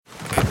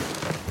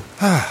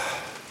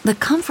The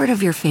comfort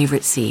of your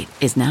favorite seat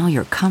is now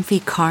your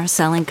comfy car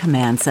selling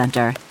command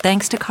center,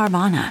 thanks to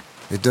Carvana.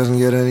 It doesn't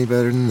get any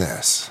better than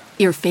this.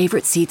 Your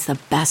favorite seat's the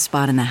best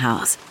spot in the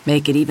house.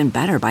 Make it even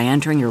better by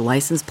entering your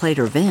license plate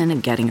or VIN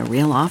and getting a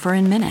real offer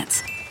in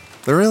minutes.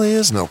 There really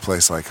is no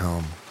place like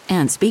home.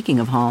 And speaking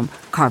of home,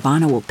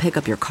 Carvana will pick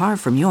up your car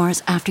from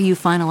yours after you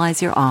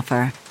finalize your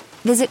offer.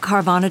 Visit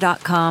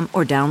Carvana.com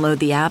or download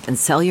the app and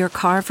sell your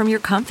car from your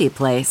comfy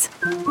place.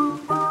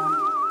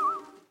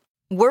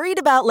 Worried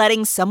about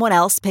letting someone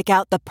else pick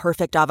out the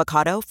perfect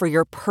avocado for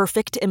your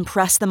perfect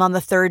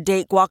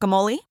impress-them-on-the-third-date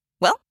guacamole?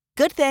 Well,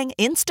 good thing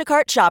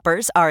Instacart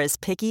shoppers are as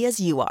picky as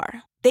you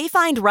are. They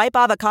find ripe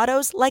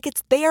avocados like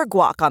it's their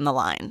guac on the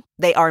line.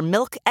 They are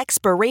milk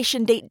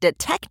expiration date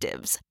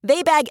detectives.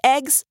 They bag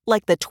eggs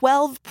like the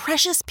 12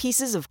 precious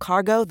pieces of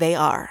cargo they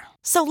are.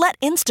 So let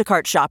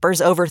Instacart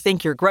shoppers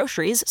overthink your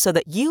groceries so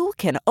that you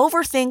can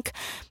overthink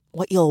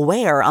what you'll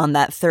wear on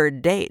that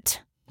third date.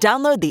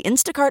 Download the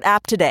Instacart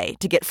app today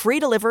to get free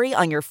delivery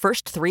on your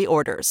first 3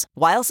 orders,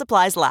 while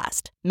supplies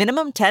last.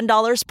 Minimum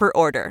 $10 per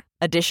order.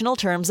 Additional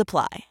terms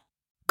apply.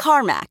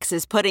 CarMax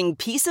is putting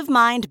peace of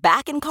mind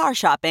back in car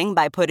shopping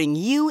by putting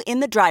you in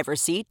the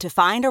driver's seat to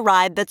find a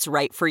ride that's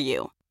right for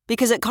you.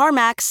 Because at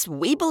CarMax,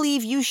 we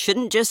believe you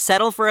shouldn't just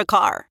settle for a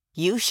car.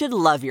 You should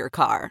love your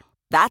car.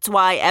 That's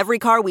why every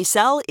car we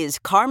sell is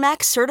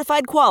CarMax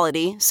certified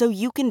quality, so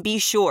you can be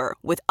sure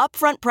with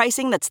upfront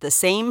pricing that's the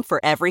same for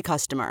every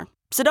customer.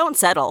 So don't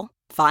settle.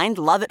 Find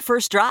love at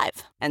first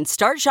drive and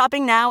start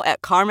shopping now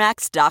at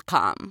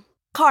CarMax.com.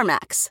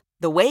 CarMax,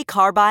 the way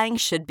car buying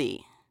should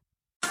be.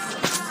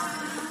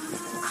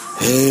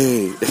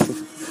 Hey,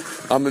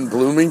 I'm in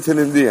Bloomington,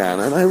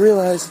 Indiana, and I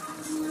realized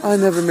I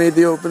never made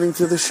the opening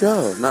to the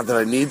show. Not that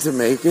I need to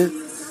make it,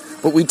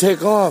 but we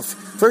take off.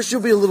 First,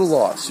 you'll be a little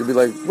lost. You'll be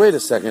like, wait a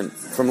second,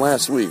 from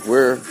last week,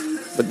 where?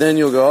 But then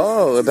you'll go,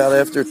 oh, about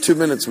after 2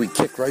 minutes, we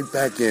kick right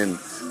back in.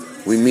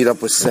 We meet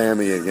up with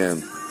Sammy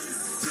again.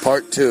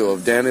 Part 2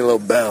 of Danny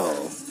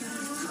Lobel.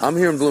 I'm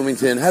here in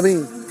Bloomington,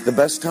 having the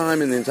best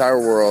time in the entire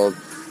world.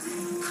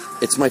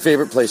 It's my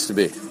favorite place to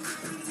be.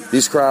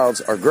 These crowds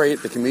are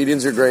great. The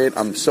comedians are great.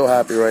 I'm so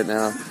happy right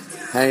now.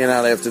 Hanging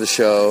out after the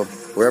show.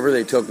 Wherever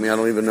they took me, I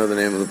don't even know the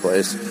name of the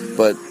place.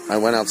 But I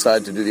went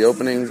outside to do the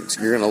opening.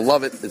 You're going to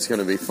love it. It's going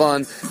to be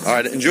fun. All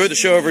right, enjoy the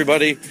show,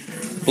 everybody.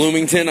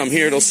 Bloomington, I'm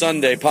here till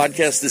Sunday.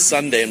 Podcast is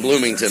Sunday in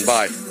Bloomington.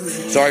 Bye.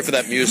 Sorry for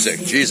that music.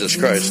 Jesus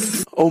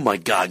Christ. Oh, my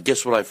God.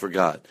 Guess what I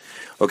forgot?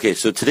 Okay,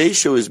 so today's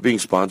show is being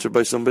sponsored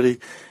by somebody.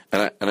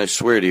 And I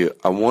swear to you,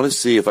 I want to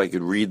see if I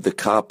could read the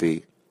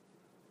copy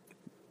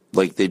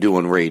like they do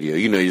on radio.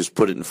 You know, you just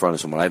put it in front of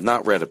someone. I've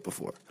not read it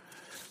before.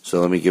 So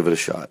let me give it a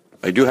shot.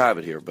 I do have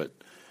it here, but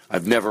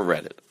I've never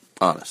read it.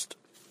 Honest.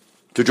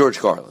 To George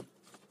Carlin.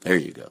 There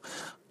you go.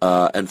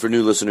 And for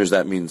new listeners,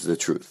 that means the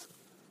truth.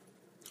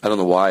 I don't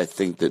know why I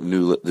think that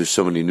there's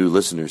so many new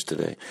listeners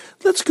today.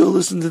 Let's go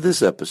listen to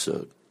this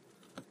episode.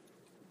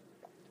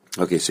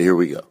 Okay, so here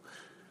we go.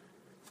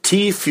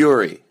 T.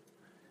 Fury.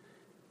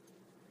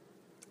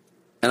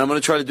 And I'm going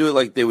to try to do it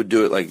like they would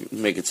do it, like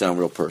make it sound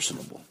real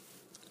personable.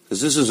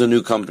 Because this is a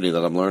new company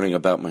that I'm learning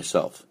about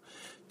myself.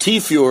 T.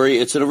 Fury,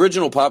 it's an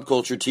original pop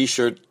culture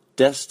t-shirt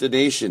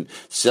destination,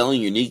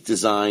 selling unique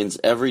designs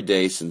every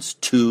day since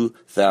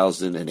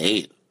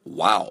 2008.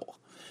 Wow.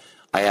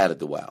 I added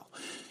the wow.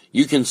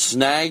 You can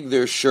snag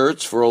their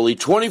shirts for only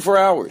 24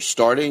 hours,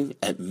 starting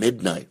at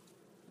midnight.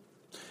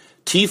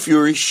 T.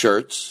 Fury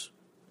shirts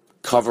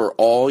cover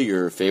all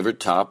your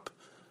favorite topics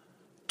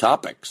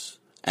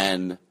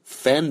and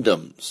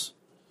fandoms.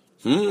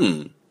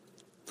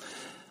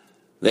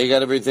 They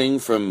got everything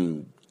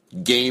from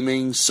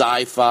gaming,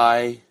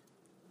 sci-fi.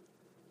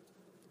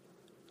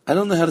 I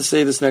don't know how to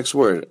say this next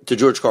word. To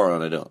George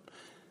Carlin, I don't.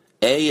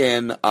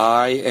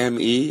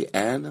 A-N-I-M-E,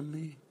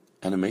 anime?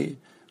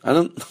 I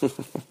don't...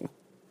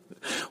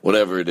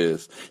 Whatever it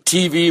is.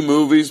 TV,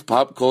 movies,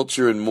 pop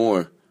culture, and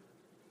more.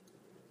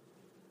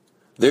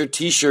 Their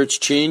t-shirts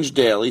change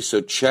daily,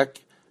 so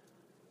check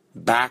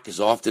back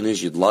as often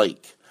as you'd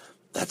like.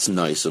 That's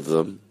nice of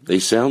them. They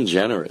sound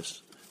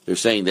generous. They're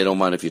saying they don't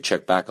mind if you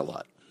check back a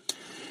lot.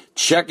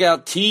 Check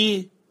out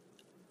T.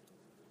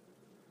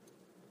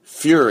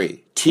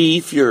 Fury. T.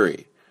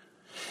 Fury.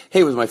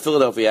 Hey, with my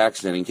Philadelphia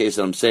accent, in case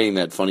I'm saying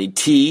that funny,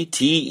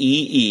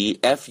 T-E-E-F-U-R-Y,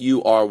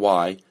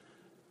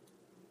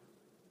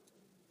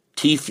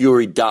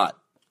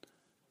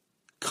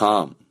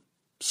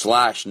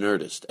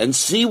 tfury.com/Nerdist, and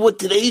see what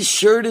today's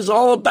shirt is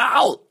all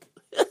about.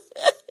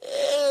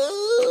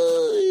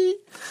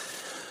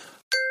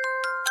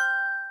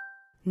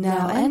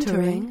 Now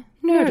entering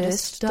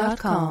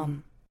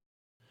Nerdist.com.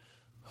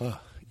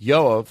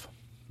 Yoav,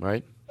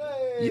 right?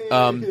 Hey,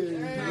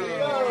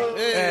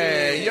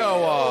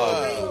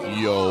 Yoav.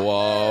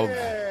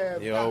 Yoav.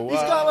 He's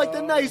got like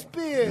the nice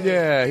beard.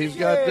 Yeah, he's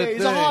got the thing.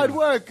 He's a hard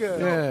worker.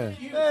 Yeah.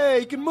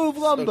 Hey, he can move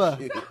lumber.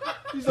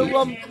 He's a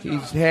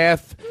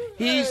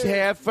He's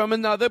half from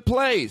another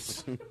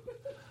place.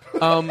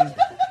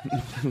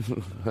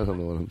 I don't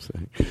know what I'm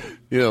saying.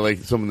 You know, like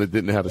someone that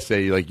didn't know how to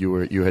say, like you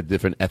had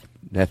different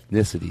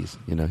ethnicities.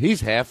 You know,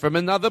 he's half from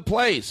another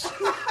place.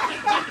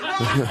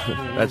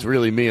 That's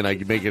really me, and I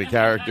make it a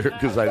character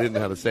because I didn't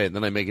know how to say it. And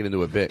then I make it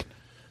into a bit.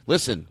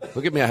 Listen,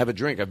 look at me. I have a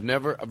drink.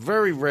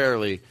 Very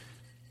rarely.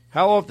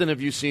 How often have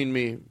you seen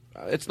me?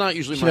 It's not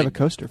usually should have a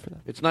coaster for that.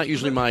 It's not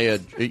usually my.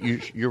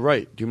 You're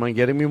right. Do you mind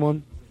getting me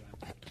one?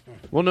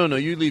 Well, no.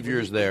 You leave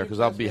yours there because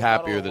I'll be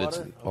happier that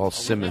it's all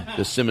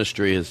the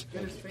symmetry is.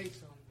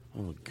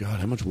 Oh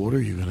God, how much water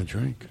are you gonna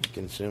drink?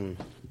 Consume.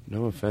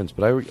 No offense,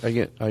 but I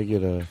get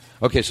a.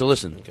 Okay, so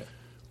listen. Okay.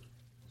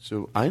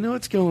 So I know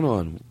what's going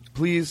on.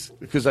 Please,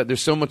 because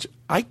there's so much.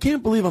 I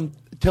can't believe I'm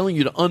telling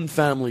you to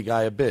unfamily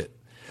guy a bit.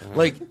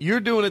 Like,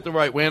 you're doing it the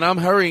right way, and I'm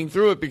hurrying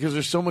through it because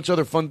there's so much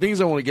other fun things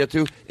I want to get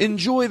to.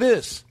 Enjoy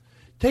this.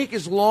 Take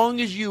as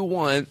long as you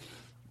want,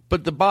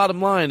 but the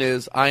bottom line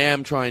is I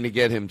am trying to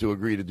get him to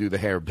agree to do the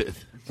hair bit.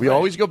 We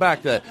always go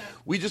back to that.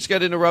 We just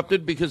got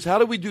interrupted because how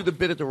did we do the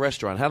bit at the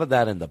restaurant? How did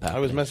that end up happening?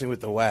 I was messing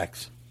with the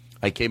wax.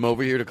 I came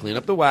over here to clean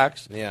up the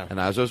wax, yeah, and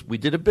we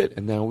did a bit,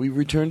 and now we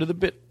return to the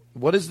bit.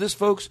 What is this,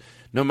 folks?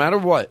 No matter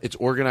what, it's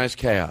organized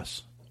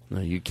chaos.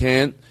 No, you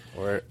can't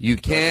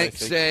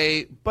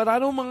say, but I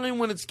don't mind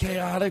when it's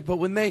chaotic, but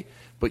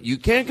you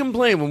can't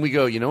complain when we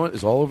go, you know what,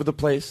 it's all over the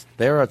place.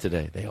 They are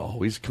today. They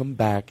always come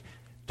back.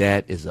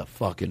 That is a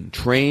fucking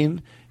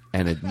train,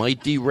 and it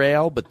might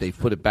derail, but they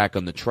put it back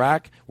on the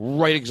track,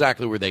 right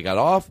exactly where they got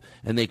off,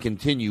 and they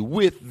continue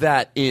with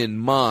that in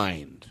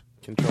mind.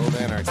 Controlled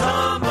anarchy.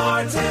 Tom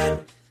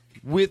Martin.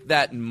 With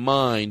that in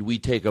mind, we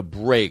take a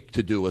break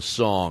to do a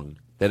song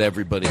that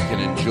everybody can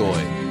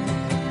enjoy.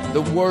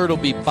 The word will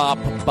be bop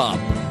bop.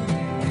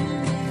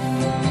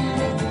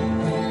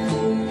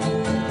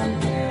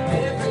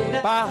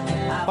 Ba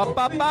ba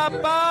ba ba ba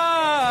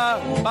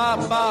ba ba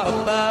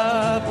ba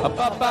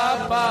ba ba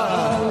ba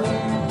ba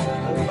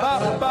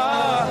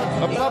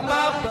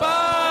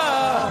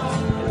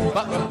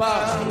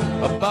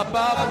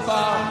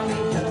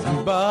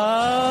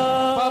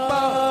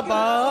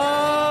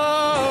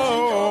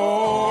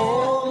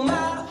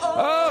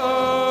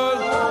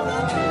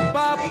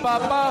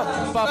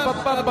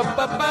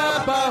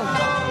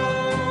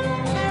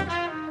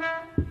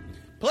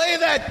Play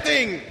that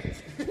thing.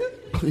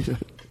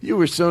 You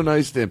were so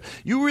nice to him.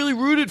 You really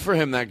rooted for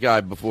him, that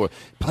guy, before.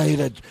 Play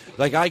that.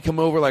 Like, I come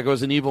over like I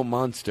was an evil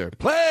monster.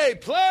 Play!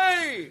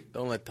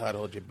 Don't let Todd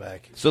hold you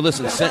back. So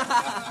listen,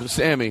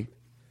 Sammy.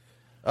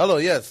 Hello,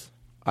 yes.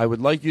 I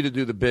would like you to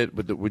do the bit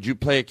with would you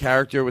play a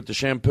character with the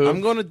shampoo?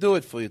 I'm going to do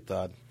it for you,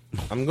 Todd.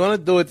 I'm going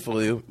to do it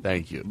for you.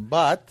 Thank you.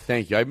 But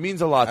thank you. It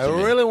means a lot to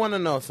me. I really want to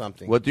know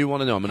something. What do you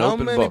want to know? I'm an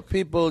open book. How many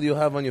people you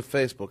have on your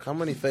Facebook? How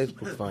many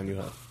Facebook fans you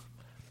have?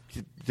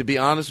 To be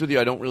honest with you,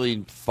 I don't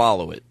really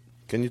follow it.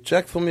 Can you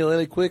check for me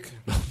really quick?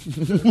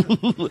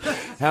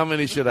 How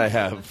many should I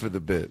have for the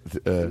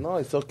bit? No,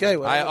 it's okay.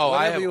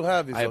 Whatever you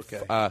have is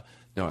okay.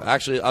 No,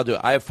 actually, I'll do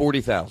it. I have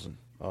 40,000.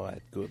 All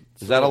right, good.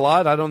 Is that a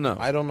lot? I don't know.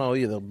 I don't know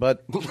either,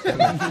 but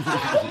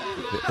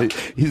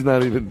he's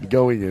not even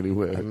going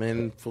anywhere. I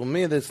mean, for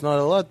me, that's not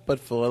a lot,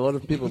 but for a lot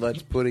of people,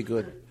 that's pretty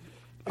good.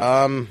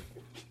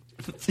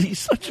 He's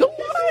such a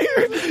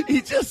liar.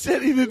 He just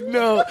said he didn't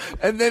know,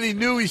 and then he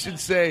knew he should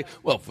say,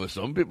 well, for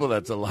some people,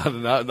 that's a lot,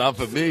 not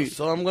for me.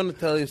 So I'm going to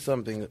tell you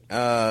something.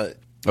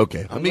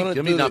 Okay, let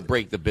me not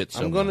break the bit so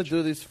much. I'm going to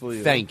do this for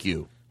you. Thank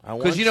you.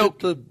 Because,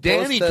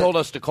 Danny told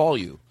us to call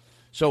you.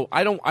 So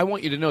I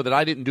want you to know that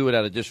I didn't do it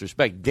out of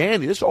disrespect.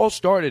 Danny, this all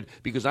started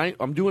because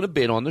I'm doing a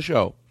bit on the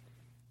show.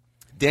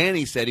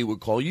 Danny said he would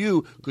call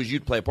you because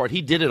you'd play a part.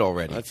 He did it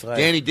already. That's right.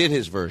 Danny did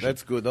his version.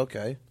 That's good,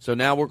 okay. So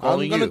now we're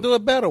calling you. I'm going to do a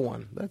better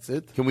one. That's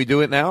it. Can we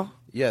do it now?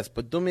 Yes,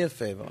 but do me a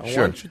favor. I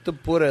Sure. want you to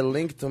put a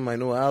link to my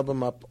new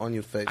album up on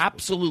your Facebook.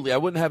 Absolutely. I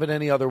wouldn't have it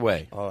any other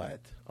way. All right.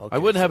 Okay. I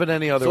wouldn't have it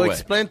any other way. way. So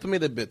explain to me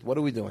the bit. What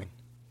are we doing?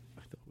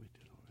 I thought we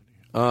did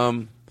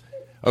already.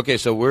 Okay,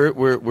 so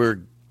we're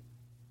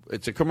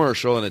it's a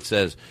commercial, and it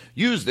says,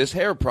 use this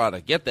hair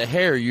product. Get the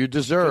hair you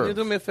deserve. Can you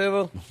do me a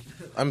favor?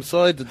 I'm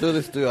sorry to do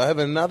this to you. I have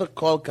another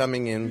call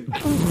coming in.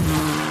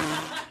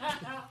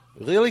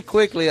 Really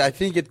quickly, I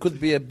think it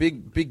could be a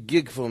big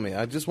gig for me.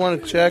 I just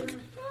want to check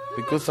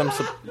because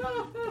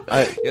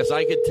yes,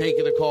 I could take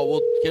the call.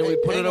 Well, can we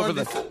put it over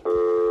the... It's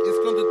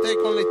going to take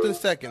only 2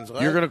 seconds,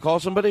 right? You're going to call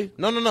somebody?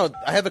 No.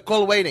 I have a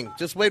call waiting.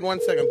 Just wait 1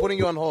 second. I'm putting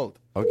you on hold.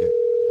 Okay.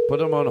 Put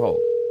him on hold.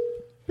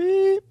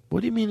 Beep. What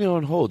do you mean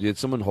on hold? You had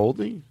someone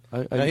holding?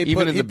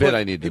 Even in the bit,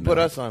 I need to know. He put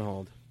us on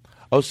hold.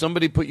 Oh,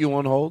 somebody put you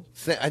on hold?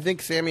 I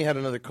think Sammy had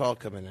another call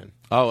coming in.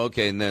 Oh,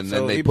 okay, and then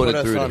they he put put it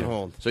us through on to him.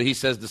 hold. So he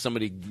says to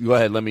somebody, go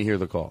ahead, let me hear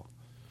the call.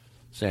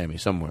 Sammy,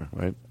 somewhere,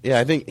 right? Yeah,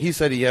 I think he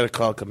said he had a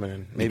call coming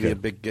in. Maybe a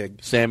big gig.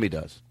 Sammy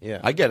does. Yeah.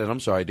 I get it. I'm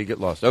sorry. I did get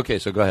lost. Okay,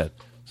 so go ahead.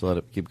 So let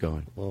it keep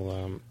going.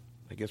 Well,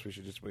 I guess we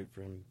should just wait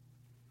for him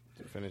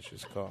to finish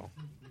his call.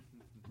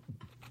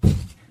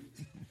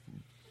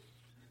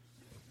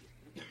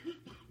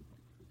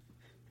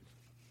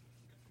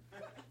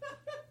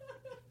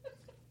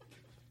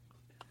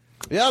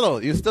 Yellow,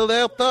 you still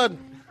there, Todd?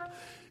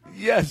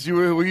 Yes,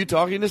 were you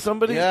talking to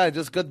somebody? Yeah, I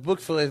just got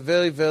booked for a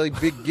very, very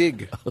big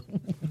gig.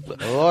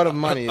 A lot of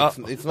money.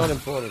 It's not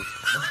important.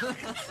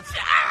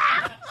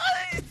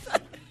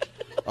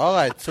 All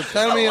right, so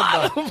tell me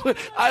about...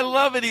 I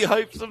love it. He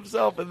hypes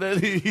himself, and then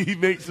he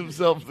makes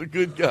himself the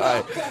good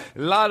guy.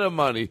 A lot of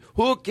money.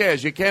 Who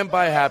cares? You can't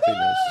buy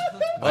happiness.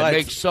 I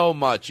make so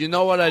much. You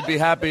know what? I'd be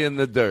happy in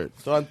the dirt.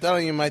 So I'm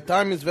telling you, my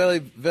time is very,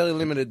 very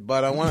limited,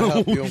 but I want to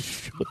help you.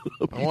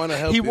 I want to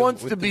help you. He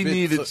wants to be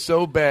needed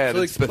so bad.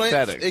 So it's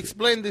pathetic.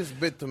 Explain this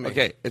bit to me.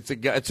 Okay, it's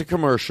a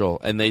commercial,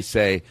 and they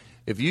say,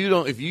 if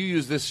you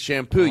use this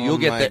shampoo, you'll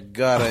get that. Oh, my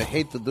God, I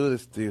hate to do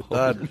this to you,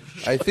 Todd.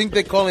 I think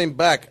they call him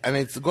back, and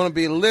it's going to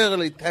be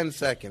literally 10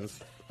 seconds.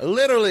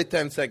 Literally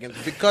 10 seconds,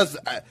 because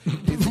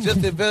it's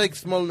just a very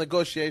small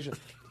negotiation.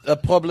 A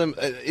problem.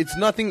 It's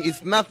nothing.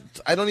 It's not.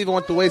 I don't even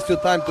want to waste your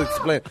time to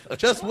explain.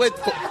 Just wait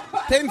for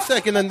 10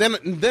 seconds, and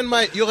then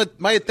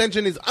my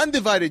attention is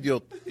undivided.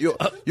 You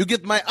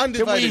get my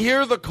undivided. Can we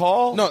hear the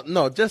call?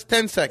 No. Just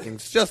 10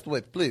 seconds. Just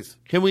wait, please.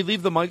 Can we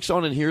leave the mics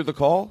on and hear the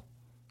call?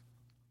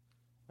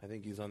 I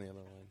think he's on the other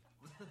line.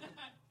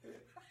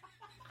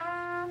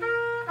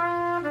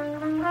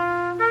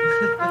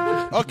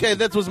 Okay,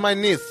 that was my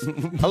niece.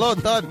 Hello,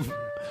 Todd.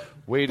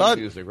 Waiting Todd?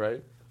 music,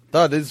 right?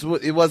 Todd,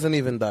 it wasn't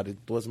even that. It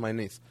was my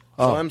niece.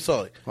 So I'm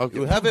sorry. Okay.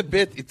 You have a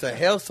bit. It's a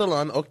hair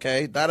salon.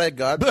 Okay, that I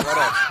got. What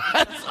else?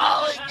 That's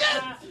all he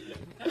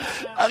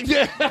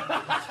gets.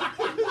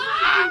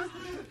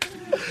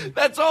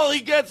 That's all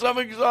he gets. I'm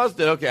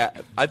exhausted. Okay,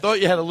 I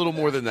thought you had a little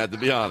more than that, to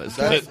be honest.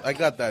 I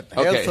got that.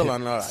 Hair Okay.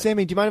 salon. All right.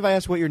 Sammy, do you mind if I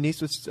ask what your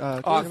niece was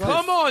Oh, talking about?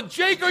 come on,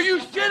 Jake. Are you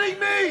shitting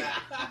me?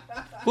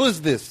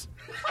 Who's this?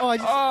 Oh,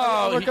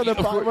 I work on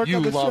the you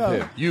on the love show.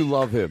 him. You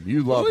love him.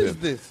 You love Who him. is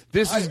this?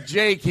 This is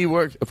Jake. He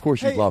works. Of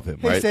course, you love him,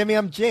 Hey, right? Sammy,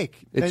 I'm Jake.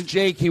 It's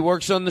Jake. He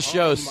works on the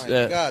show. Oh,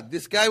 my God.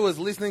 This guy was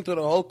listening to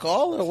the whole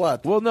call or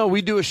what? Well, no,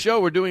 we do a show.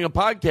 We're doing a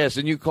podcast,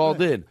 and you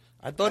called in.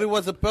 I thought it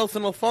was a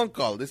personal phone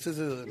call. This is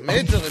a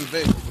major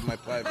invasion of my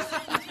privacy.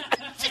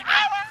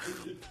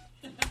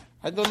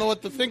 I don't know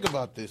what to think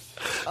about this.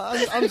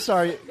 I'm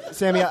sorry,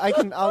 Sammy.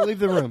 I'll leave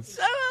the room.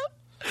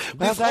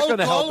 How's that going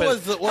to help?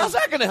 was How's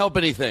that going to help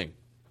anything?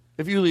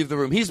 If you leave the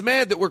room, he's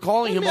mad that we're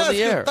calling him on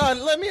the air.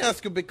 Let me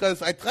ask you,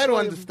 because I try to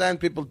understand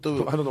people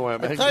too. I don't know why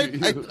I'm I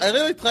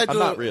really try to. I'm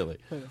not really.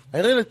 I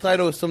really try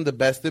to assume the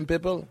best in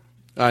people.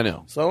 I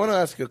know. So I want to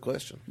ask you a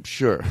question.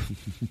 Sure.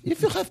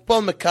 If you have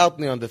Paul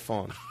McCartney on the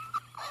phone,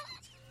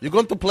 you're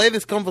going to play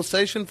this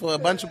conversation for a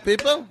bunch of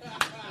people?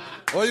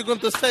 Or you're going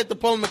to say to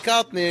Paul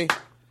McCartney,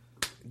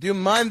 do you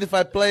mind if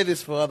I play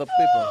this for other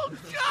people? Oh,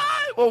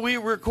 God. Well,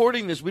 we're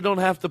recording this. We don't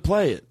have to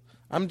play it.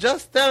 I'm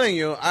just telling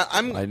you.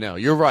 I know.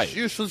 You're right.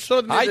 You should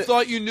show me. I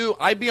thought you knew.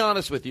 I'd be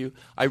honest with you.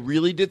 I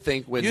really did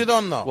think when... You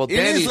don't know. Well, in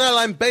Danny's, Israel,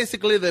 I'm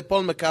basically the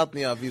Paul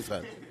McCartney of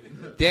Israel.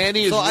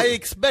 Danny is... So I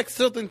expect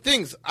certain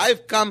things.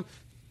 I've come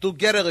to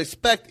get a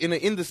respect in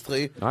the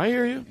industry. I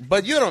hear you.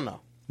 But you don't know.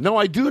 No,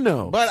 I do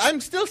know. But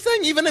I'm still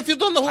saying, even if you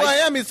don't know who I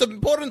am, it's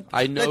important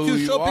I know that you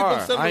who show you people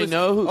are. some I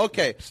know who...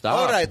 Okay. Stop.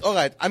 All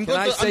right. I'm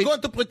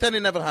going to pretend it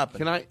never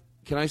happened.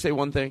 Can I say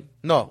one thing?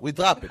 No, we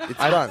drop it. It's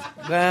done.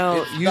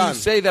 Well, It's you done.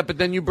 say that, but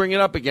then you bring it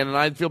up again, and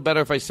I'd feel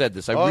better if I said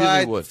this. I All really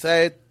right, would.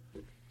 say it.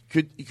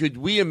 Could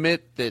we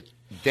admit that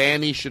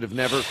Danny should have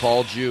never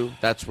called you?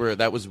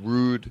 That was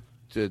rude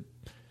to,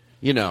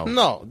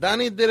 No,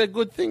 Danny did a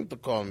good thing to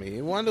call me.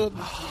 You want to?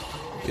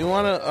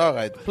 All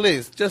right,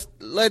 please,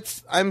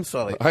 I'm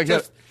sorry. Can I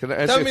ask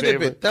tell you a me favor? the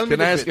bit. Tell me Can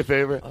the I ask bit. a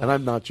favor? And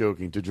I'm not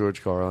joking, to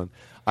George Carlin.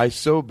 I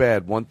so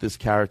bad want this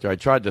character. I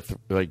tried to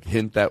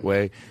hint that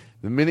way.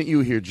 The minute you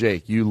hear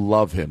Jake, you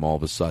love him all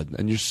of a sudden,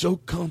 and you're so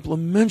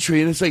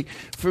complimentary. And it's like,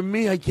 for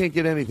me, I can't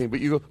get anything. But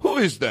you go, who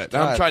is that?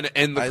 And I'm trying to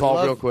end the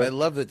call real quick. I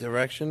love the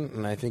direction,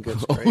 and I think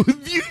it's Oh, great.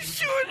 you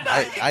sure not?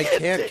 I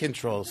can't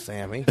control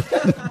Sammy.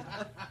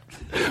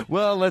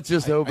 Well, let's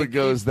just hope it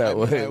goes that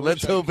way.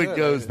 Let's hope it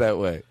goes that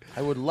way.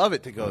 I would love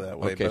it to go that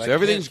way. Okay, but so I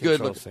everything's can't good.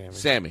 control Look, Sammy.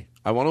 Sammy,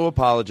 I want to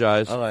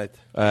apologize. All right.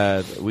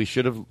 We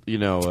should have,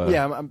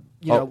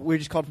 Yeah, we're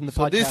just called from the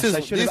So podcast. this I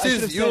should've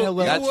is said you.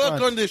 hello You up work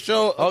front. on the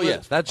show. Oh,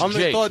 yes, that's on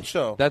Jake. the Todd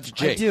Show. That's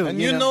Jake. I do.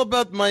 And you know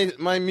about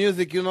my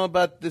music. You know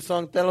about the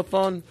song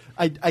Telephone.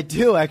 I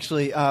do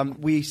actually.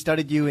 We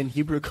studied you in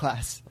Hebrew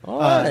class. All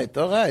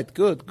right.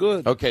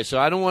 Good. Okay, so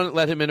I don't want to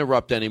let him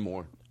interrupt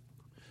anymore.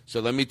 So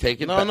let me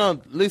take it back.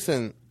 No.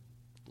 Listen.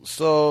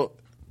 So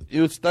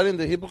you study in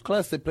the Hebrew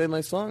class. They play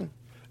my song.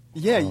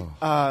 Yeah,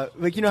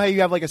 like you know how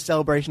you have like a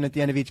celebration at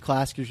the end of each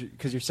class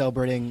because you're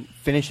celebrating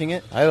finishing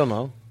it. I don't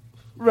know.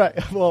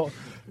 Right. Well,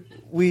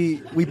 we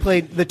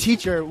played. The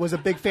teacher was a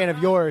big fan of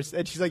yours,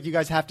 and she's like, "You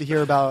guys have to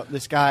hear about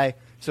this guy."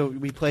 So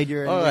we played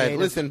your. All right.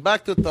 Listen.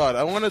 Back to Todd.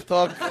 I want to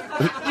talk.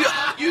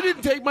 You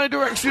didn't take my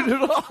direction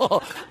at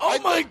all. Oh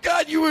my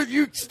God!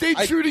 You stayed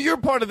true to your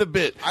part of the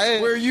bit,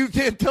 where you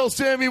can't tell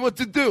Sammy what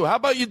to do. How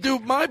about you do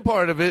my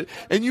part of it,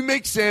 and you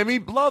make Sammy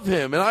love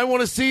him, and I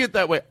want to see it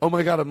that way. Oh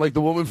my God! I'm like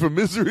the woman from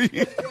Misery.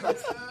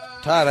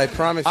 Todd, I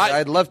promise you,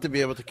 I'd love to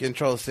be able to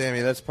control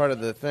Sammy. That's part of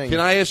the thing. Can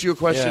I ask you a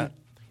question? Yeah.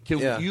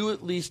 Can you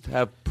at least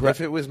have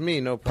if it was me,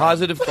 no problem.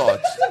 positive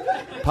thoughts?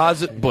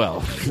 Positive.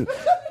 Well,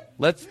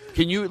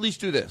 can you at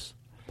least do this?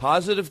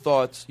 Positive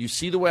thoughts. You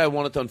see the way I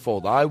want it to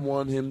unfold. I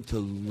want him to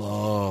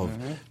love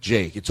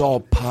Jake. It's all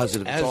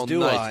positive. It's As all do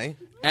nice.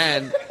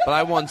 But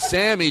I want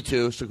Sammy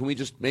to. So can we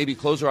just maybe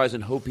close our eyes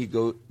and hope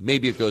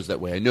maybe it goes that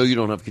way? I know you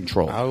don't have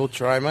control. I will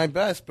try my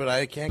best, but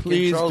I can't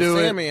Please control do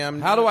Sammy.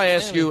 it. How do I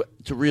ask you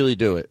to really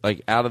do it?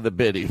 Like out of the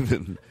bit,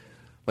 even.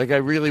 Like I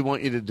really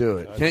want you to do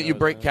it. Can't you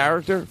break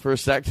character for a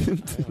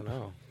second? I don't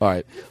know. All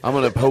right, I'm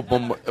gonna hope.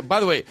 By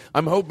the way,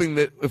 I'm hoping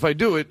that if I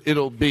do it,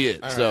 it'll be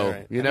it. All so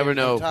right. you never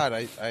know. Todd,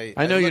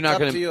 I know you're not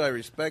going to you. I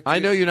respect. I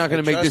know you're not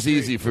going to make this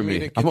easy for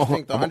me. I'm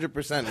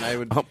 100%. And I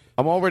would.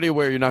 I'm already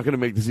aware you're not going to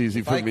make this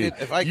easy for me.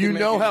 You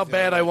know how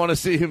bad I want to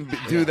see him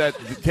do that,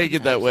 take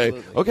it that way.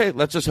 Okay,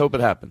 let's just hope it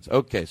happens.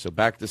 Okay, so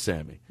back to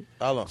Sammy.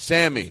 Hello,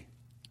 Sammy.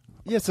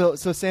 Yeah, so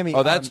Sammy.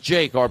 Oh, that's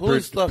Jake.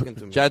 Who's talking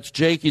to me? That's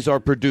Jake. He's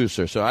our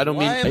producer. So I don't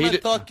Why mean. am I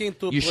talking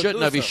to you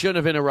shouldn't have. He shouldn't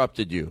have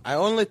interrupted you. I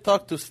only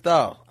talk to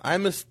star.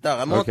 I'm a star.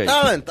 I'm Okay. a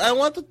talent. I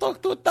want to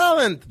talk to a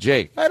talent.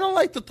 Jake. I don't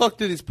like to talk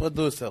to this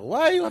producer.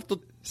 Why you have to?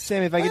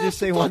 Sammy, if I could have just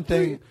to say talk one to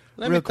you? thing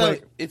Let real me tell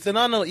quick. you, it's an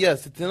honor.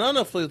 Yes, it's an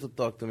honor for you to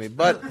talk to me.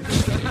 But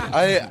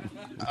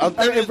I'll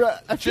tell you,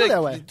 I feel Jake,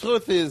 that way. the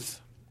truth is,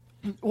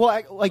 Well,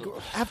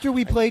 after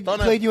we played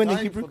you in the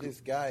time Hebrew for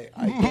this guy.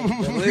 I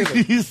can't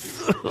believe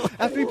it.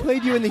 after we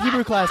played you in the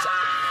Hebrew class,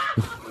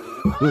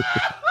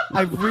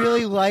 I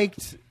really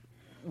liked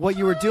what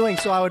you were doing,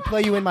 so I would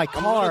play you in my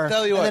car,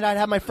 tell you and what. then I'd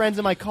have my friends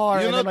in my car,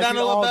 You and know then like, Danny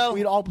LaBelle?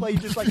 we'd all play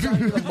just like down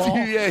to the mall.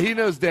 Yeah, he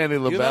knows Danny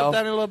LaBelle. You know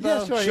Danny LaBelle?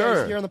 Yeah, sure. Sure. Yeah,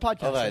 he's here on the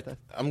podcast. All right,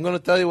 I'm going to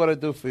tell you what I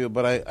do for you,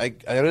 but I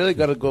really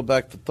got to go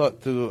back to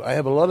talk to. I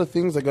have a lot of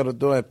things I got to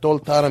do. I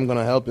told Todd I'm going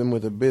to help him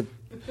with a bit.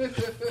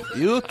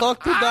 You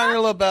talk to Danny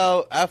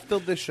LaBelle after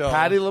the show.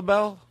 Patty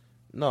LaBelle?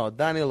 No,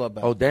 Danny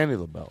LaBelle. Oh, Danny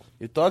LaBelle.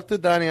 You talk to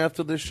Danny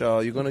after the show.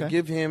 You're going to Okay.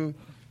 give him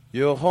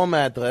your home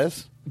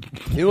address.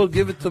 He will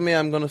give it to me.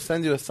 I'm going to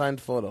send you a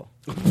signed photo.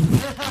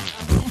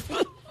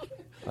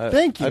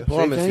 Thank you. I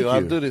promise thank you.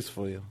 I'll you. do this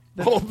for you.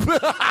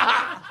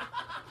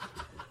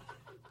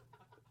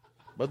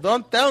 But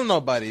don't tell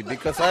nobody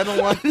because I don't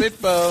want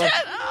people.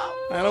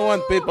 I don't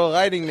want people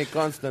writing me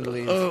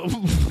constantly.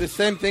 The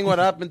same thing what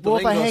happened to Well,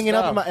 if I Ringo hang it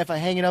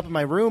Starr. up in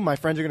my room, my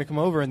friends are going to come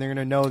over and they're going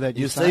to know that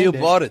You signed say you it.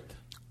 bought it.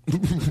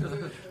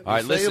 All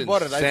right, Say listen, you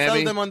bought it. I Sammy.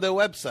 sell them on their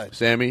website.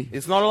 Sammy.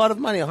 It's not a lot of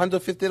money.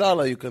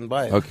 $150 you can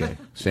buy it. Okay,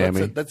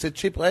 Sammy. That's a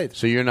cheap rate.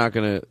 So you're not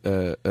going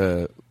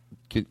to.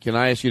 Can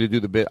I ask you to do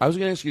the bit? I was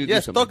going to ask you to do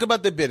Yes, something. talk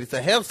about the bit. It's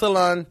a hair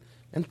salon.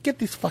 And get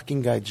this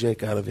fucking guy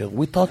Jake out of here.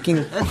 We're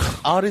talking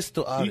artist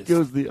to He artist.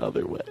 goes the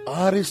other way.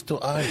 Artist to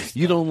artist.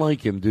 You don't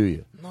like him, do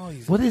you? No,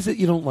 What is it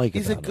you don't like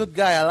he's a about him? good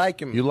guy. I like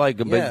him. You like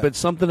him, Yeah. but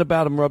something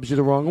about him rubs you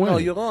the wrong way. No,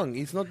 you're wrong.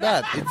 It's not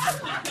that.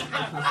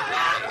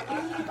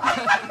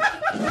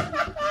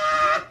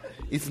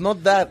 It's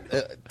not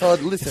that.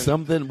 Todd, listen.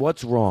 Something.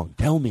 What's wrong?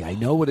 Tell me. I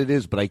know what it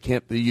is, but I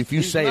can't. If you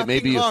There's say it,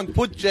 maybe. nothing wrong.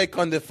 Put Jake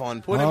on the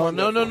phone. Put him Oh, on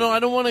the no. phone. I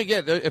don't want to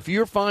get. If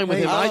you're fine with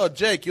Wait, him, Hello,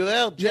 Jake. You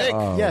there? Jake?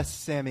 Yes,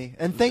 Sammy.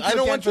 And thank you I don't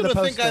again want for you the to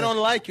post. think I don't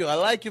like you. I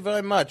like you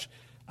very much.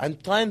 I'm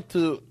trying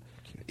to.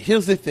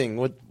 Here's the thing.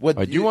 What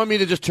do you want me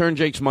to just turn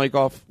Jake's mic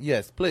off?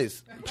 Yes,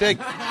 please. Jake.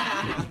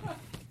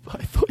 I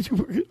thought you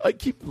were. I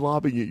keep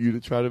lobbing at you to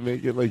try to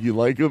make it like you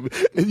like him,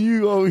 and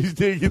you always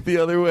take it the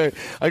other way.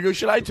 I go,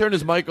 should I turn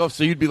his mic off?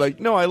 So you'd be like,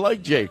 no, I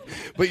like Jake,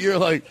 but you're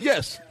like,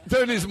 yes,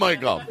 turn his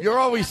mic off. You're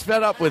always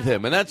fed up with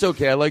him, and that's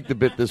okay. I like the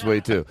bit this way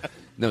too.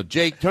 No,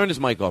 Jake, turn his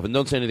mic off, and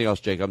don't say anything else,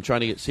 Jake. I'm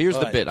trying to get. So here's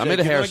All the right, bit. I'm Jake, at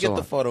a you're hair gonna salon.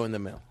 Get the photo in the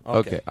mail.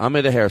 Okay, I'm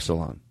at a hair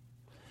salon,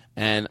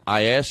 and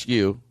I ask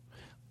you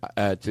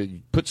to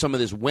put some of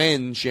this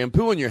Wen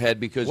shampoo in your head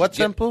because What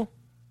shampoo?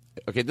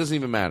 Okay, it doesn't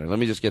even matter. Let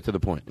me just get to the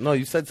point. No,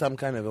 you said some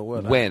kind of a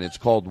word. Wen. It's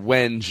called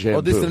Wen shampoo.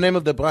 Oh, this is the name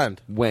of the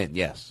brand. Wen,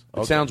 yes. It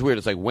Okay. sounds weird.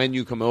 It's like when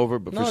you come over,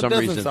 but No, for it some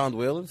doesn't reason. sound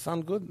weird. It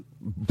sounds good.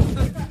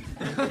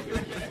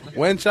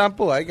 When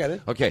shampoo, I get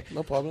it. Okay.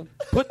 No problem.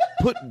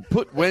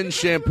 Put Wen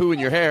shampoo in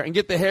your hair and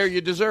get the hair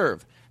you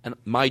deserve. And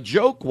my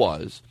joke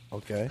was,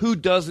 Okay. who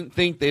doesn't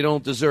think they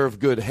don't deserve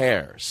good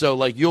hair? So,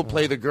 like, you'll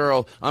play the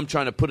girl, I'm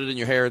trying to put it in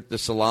your hair at the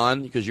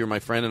salon because you're my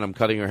friend and I'm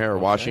cutting her hair or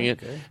washing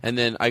it. okay. And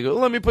then I go,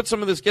 let me put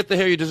some of this, get the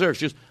hair you deserve.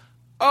 She goes,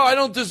 oh, I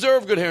don't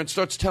deserve good hair, and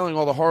starts telling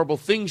all the horrible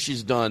things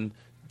she's done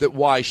that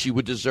why she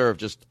would deserve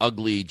just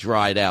ugly,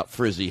 dried out,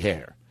 frizzy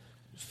hair.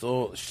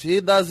 So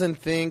she doesn't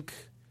think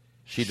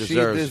She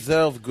deserves.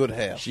 deserves good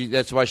hair.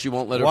 That's why she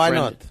won't let her Why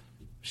friend. not?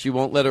 She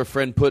won't let her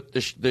friend put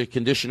the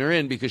conditioner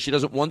in because she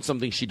doesn't want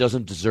something she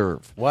doesn't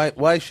deserve.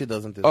 Why she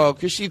doesn't deserve? Oh,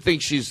 because she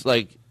thinks she's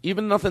like,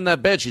 even nothing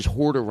that bad. She's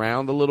whored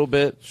around a little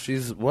bit.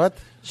 She's what?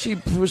 She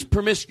was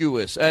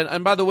promiscuous.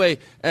 And by the way,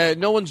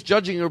 no one's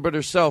judging her but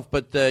herself.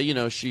 But,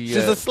 she... She's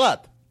a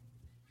slut.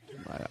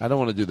 I don't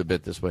want to do the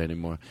bit this way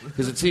anymore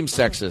because it seems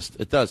sexist.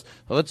 It does.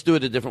 Well, let's do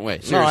it a different way.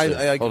 No, I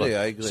Seriously. Hold agree,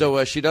 on. I agree.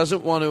 So she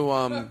doesn't want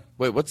to...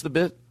 wait, what's the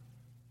bit?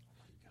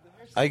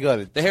 I got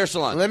it. The hair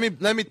salon. Let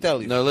me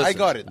tell you. No, listen, I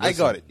got it. I listen.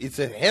 got it. It's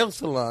a hair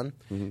salon.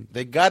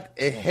 They got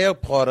a hair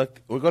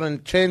product. We're gonna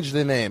change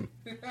the name.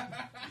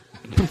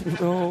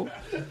 No,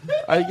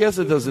 I guess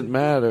it doesn't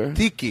matter.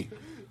 Tiki.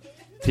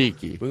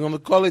 Tiki. We're going to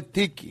call it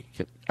Tiki.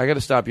 I got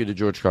to stop you to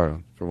George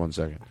Carlin for 1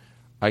 second.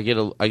 I get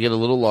a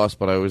little lost,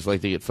 but I always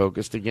like to get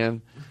focused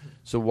again.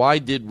 So why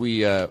did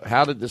we?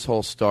 How did this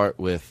whole start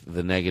with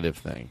the negative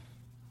thing?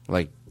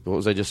 Like, what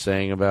was I just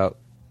saying about?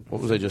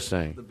 What was I just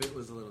saying? The bit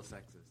was a little sexist.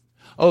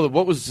 Oh,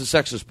 what was the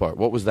sexist part?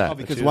 What was that? Oh,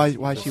 because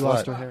why she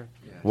lost her hair.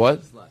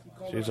 What?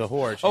 She's a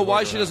whore.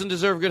 Why she doesn't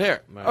deserve good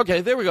hair. Right.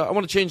 Okay, there we go. I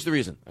want to change the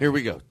reason. Here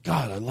we go.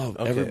 God, I love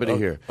everybody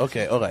here.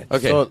 Okay, all right.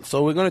 Okay.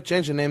 So we're going to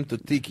change the name to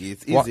Tiki.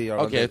 It's easier.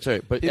 Okay, that's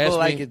right. But people ask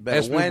like me- it better.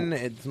 ask me- When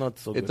it's not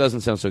so good. It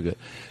doesn't sound so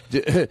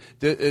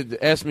good.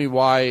 Ask me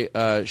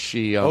why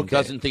she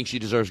doesn't think she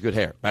deserves good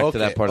hair. Back to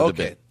that part of the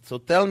bit. So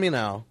tell me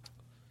now,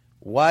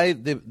 why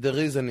the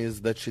reason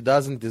is that she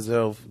doesn't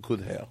deserve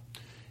good hair.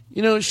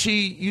 You know,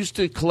 she used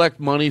to collect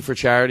money for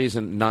charities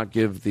and not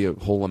give the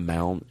whole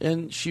amount,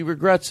 and she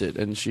regrets it.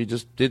 And she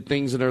just did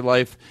things in her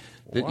life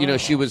that you know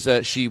she was.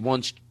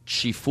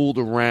 She fooled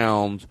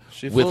around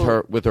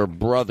with her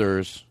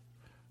brother's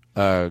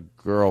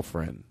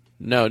girlfriend.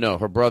 No,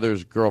 her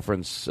brother's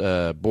girlfriend's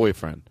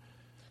boyfriend.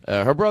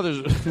 Her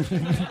brother's.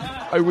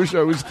 I wish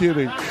I was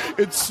kidding.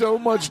 It so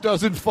much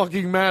doesn't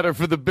fucking matter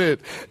for the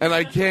bit, and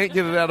I can't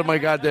get it out of my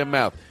goddamn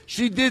mouth.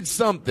 She did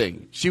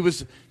something. She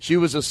was a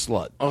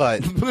slut. All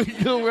right.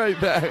 Go right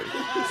back.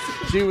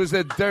 She was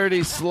a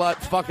dirty slut,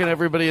 fucking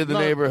everybody in the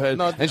neighborhood,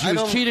 and she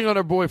was cheating on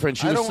her boyfriend.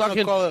 She I was don't want to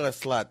sucking. call her a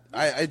slut.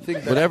 I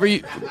think that Whatever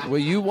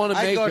you want to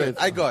I make got her. it.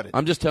 I got it.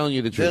 I'm just telling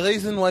you the The truth.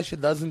 reason why she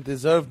doesn't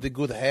deserve the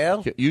good hair.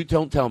 You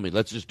don't tell me.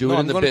 Let's just do No, it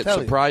I'm in the gonna bit. tell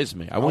you. Surprise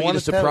me. I want you wanna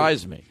to tell you.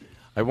 surprise me.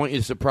 I want you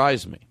to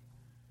surprise me.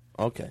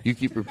 Okay. You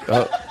keep.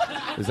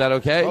 Is that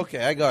okay?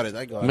 Okay, I got it.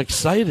 I'm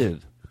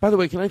excited. By the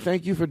way, can I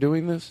thank you for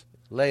doing this?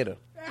 Later.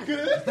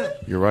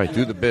 You're right.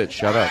 Do the bit.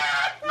 Shut up.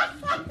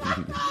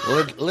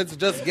 Let's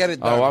just get it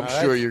done. Oh, I'm all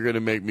sure right? you're going to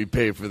make me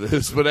pay for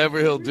this. Whatever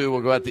he'll do, we'll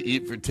go out to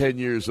eat for 10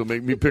 years. He'll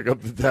make me pick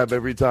up the tab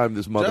every time,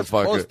 this Just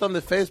motherfucker. post on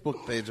the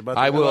Facebook page about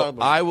I the new will.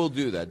 album. I will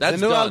do that. That's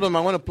the new done. album,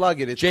 I want to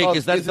plug it. It's Jake, called,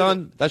 is that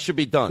done? That should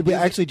be done. We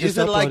actually just Is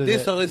it like uploaded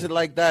this it. or is it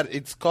like that?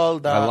 It's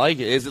called... I like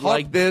it. Is it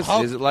like this?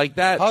 Is it like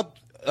that?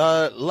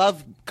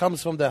 Love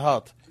comes from the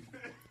heart.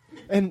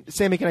 And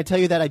Sammy, can I tell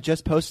you that I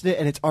just posted it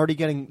and it's already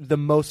getting the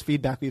most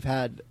feedback we've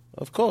had.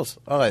 Of course.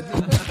 All right.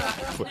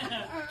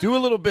 Do a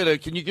little bit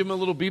of. Can you give him a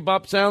little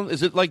bebop sound?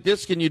 Is it like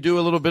this? Can you do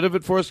a little bit of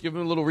it for us? Give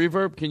him a little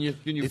reverb. Can you?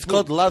 It's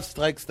called Love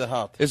Strikes the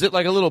Heart. Is it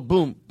like a little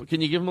boom? Can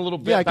you give him a little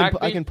bit? Yeah, back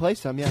I can play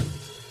some. Yeah.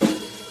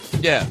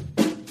 Yeah.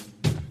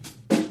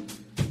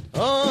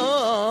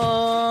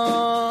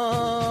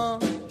 Oh,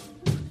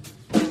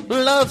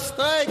 love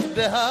strikes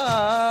the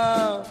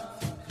heart.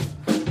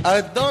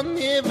 I don't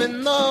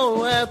even know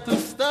where to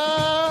start.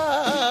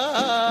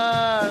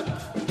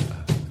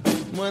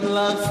 When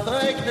love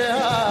strikes the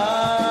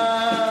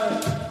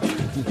heart,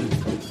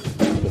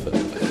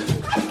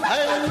 I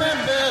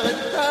remember a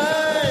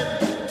time.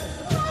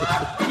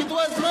 It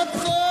was not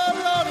so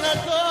long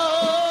ago.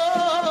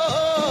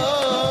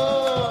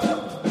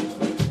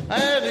 I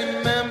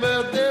remember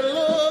the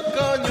look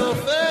on your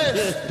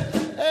face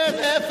and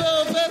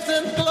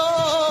effervescent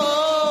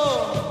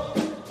glow.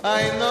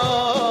 I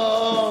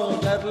know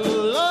that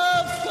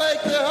love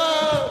strikes the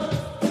heart.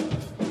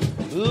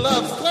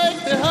 Love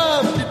strikes the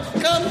heart.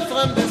 It comes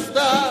from the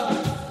start.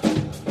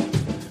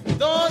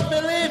 Don't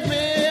believe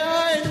me, I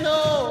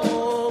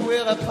know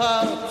we're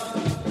apart.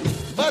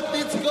 But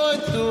it's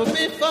going to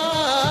be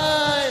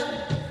fine.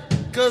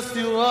 'Cause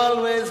you'll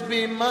always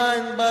be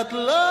mine. But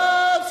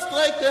love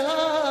strike the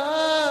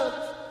heart.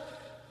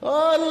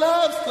 Oh,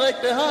 love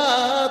strike the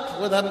heart.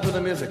 What happened to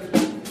the music?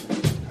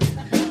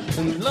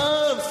 And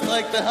love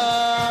strike the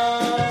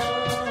heart.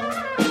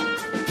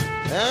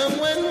 And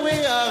when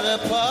we are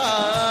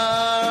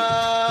apart,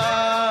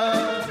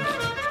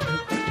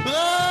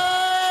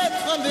 right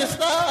from the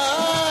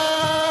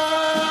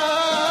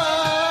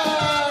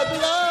start,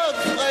 love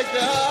strike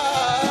the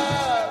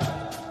heart.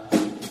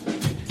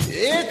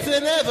 It's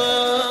an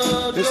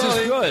ever This is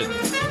good.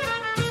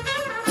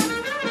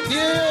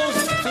 Tears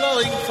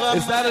flowing from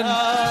Is that my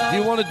heart. do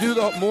you want to do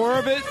more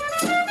of it?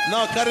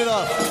 No, cut it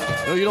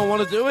off. No, you don't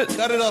want to do it.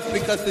 Cut it off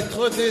because the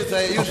truth is,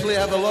 I usually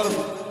have a lot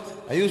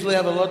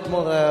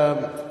more.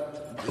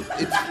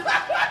 It's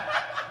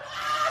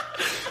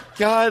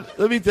God,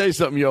 let me tell you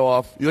something,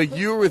 Yoav. Like,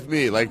 you're with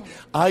me. Like,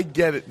 I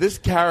get it. This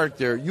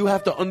character, you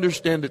have to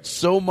understand it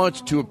so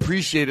much to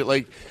appreciate it.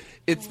 Like,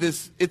 it's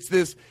this.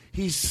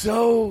 He's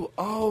so.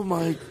 Oh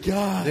my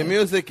God. the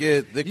music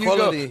is the You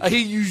quality. go,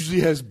 he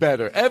usually has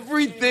better.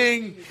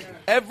 Everything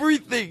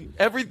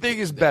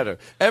is better.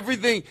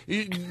 Everything.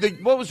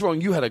 What was wrong?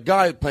 You had a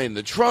guy playing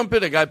the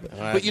trumpet, a guy.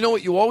 But you know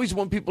what? You always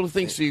want people to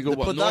think. So you go, The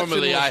well, production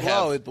normally was I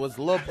low. have. It was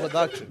low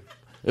production.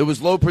 It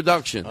was low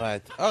production. All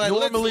right. Let's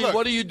Normally, look.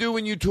 what do you do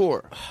when you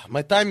tour?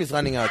 My time is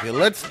running out here.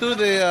 Let's do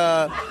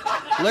the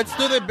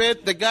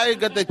bit. The guy who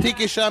got the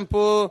tiki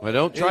shampoo. I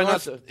don't try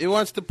not to. He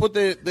wants to put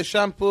the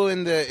shampoo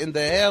in the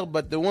hair,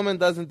 but the woman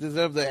doesn't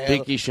deserve the hair.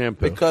 Tiki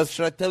shampoo. Because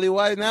should I tell you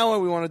why now, or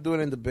we want to do it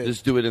in the bit?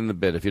 Just do it in the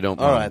bit if you don't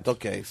All mind. right.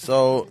 Okay.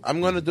 So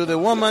I'm going to do the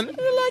woman.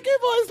 You like a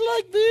voice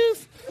like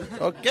this?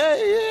 Okay.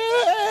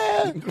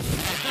 Yeah.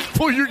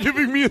 Oh, you're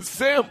giving me a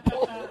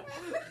sample.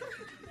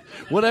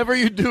 Whatever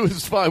you do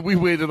is fine. We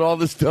waited all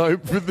this time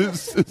for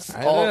this.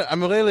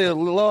 I'm really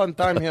low on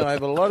time here. I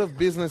have a lot of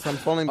business. I'm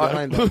falling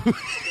behind.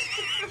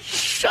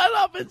 Shut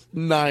up! It's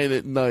 9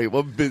 at night.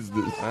 What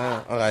business?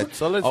 All right,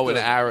 so let's.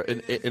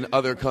 In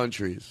other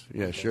countries.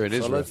 Yeah, sure, it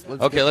is. So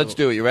Let's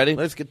do it. You ready?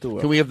 Let's get to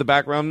it. Can we have the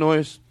background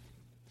noise?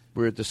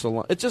 We're at the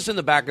salon. It's just in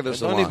the back of the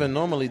salon. I don't even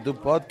normally do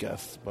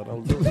podcasts, but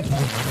I'll do it.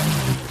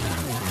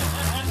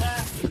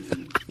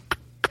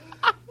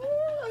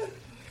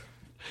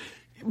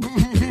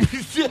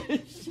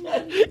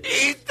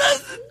 He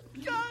doesn't.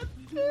 God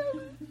damn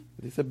it.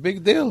 It's a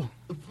big deal.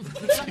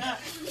 Shut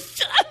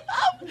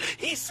up!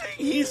 He's saying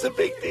he's a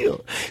big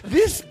deal.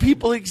 These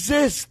people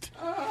exist.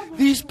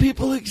 These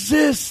people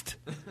exist.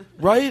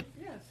 Right?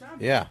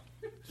 Yeah.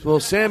 Well,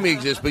 Sammy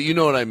exists, but you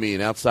know what I mean.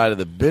 Outside of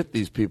the bit,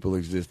 these people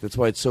exist. That's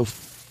why it's so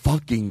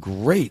fucking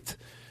great.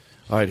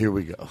 All right, here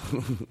we go.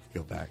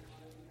 Go back.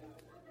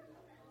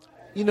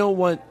 You know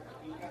what,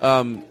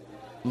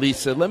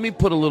 Lisa? Let me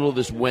put a little of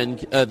this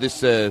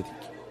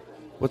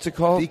what's it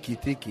called? Tiki.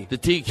 The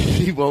tiki.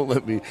 He won't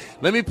let me.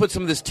 Let me put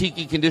some of this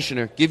tiki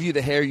conditioner. Give you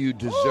the hair you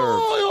deserve.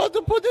 Oh, you want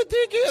to put the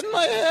tiki in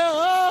my hair,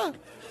 huh?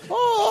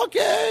 Oh,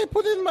 okay.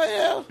 Put it in my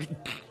hair.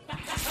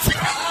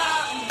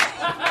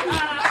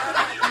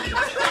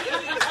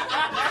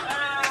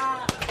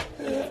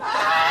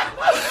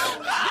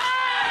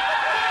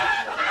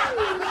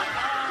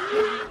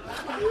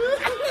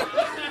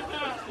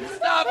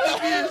 Stop the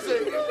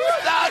music!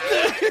 Stop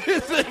the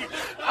music!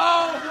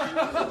 Oh!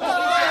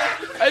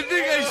 I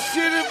think I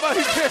shit in my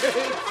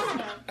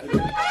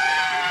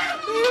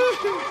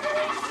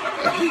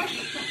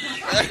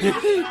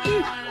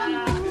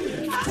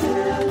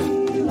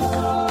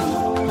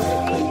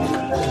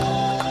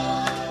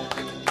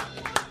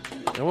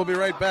And we'll be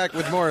right back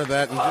with more of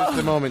that in just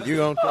a moment. You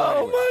don't.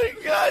 Oh my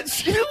God!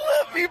 She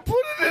let me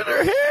put it in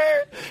her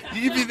hair.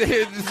 You give me the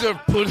hair deserve.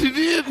 Put it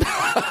in.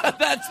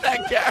 That's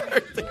that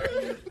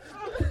character.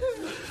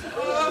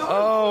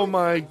 Oh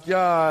my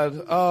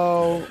God!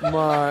 Oh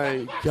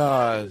my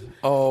God!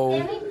 Oh.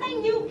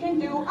 Anything you can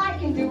do, I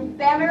can do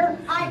better.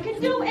 I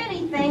can do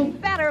anything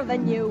better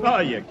than you. Oh,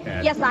 you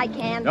can. Yes, I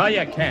can. No,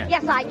 you can't.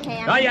 Yes, I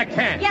can. No, you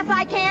can't. Yes,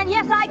 I can.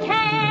 Yes, I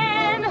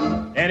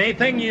can.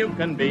 Anything you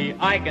can be,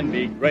 I can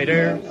be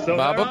greater. So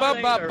Ba ba ba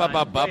ba ba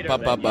ba ba ba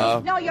ba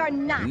ba. No, you're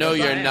not. No,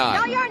 you're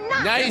not. No, you're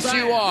not. Nice,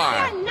 you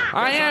are. No, you're not.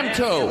 I am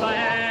too. I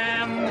am.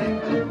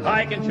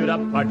 I can shoot up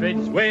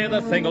partridge with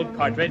a single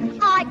cartridge.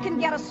 I can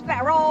get a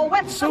sparrow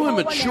with So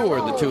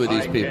immature, the two of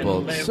these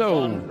people.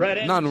 So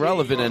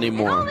non-relevant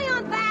anymore. Only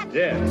on that.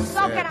 Yes.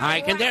 So can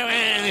I can do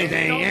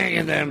anything. You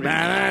can do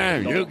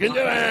better. You can do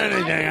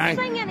anything. I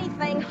can sing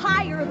anything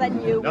higher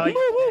than you. No, yes,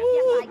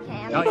 I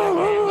can. No, you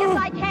can't. Yes,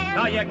 I can.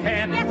 No, you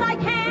can't. Yes, I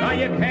can. No,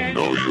 you can't.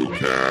 No, you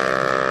can't.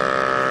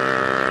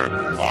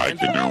 I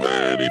can do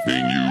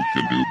anything you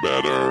can do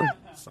better.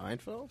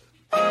 Seinfeld?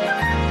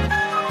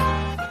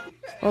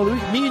 Oh,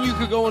 me and you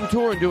could go on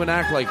tour and do an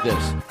act like this.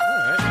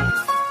 All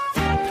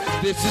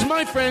right. This is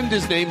my friend.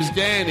 His name's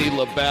Danny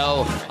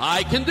LaBelle.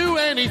 I can do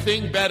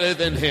anything better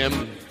than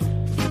him.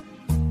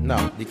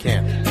 No, you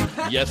can't.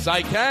 Yes,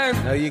 I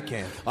can. No, you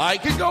can't. I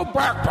can go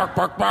bark, bark,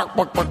 bark, bark,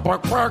 bark, bark,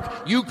 bark, bark.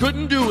 You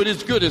couldn't do it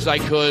as good as I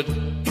could.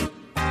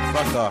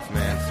 Fuck off,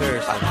 man.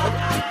 Seriously.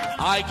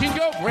 I can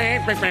go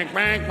rank, rank, rank,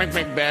 rank, rank,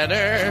 rank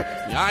better.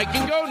 I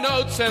can go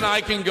notes and I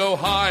can go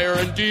higher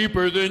and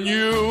deeper than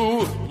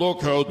you.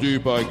 Look how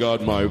deep I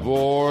got my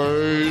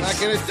voice. I'm not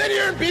gonna sit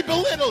here and be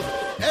belittled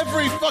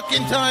every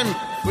fucking time.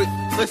 But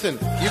listen,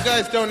 you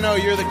guys don't know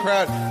you're the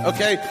crowd,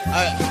 okay?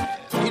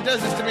 He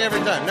does this to me every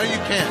time. No, you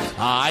can't.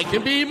 I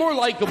can be more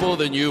likable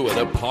than you at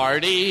a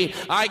party.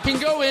 I can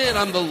go in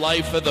on the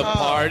life of the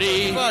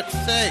party. For fuck's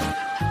sake.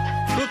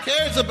 Who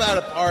cares about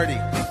a party?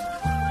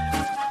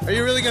 Are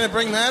you really going to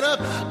bring that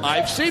up?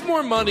 I've saved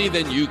more money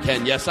than you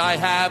can. Yes, I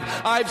have.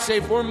 I've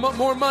saved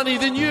more money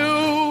than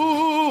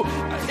you.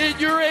 At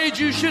your age,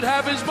 you should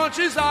have as much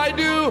as I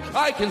do.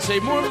 I can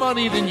save more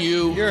money than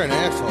you. You're an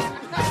asshole.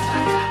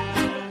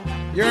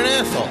 You're an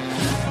asshole.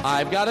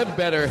 I've got a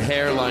better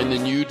hairline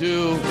than you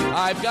do.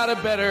 I've got a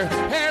better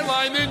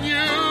hairline than you.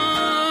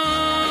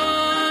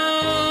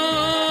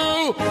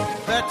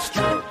 That's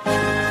true.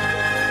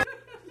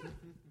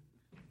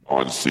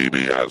 On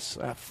CBS.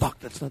 Fuck,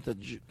 that's not the...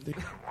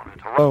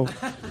 Oh.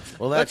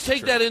 Well, let's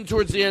take that in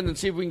towards the end and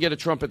see if we can get a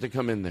trumpet to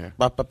come in there.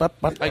 I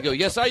go,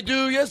 yes, I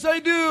do. Yes, I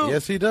do.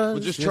 Yes, he does.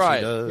 We'll just Yes, try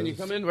he it. does. Can you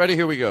come in? Ready?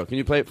 Here we go. Can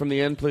you play it from the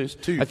end, please?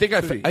 I think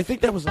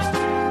that was...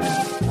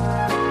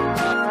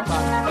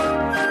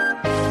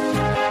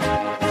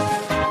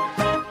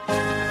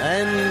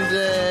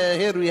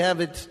 And here we have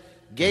it.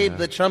 Gabe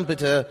the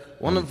trumpeter,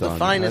 one of the done.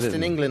 finest I in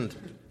didn't- England.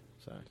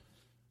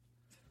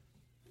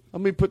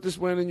 Let me put this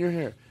one in your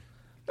hair.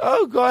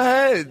 Oh, go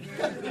ahead.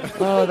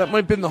 Oh, that might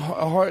have been the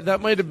hard.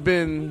 That might have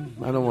been.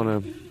 I don't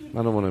want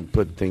to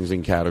put things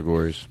in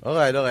categories. All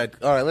right.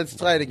 Let's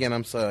try it again.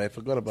 I'm sorry, I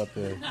forgot about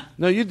the.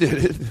 No, you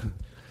did it.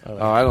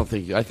 Oh, I don't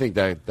think. I think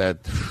that.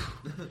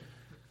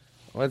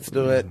 Let's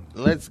do it.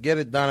 Let's get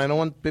it done. I don't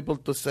want people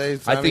to say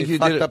I think you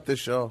fucked did it. up the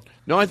show.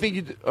 No, I think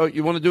you. Oh,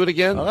 you want to do it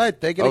again? All right,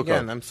 take it Okay.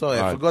 again. I'm sorry,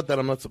 All I right. forgot that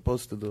I'm not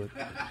supposed to do it.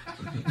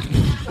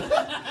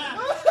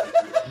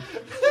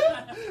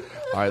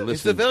 All right, It's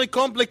listen. a very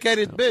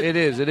complicated bit. It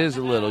is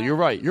a little. You're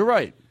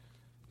right.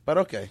 But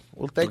okay,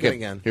 we'll take it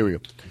again. Here we go.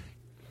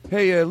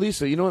 Hey,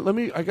 Lisa, you know what?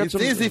 I got It's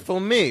some. easy for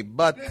me,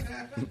 but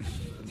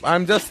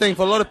I'm just saying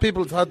for a lot of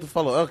people it's hard to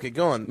follow. Okay,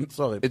 go on.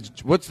 Sorry.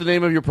 What's the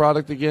name of your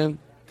product again?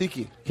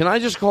 Tiki. Can I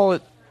just call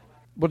it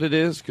what it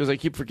is? Because I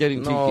keep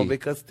forgetting No, Tiki.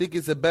 because Tiki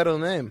is a better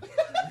name.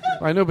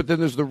 I know, but then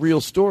there's the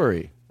real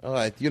story. All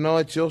right, you know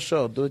it's your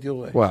show. Do it your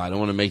way. Well, I don't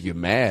want to make you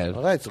mad.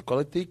 All right, so call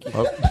it Tiki.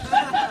 Oh.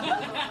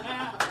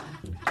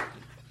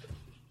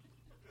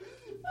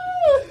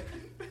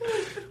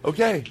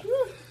 Okay.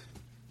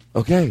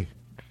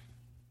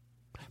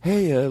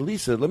 Hey,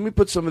 Lisa, let me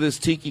put some of this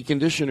Tiki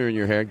conditioner in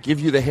your hair. Give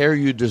you the hair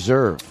you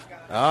deserve.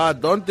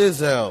 Don't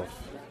deserve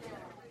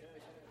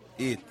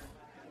it.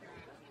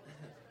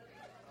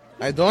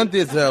 I don't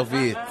deserve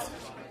it.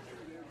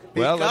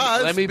 Well,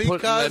 let me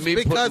put.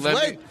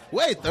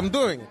 Wait, I'm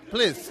doing it.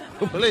 Please.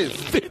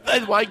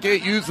 Then why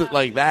can't use it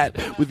like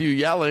that with you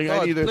yelling?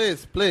 God, I need to.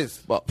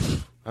 please. Well,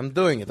 I'm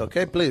doing it,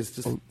 okay? Please.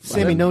 Just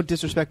Sammy, no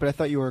disrespect, but I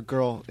thought you were a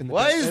girl. In the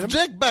Why is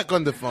Jake back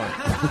on the phone?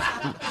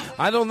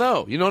 I don't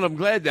know. You know what? I'm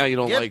glad now you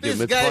don't Get like this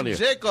him. It's guy funny.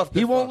 Jake off the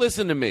He phone. won't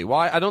listen to me.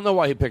 Why? I don't know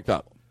why he picked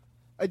up.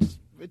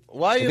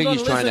 Why you I think don't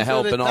he's trying to listen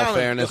help the in all talent?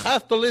 fairness. You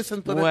have to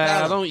listen to the Well,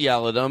 talent. don't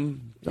yell at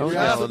him. Don't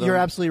yell at him. You're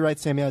absolutely right,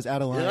 Sammy. I was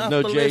out of line. You have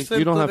No, to Jake, listen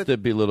you don't to have to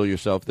belittle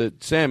yourself.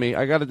 Sammy,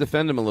 I got to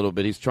defend him a little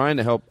bit. He's trying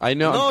to help. I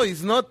know. No,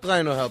 he's not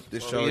trying to help the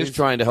show. He is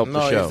trying to help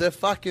the show. No, he's a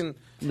fucking...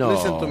 No,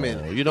 listen to me.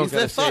 you don't He's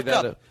gotta a say fuck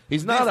that. up.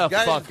 He's not This a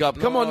guy fuck is- up.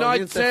 Come on, no,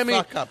 he's a Sammy.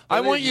 fuck up.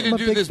 I want you to I'm a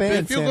do big this fan, bit.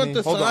 If you're going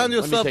to Hold on, surround let me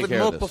yourself take with care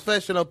of more this.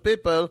 professional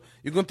people,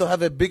 you're going to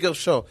have a bigger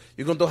show.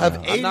 You're going to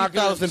have I'm not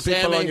gonna- 80,000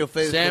 people Sammy, on your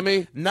Facebook,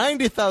 Sammy.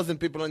 90,000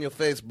 people on your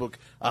Facebook,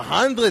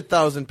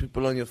 100,000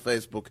 people on your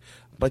Facebook.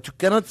 But you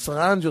cannot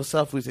surround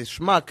yourself with a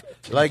schmuck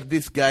like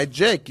this guy,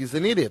 Jake. He's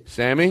an idiot.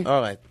 Sammy?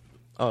 All right.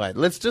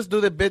 Let's just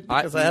do the bit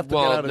because I have to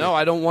well, get out of no, it.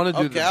 I don't want to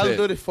do Okay, the I'll bit.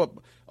 do the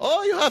football.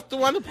 Oh, you have to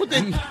want to put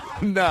it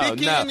No,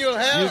 tiki no. in your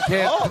hair? You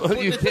can't. Oh,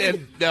 put you it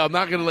can't. No, I'm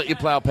not going to let you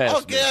plow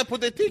past me. Okay, I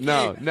put the tiki.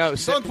 No.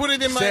 Don't put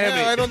it in my Sammy.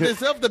 hair. I don't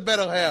deserve the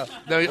better hair.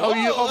 No, you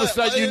all of a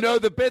sudden you know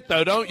the bit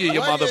though, don't you, you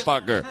Why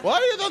motherfucker? Why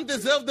you don't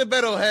deserve the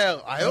better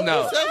hair? I don't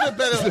No. deserve the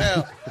better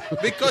hair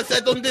because I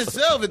don't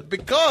deserve it.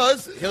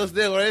 Because here's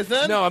the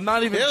reason. No, I'm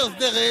not even. Here's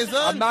the reason.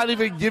 I'm not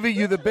even giving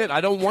you the bit.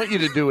 I don't want you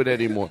to do it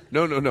anymore.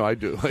 No, I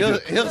do. I do.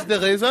 Here's the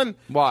reason.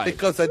 Why?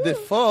 Because I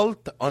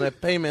default on a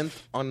payment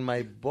on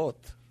my boat.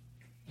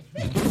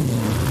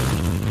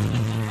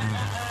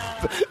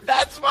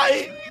 That's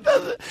why he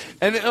doesn't.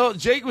 And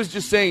Jake was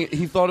just saying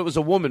he thought it was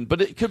a woman,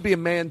 but it could be a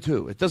man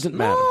too. It doesn't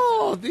matter.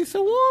 No, this is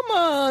a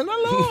woman.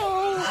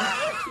 Hello.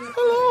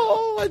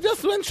 Hello. I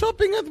just went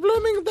shopping at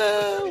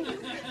Bloomingdale.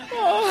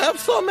 Oh, I have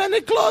so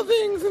many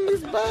clothings in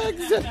these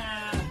bags.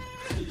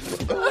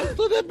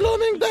 To the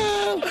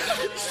Bloomingdale.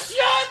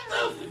 Shut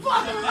the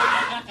fuck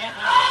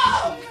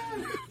up!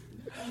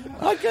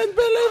 I can't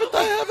believe it.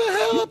 I have a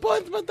hair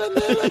appointment and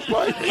nail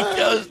appointment. He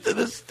goes to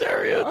the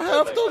stereo. I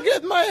have to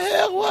get my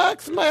hair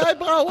waxed, my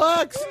eyebrow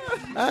waxed,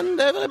 and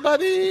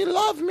everybody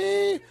love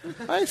me.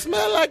 I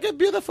smell like a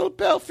beautiful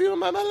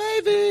perfume. I'm a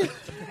lady.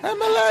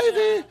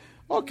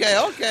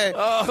 Okay.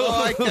 Oh. So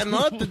I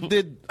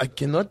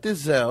cannot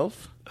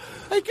deserve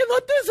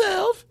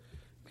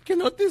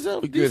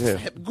Good this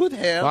hair. good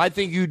hair. Well, I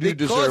think you do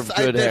because deserve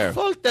good I hair.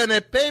 default on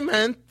a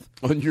payment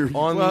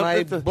on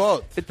my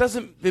boat. It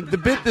doesn't. The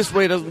bit this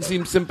way doesn't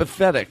seem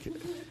sympathetic.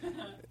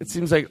 It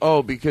seems like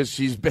because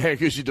she's bad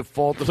because she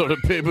defaulted on a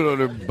payment on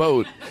her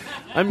boat.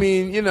 I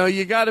mean,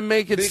 you got to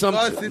make it Because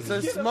something. it's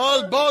a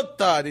small boat,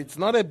 Todd. It's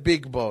not a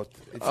big boat.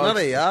 It's not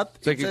a yacht.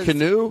 It's like a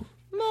canoe.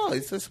 No,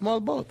 it's a small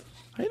boat.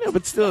 I know,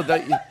 but still,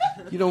 that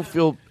you don't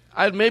feel.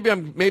 Maybe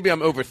I'm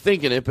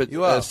overthinking it, but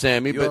You are,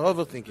 Sammy. You're But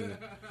overthinking it.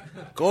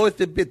 Go with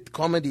the bit.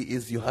 Comedy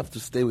is you have to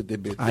stay with the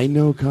bit. I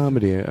know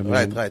comedy. I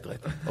mean, Right.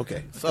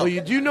 Okay. So Oh,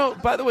 you do know?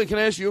 By the way, can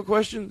I ask you a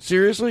question?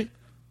 Seriously?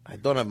 I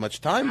don't have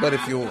much time, but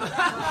if you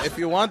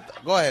want,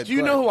 go ahead. Do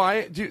you know who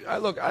I do?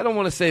 Look, I don't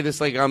want to say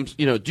this like I'm.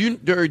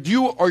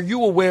 Are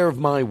you aware of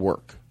my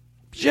work?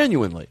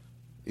 Genuinely,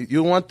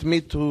 You want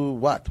me to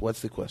what?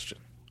 What's the question?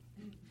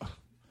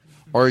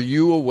 are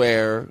you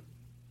aware?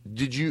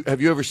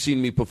 Have you ever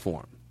seen me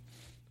perform?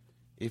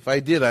 If I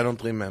did, I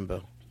don't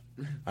remember.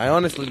 I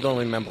honestly don't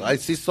remember. I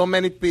see so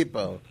many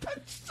people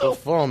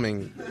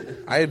performing.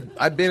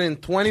 I've been in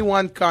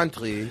 21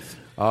 countries.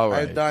 All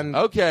right. I've done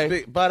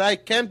Okay. but I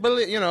can't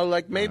believe.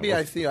 Maybe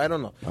I see. I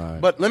don't know. All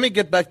right. But let me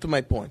get back to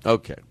my point.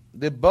 Okay.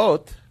 The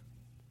boat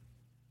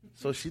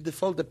So she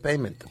defaulted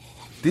payment.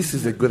 This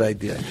is a good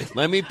idea, I think.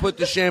 Let me put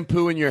the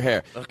shampoo in your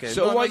hair. Okay.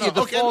 So no, what? no, You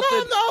no. Okay,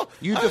 defaulted? no.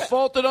 You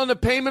defaulted on the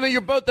payment of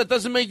your boat. That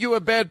doesn't make you a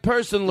bad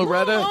person,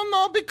 Loretta.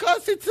 No,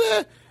 because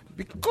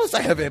because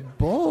I have a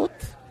boat.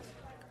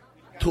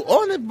 To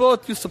own a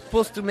boat, you're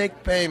supposed to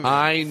make payment.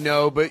 I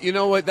know, but you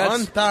know what? That's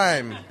on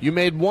time. You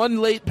made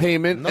one late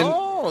payment.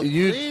 No, and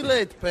you, 3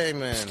 late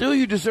payments. Still,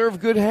 you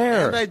deserve good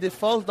hair. And I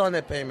default on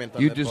a payment.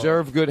 On You the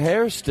deserve boat. good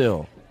hair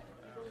still.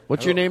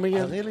 What's your name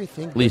again?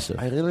 Lisa.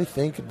 I really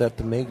think that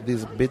to make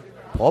this bit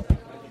pop,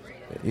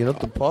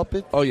 to pop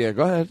it. Oh yeah,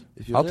 go ahead.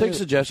 I'll take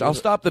suggestions. I'll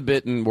stop the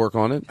bit and work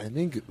on it. I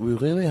think we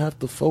really have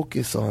to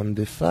focus on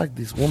the fact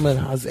this woman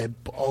has a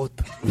boat.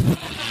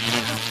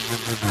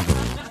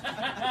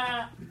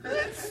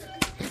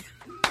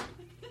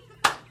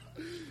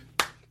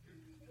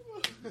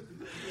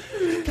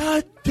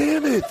 God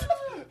damn it!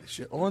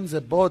 She owns a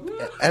boat,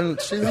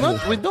 and she's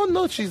not. We don't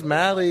know she's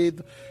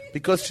married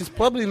because she's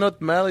probably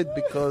not married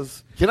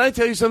because. Can I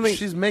tell you something?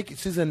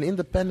 She's an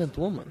independent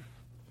woman,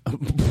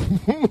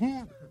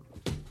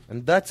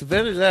 and that's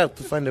very rare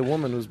to find a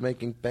woman who's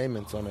making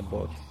payments on a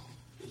boat.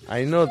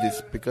 I know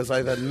this because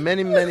I've had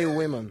many, many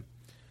women,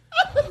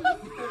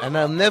 and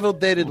I've never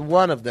dated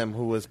one of them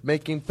who was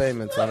making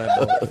payments on a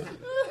boat.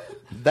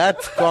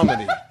 That's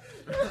comedy.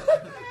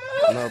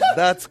 No,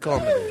 that's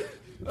comedy.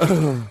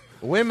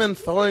 Women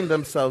throwing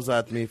themselves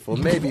at me for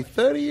maybe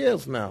 30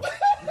 years now.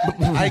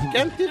 I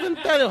can't even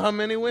tell you how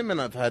many women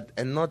I've had,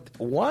 and not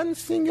one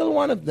single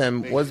one of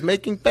them was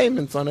making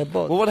payments on a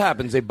boat. Well, what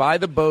happens? They buy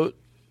the boat.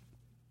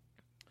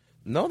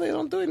 No, they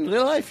don't do it in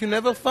real life. You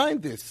never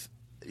find this.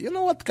 You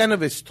know what kind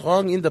of a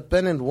strong,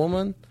 independent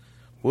woman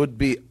would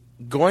be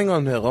going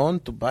on her own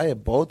to buy a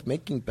boat,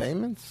 making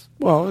payments?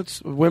 Well,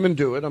 women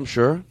do it, I'm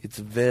sure. It's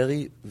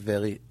very,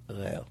 very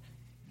rare.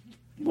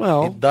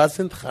 Well, it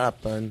doesn't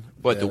happen.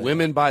 But the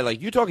women buy,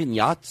 like, you talking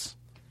yachts?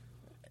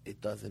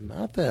 It doesn't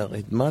matter.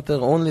 It matters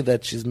only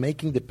that she's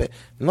making the pay.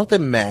 Not a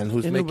man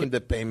who's making the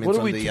payments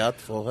on the yacht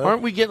for her.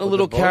 Aren't we getting a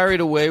little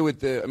carried away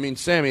with the? I mean,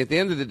 Sammy. At the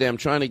end of the day, I'm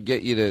trying to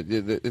get you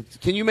to.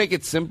 Can you make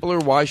it simpler?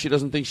 Why she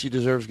doesn't think she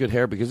deserves good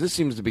hair? Because this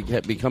seems to be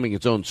becoming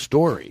its own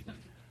story.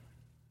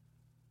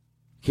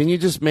 Can you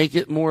just make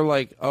it more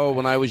like, oh,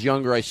 when I was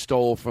younger, I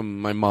stole from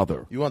my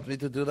mother? You want me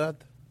to do that?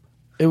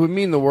 It would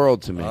mean the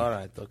world to me. All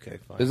right, okay,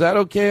 fine. Is that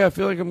okay? I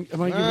feel like am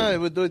I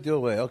giving... we'll do it your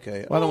way,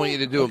 okay. Well, I don't want you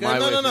to do it my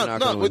way.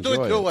 No, we'll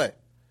do it your way.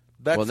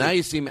 Well, now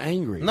you seem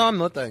angry. No, I'm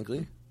not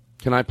angry.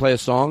 Can I play a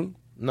song?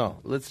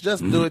 No, let's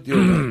just do it your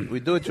way. We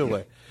do it your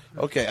way.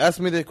 Okay, ask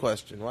me the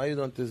question. Why you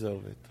don't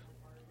deserve it?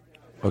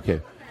 Okay.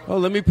 Oh,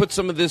 let me put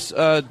some of this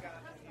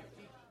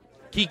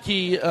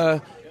Kiki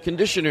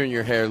conditioner in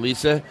your hair,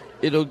 Lisa.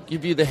 It'll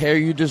give you the hair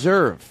you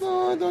deserve.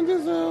 No, I don't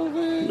deserve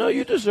it. No,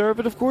 you deserve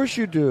it. Of course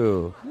you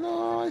do.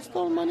 No, I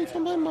stole money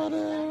from my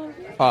mother.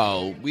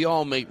 Oh, we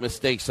all make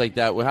mistakes like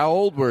that. How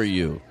old were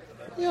you?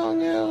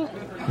 Younger.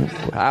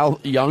 How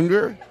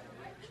younger?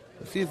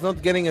 See, it's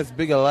not getting as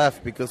big a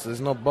laugh because there's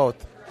no boat.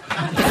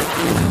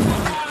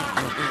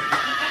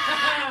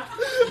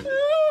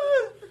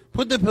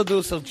 Put the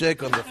producer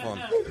Jake on the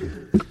phone.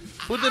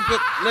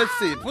 Let's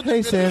see.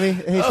 Hey, Sammy.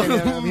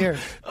 I'm here.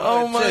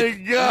 Oh, my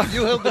God.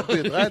 You heard the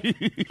bit, right?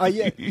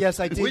 Yes,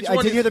 I did.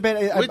 I did hear the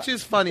bit. Which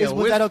is funnier?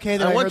 Was that okay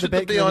that I want heard you the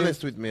bit? to be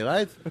honest with me,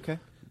 right? Okay.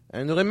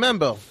 And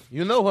remember,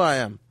 you know who I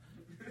am.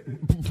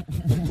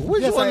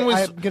 Yes, I'm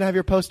going to have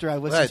your poster. I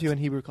listened to you in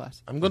Hebrew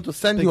class. I'm going to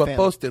send Big you a fan.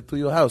 poster to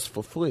your house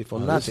for free, for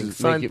nothing.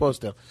 Signed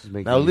poster.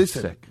 Now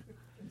listen. Sick.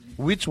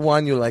 Which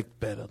one you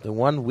like better? The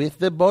one with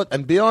the boat?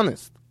 And be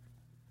honest.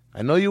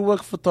 I know you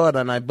work for Todd,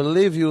 and I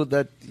believe you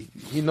that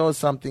he knows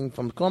something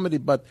from comedy,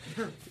 but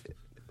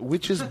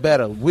which is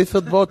better, with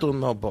a boat or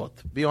no boat?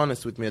 Be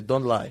honest with me,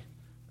 don't lie.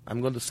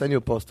 I'm going to send you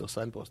a poster,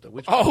 signed poster.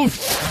 Which one?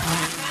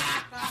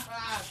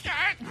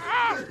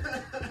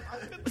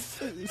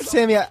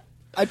 Sammy,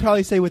 I'd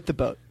probably say with the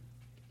boat.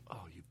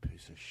 Oh, you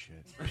piece of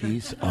shit.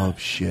 Piece of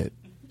shit.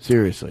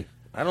 Seriously.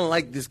 I don't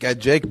like this guy,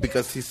 Jake,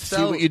 because he's See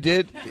what you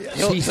did?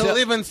 He'll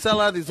even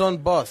sell out his own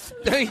boss.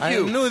 Thank you. I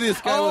knew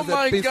this guy was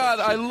a piece God,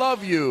 of shit. I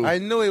love you. I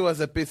knew he was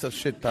a piece of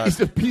shit, Todd. He's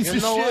a piece of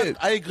You know shit.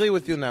 what? I agree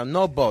with you now.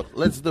 No boat.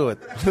 Let's do it.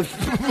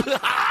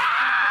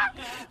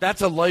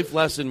 That's a life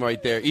lesson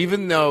right there.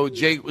 Even though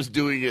Jake was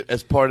doing it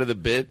as part of the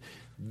bit,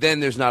 then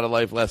there's not a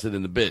life lesson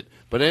in the bit.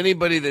 But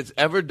anybody that's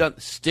ever done,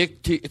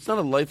 stick to, it's not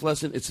a life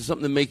lesson, it's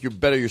something to make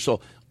better your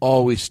soul.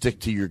 Always stick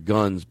to your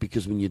guns,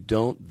 because when you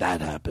don't,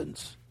 that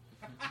happens.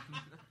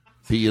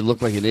 See, you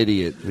look like an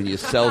idiot when you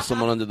sell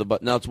someone under the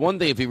bus. Now, it's one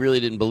thing if he really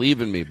didn't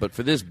believe in me, but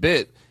for this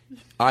bit,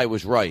 I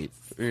was right.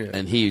 Yeah.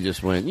 And he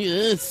just went,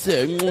 yes,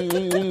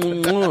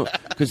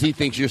 because he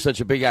thinks you're such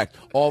a big act,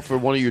 all for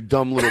one of your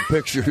dumb little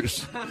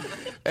pictures.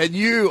 And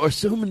you are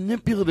so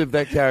manipulative,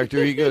 that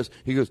character. He goes,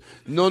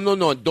 no,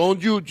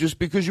 don't you, just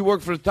because you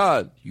work for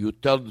Todd, you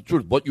tell the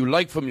truth. What you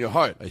like from your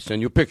heart, I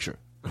send you a picture.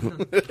 All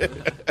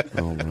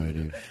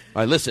righty. All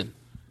right, listen.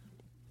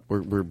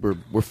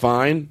 We're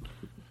fine.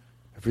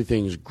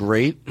 Everything's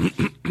great.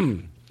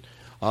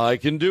 I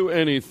can do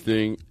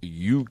anything.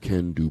 You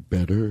can do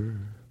better.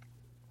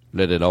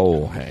 Let it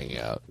all hang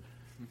out.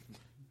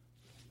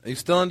 Are you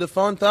still on the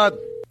phone, Todd?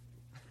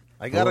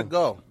 I gotta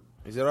go.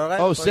 Is it all right?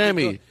 Oh, if I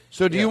Sammy. get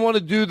So do you want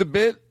to do the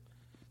bit?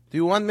 Do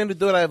you want me to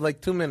do it? I have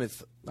like 2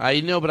 minutes.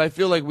 I know, but I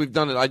feel like we've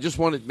done it. I just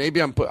wanted,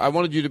 I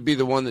wanted you to be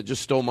the one that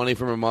just stole money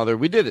from her mother.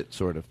 We did it,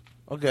 sort of.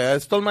 Okay, I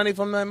stole money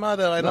from my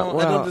mother. I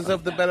don't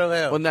deserve the better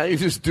hair. Well, now you're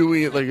just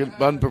doing it like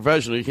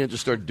unprofessional. You can't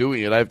just start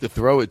doing it. I have to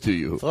throw it to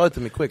you. Throw it to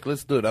me quick.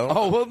 Let's do it.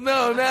 Oh, well,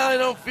 no. Now I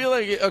don't feel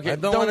like it. Okay, I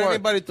don't want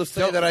anybody to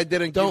say that I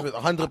didn't give it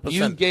 100%.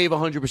 You gave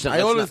 100%.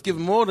 I always give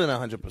more than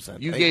 100%.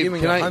 You gave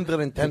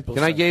 110%.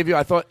 Can I give you?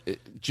 I thought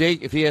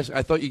Jake, if he asked,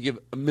 I thought you give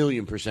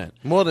 1,000,000%.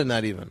 More than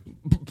that, even.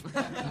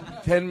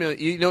 10 million.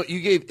 You know, you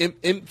gave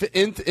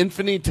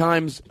infinity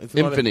times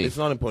infinity. It's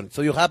not important.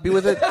 So you happy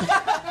with it?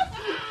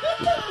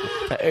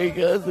 There he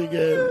goes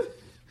again.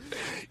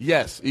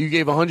 Yes, you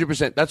gave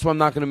 100%. That's why I'm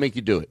not going to make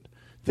you do it.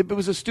 It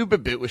was a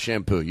stupid bit with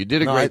shampoo. You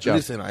did a great job.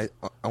 Listen, I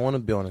want to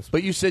be honest.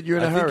 But you said you're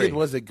in a I hurry. think it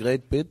was a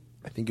great bit.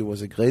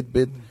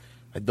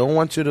 I don't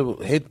want you to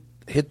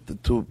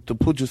to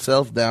put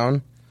yourself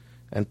down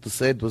and to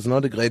say it was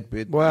not a great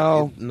bit.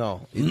 Well,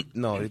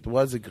 it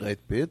was a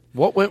great bit.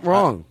 What went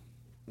wrong?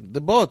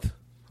 The boat.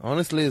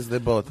 Honestly, it's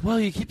the boat. Well,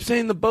 you keep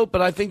saying the boat,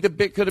 but I think the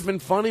bit could have been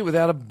funny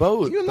without a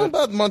boat. You know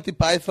about Monty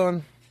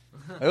Python?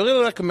 I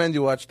really recommend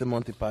you watch the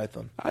Monty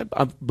Python. I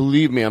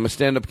believe me, I'm a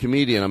stand-up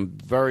comedian. I'm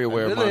very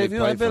aware of Monty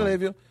Python. I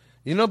believe you.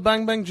 You know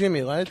Bang Bang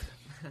Jimmy, right?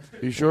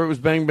 You sure it was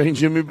Bang Bang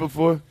Jimmy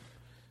before?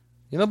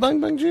 You know Bang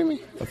Bang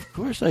Jimmy? Of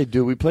course I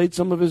do. We played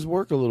some of his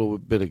work a little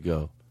bit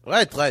ago.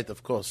 Right,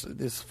 of course.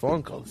 This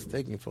phone call is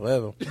taking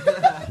forever.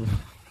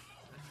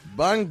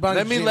 Bang Bang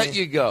Let me Jimmy. let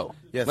you go.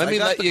 Yes, let me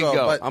let you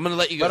go. I'm going to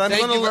let you go. But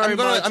Thank you very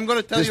much. I'm going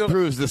to tell this you. This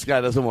proves this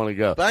guy doesn't want to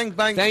go. Bang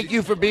Bang. Thank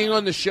you for being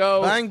on the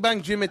show. Bang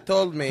Bang Jimmy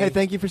told me. Hey,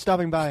 thank you for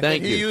stopping by.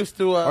 Thank you. He used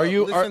to. I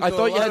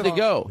thought you had to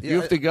go. Yeah,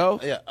 you have to go?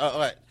 Yeah. All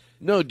right.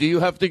 No, do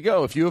you have to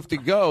go? If you have to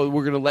go,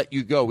 we're going to let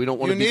you go. We don't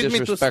want to be disrespectful. You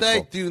need me to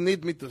stay? Do you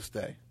need me to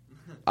stay?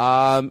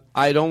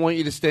 I don't want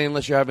you to stay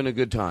unless you're having a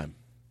good time.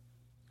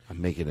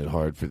 I'm making it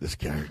hard for this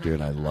character,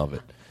 and I love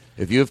it.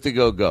 If you have to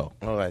go, go.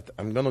 All right,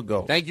 I'm going to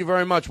go. Thank you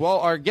very much. Well,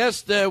 our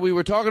guest, we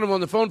were talking to him on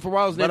the phone for a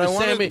while. His name is Sammy.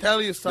 But I want to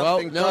tell you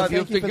something. Well, no, if you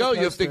have to go,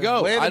 you have to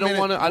go. I don't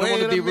want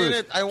to be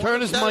rude.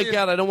 Turn his mic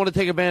out. I don't want to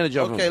take advantage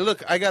of him. Okay,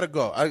 look, I got to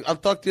go. I'll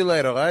talk to you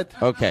later, all right?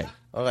 Okay.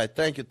 All right,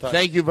 thank you, Todd.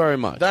 Thank you very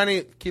much.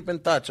 Danny, keep in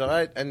touch, all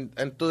right? And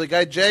to the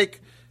guy,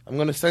 Jake, I'm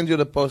going to send you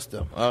the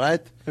poster, all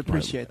right? I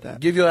appreciate that.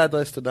 Give your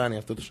address to Danny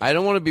after the show. I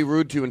don't want to be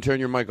rude to you and turn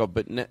your mic off,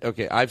 but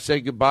okay, I've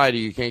said goodbye to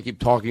you. You can't keep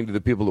talking to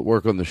the people that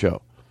work on the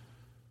show.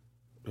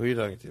 Who are you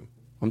talking to?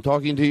 I'm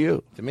talking to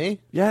you. To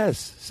me?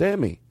 Yes,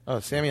 Sammy. Oh,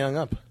 Sammy hung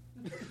up.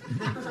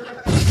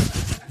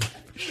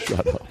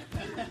 Shut up.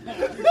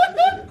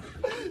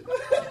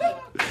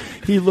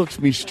 He looks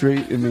me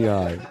straight in the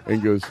eye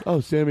and goes, "Oh,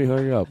 Sammy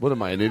hung up. What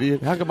am I, an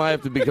idiot? How come I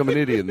have to become an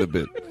idiot in the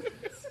bit?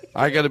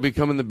 I got to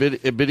become an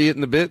idiot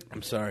in the bit?"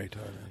 I'm sorry,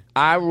 Todd.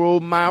 I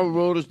rode my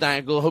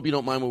motorcycle. Hope you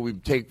don't mind when we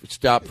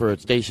stop for a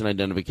station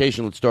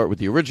identification. Let's start with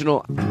the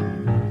original.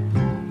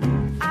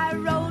 I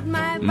rode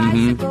my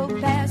bicycle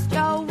past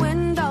your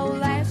window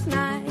last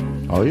night.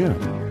 Oh, yeah.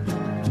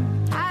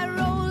 I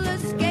roller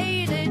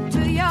skated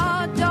to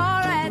your door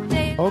at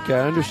day. Okay,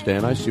 I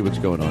understand. I see what's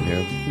going on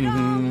here.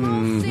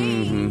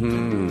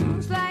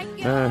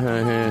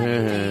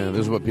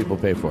 This is what people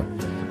pay for.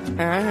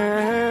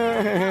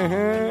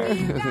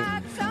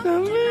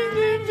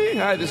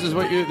 Hi, this is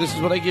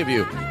what I give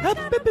you.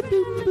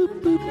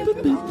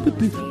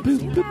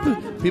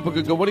 People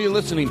could go, "What are you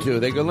listening to?"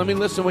 They go, "Let me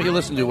listen to what you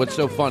listen to. What's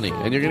so funny?"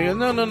 And you're going to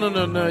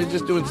go, No. He's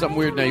just doing something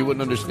weird now. You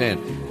wouldn't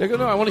understand. They go,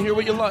 "No, I want to hear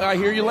what you like. I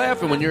hear you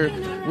laughing when you're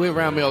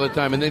around me all the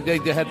time." And they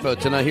take the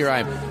headphones, and here I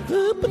am.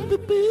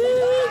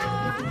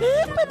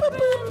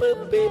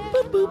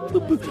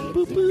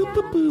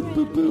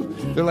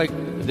 They're like,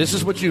 "This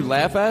is what you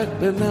laugh at?"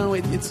 But no,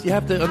 it's you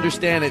have to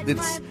understand it.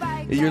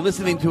 You're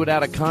listening to it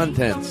out of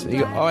context. You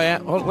go, "Oh yeah,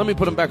 let me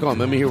put him back on.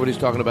 Let me hear what he's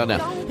talking about now."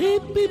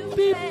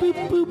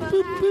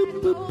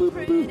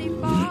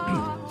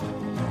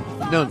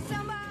 No,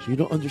 so you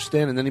don't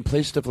understand. And then he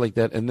plays stuff like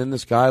that, and then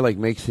this guy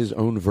makes his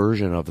own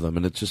version of them,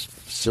 and it's just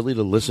silly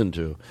to listen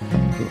to.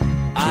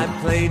 I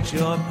played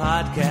your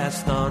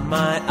podcast on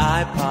my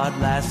iPod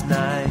last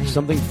night.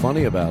 Something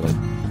funny about it.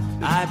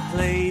 I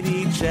played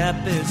each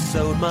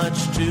episode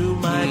much to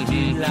my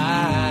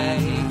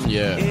delight.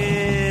 Yeah.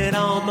 It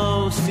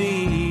almost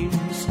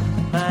seems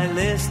my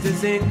list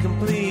is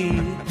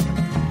incomplete.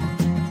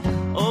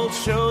 Old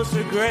shows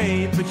are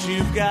great, but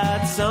you've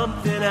got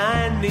something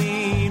I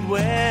need.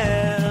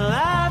 Well,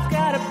 I've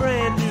got a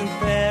brand new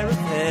pair of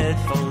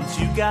headphones.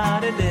 You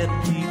got an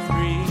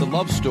MP3. The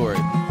love story.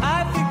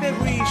 I think that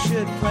we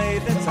should play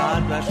the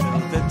Todd Glass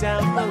Show. The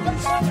download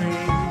is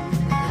free.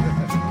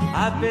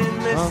 I've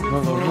been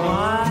listening for a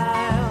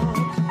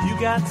while. You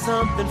got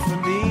something for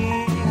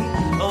me.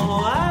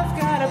 Oh, I've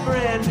got a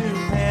brand new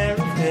pair of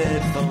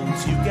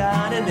headphones. You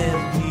got an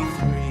MP3.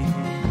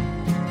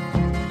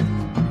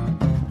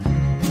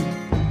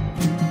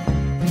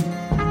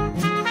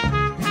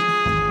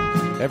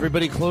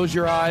 Everybody close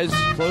your eyes.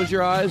 Close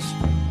your eyes.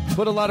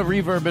 Put a lot of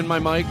reverb in my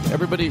mic.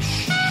 Everybody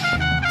shh.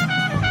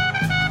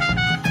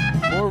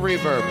 More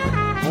reverb.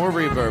 More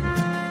reverb.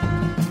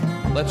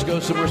 Let's go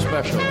somewhere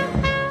special.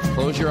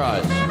 Close your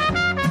eyes.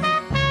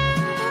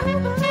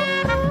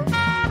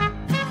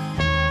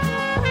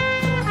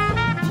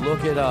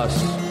 Look at us.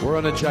 We're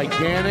on a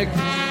gigantic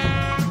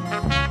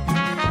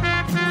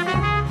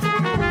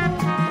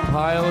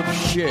pile of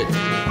shit.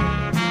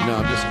 No,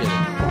 I'm just kidding.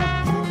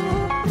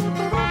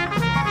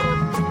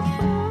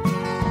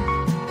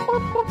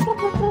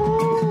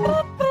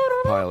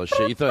 Pile of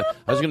shit. You thought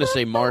I was going to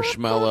say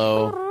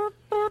marshmallow.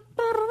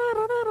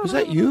 Is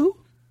that you?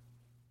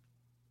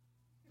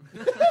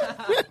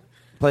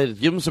 Play it.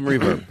 Give him some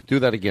reverb. Do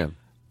that again.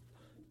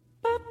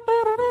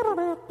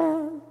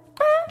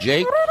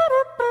 Jake,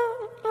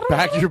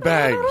 pack your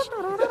bags.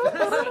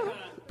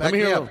 Let me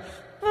hear them.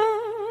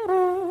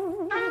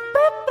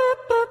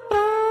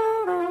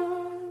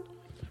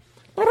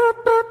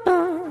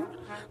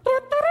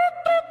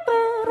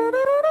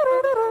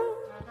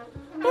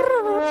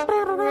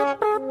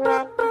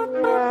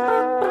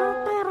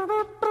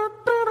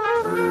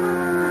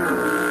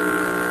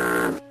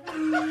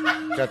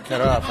 Got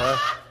cut off, huh?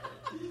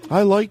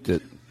 I liked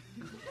it.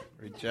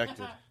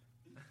 Rejected.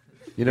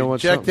 You know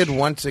what? Rejected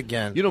once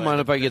again. You don't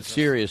mind if I get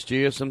serious, do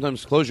you?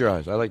 Sometimes close your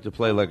eyes. I like to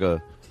play like a...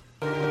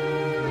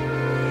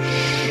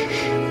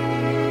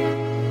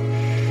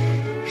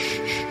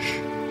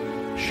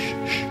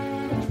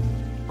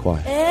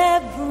 Quiet.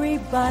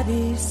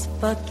 Everybody's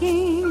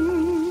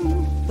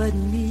fucking but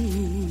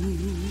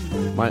me.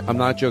 I'm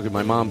not joking.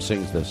 My mom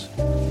sings this.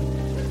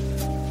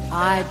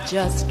 I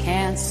just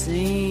can't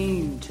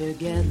seem to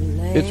get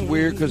laid. It's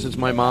weird because it's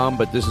my mom,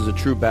 but this is a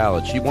true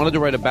ballad. She wanted to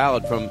write a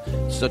ballad from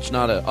such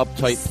not an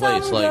uptight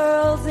place. Like,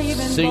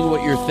 sing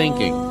what you're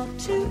thinking.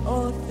 2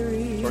 or 3.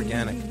 It's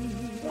organic.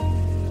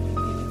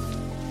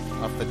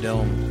 Off the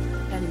dome.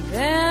 And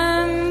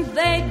then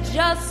they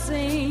just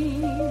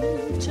seem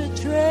to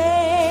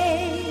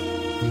trade.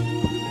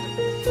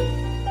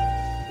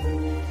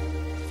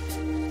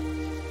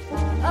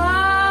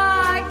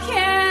 I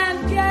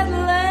can't get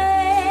laid.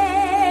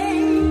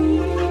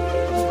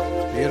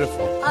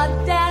 Beautiful. A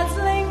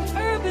dazzling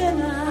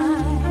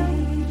urbanite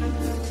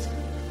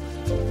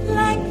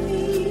like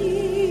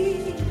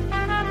me.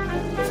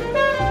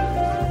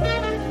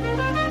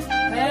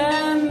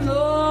 And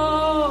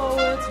though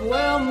it's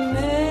well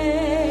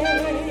made,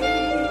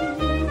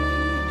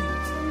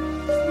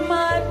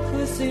 my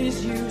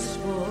pussy's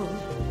useful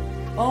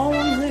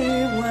only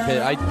when... Okay,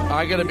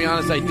 I gotta be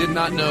honest, I did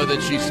not know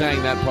that she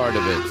sang that part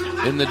of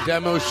it. In the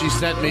demo she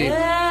sent me,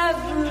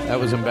 that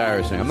was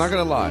embarrassing. I'm not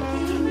gonna lie.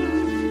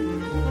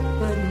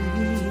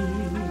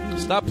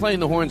 Stop playing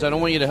the horns. I don't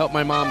want you to help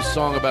my mom's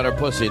song about her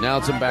pussy. Now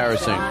it's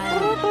embarrassing.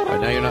 Right,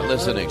 now you're not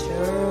listening.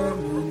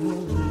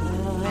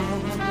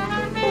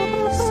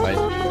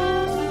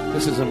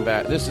 This is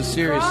this is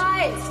serious.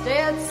 Christ,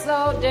 it's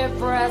so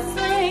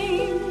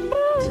depressing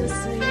to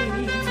see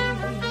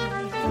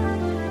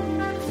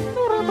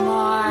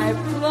my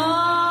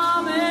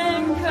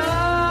plumbing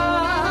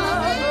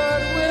covered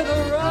with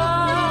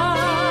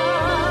rust.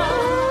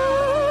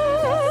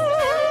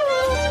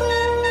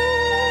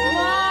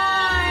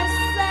 My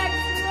sex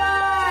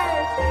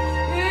life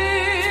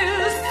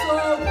is so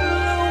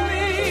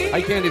gloomy.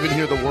 I can't even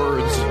hear the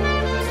words.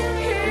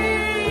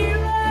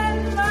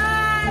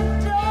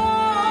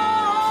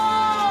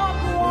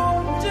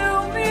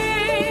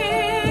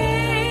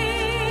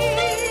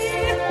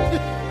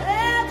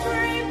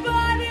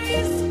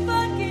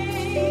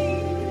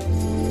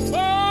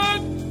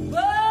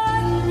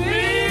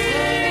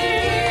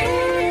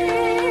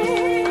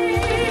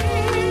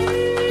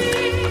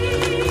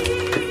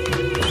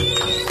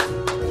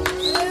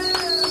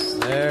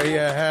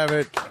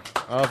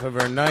 Off of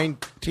her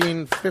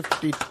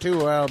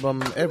 1952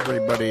 album,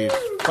 Everybody's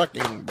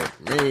Fucking But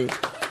Me.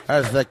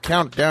 As the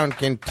countdown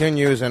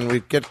continues and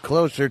we get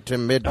closer to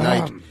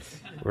midnight,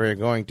 we're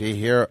going to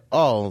hear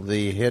all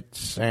the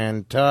hits.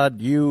 And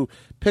Todd, you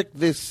picked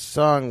this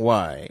song.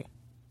 Why?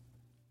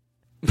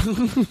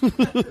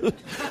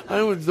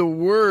 I was the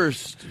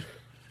worst.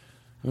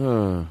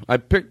 I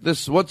picked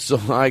this. What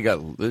song? I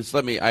got this.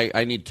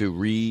 I need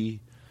to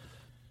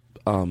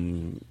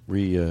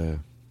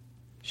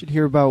should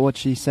hear about what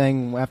she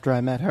sang after I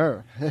met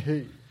her.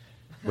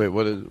 Wait,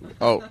 what is...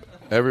 Oh,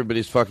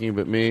 Everybody's Fucking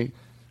But Me?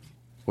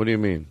 What do you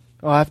mean?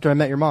 Oh, after I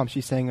met your mom,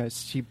 she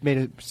made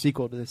a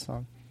sequel to this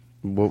song.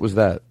 What was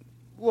that?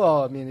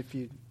 Well, I mean,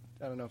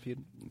 I don't know if you...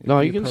 No,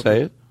 you can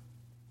say it.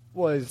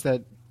 Well, is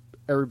that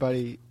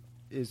everybody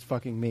is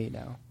fucking me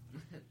now.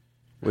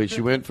 Wait,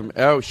 she went from...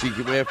 Oh, she...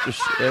 After...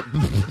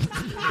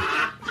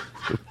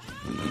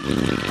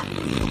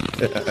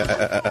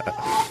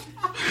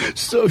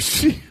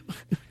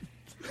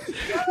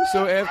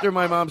 So after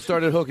my mom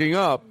started hooking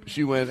up,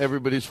 she went,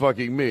 everybody's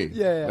fucking me.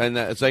 Yeah. And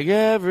it's like,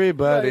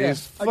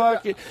 everybody's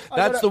fucking...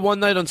 That's the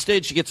one night on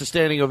stage she gets a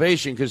standing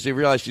ovation because they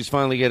realize she's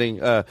finally getting...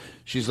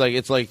 she's like,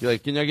 it's like,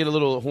 can I get a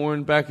little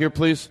horn back here,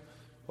 please?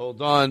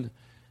 Hold on.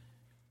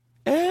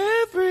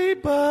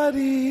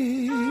 Everybody's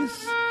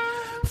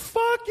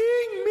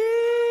fucking me.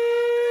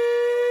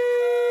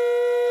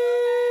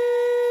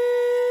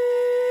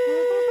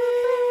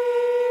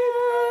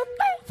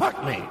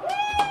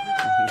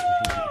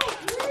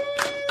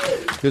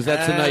 Because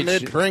that's a And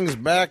night. it brings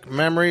back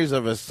memories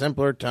of a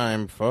simpler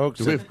time, folks.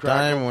 Do we A have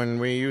crackle? time when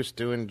we used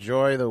to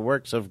enjoy the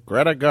works of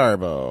Greta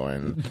Garbo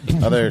and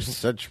other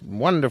such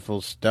wonderful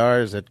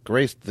stars that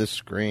graced the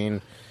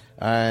screen.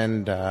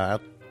 And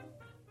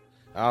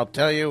I'll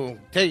tell you,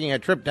 taking a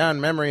trip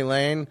down memory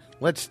lane,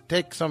 let's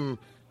do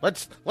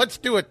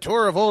a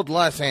tour of old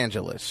Los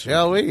Angeles,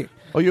 shall we?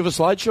 Oh, you have a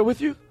slideshow with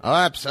you? Oh,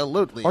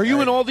 absolutely. Are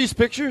you in all these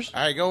pictures?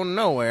 I go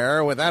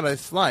nowhere without a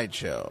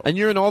slideshow. And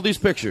you're in all these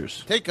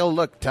pictures? Take a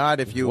look,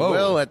 Todd, if you Whoa.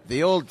 will, at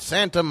the old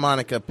Santa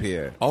Monica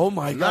Pier. Oh,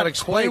 my God. Not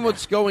Explain quite-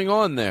 what's going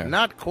on there.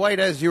 Not quite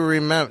as you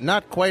remember,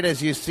 not quite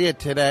as you see it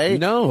today.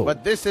 No.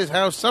 But this is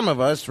how some of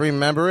us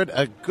remember it.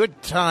 A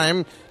good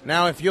time.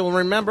 Now, if you'll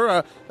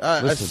remember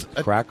Listen,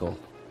 crackle.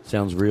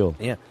 Sounds real.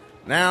 Yeah.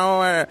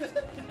 Now,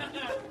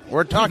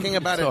 we're talking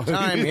about a Sorry.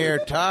 time here,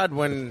 Todd,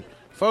 when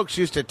folks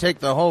used to take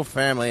the whole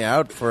family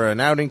out for an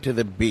outing to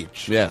the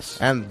beach. Yes.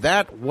 And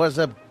that was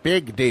a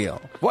big deal.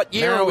 What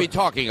year Now, are we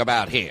talking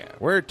about here?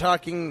 We're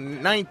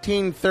talking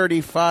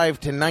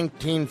 1935 to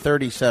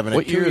 1937,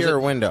 What a year is two-year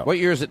it? window. What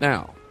year is it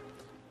now?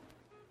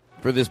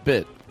 For this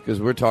bit, because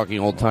we're talking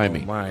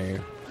old-timey. Oh, my.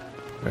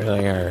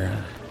 Really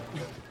are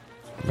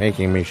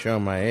making me show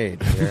my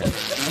age here.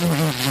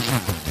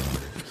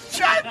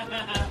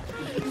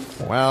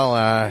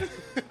 Well,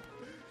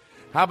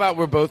 How about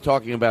we're both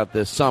talking about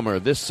this summer,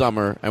 and it's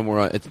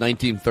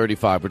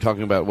 1935. We're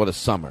talking about what a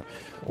summer.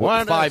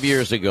 What 5 a-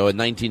 years ago in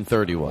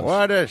 1930 was.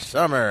 what a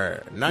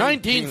summer.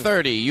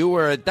 1930. You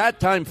were at that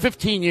time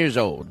 15 years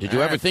old. Did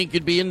you ever think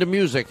you'd be into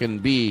music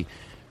and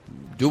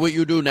do what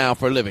you do now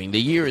for a living?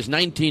 The year is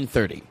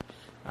 1930.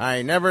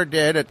 I never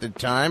did at the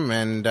time,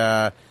 and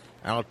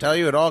I'll tell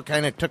you, it all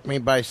kind of took me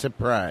by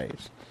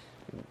surprise.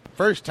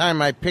 First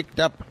time I picked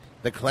up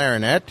the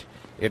clarinet,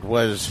 it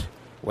was,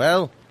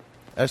 well,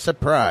 a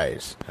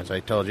surprise, as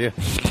I told you.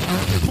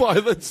 Why?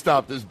 Let's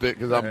stop this bit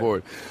because I'm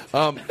bored.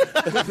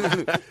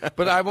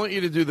 But I want you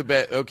to do the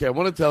bet. Okay, I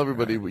want to tell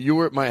everybody you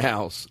were at my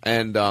house,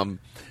 and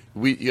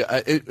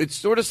it's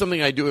sort of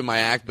something I do in my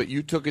act, but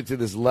you took it to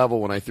this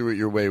level when I threw it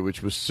your way,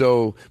 which was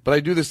so. But I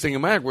do this thing in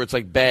my act where it's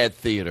like bad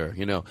theater,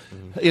 you know.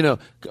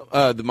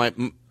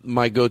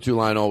 My go-to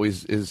line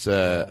always is,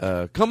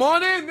 "Come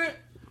on in,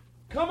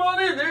 come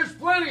on in. There's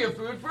plenty of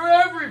food for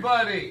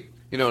everybody."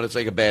 You know, and it's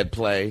like a bad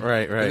play.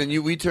 Right. And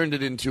then we turned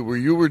it into where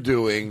you were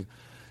doing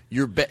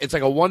it's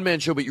like a one-man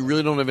show, but you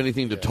really don't have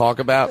anything to talk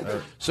about.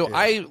 So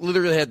I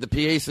literally had the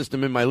PA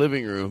system in my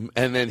living room,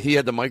 and then he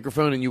had the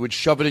microphone, and you would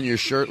shove it in your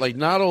shirt. Like,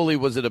 not only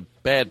was it a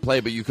bad play,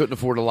 but you couldn't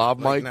afford a lav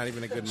mic. Not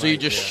even a good so you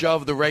mic, just yeah.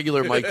 shove the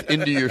regular mic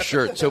into your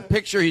shirt. So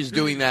picture he's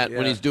doing that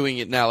when he's doing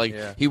it now.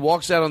 Like, he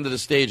walks out onto the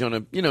stage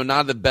on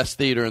not the best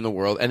theater in the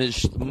world, and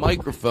his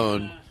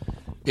microphone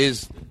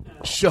is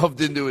shoved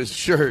into his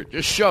shirt,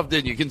 just shoved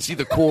in. You can see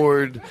the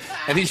cord,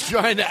 and he's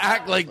trying to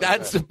act like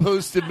that's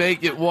supposed to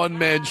make it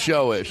one-man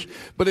showish.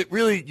 But it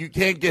really, you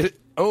can't get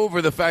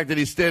over the fact that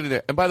he's standing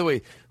there. And by the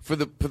way, for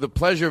the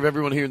pleasure of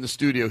everyone here in the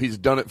studio, he's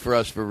done it for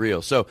us for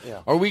real. So,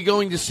 are we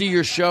going to see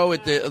your show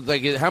at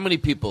the how many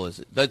people is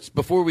it? That's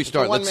before we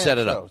start. Let's set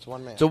it up. It's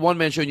one man. It's a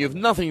one-man show, and you have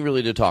nothing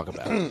really to talk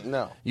about.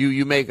 No.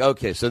 You make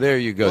okay. So there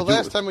you go. Well,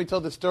 last time we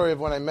told the story of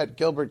when I met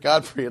Gilbert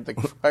Godfrey at the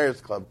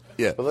Friars Club.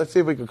 Yeah. But let's see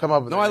if we can come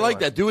up with No, I like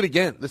that. Do it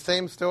again. The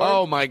same story?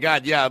 Oh, my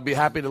God. Yeah, I'd be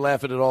happy to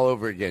laugh at it all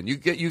over again. You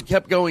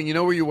kept going. You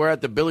know where you were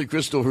at the Billy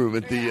Crystal room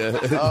at the...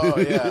 Oh,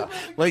 yeah.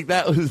 Like,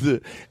 that was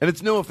the... And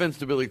it's no offense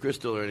to Billy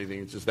Crystal or anything.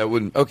 It's just that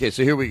wouldn't... Okay,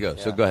 so here we go.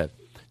 So go ahead.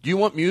 Do you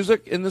want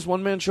music in this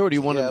one-man show, or do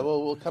you want to... Yeah,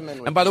 well, we'll come in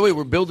with... And by the way,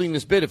 we're building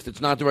this bit. If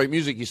it's not the right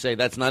music, you say,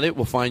 that's not it.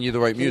 We'll find you the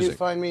right Can music. you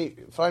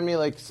find me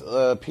like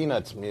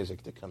Peanuts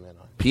music to come in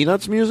on?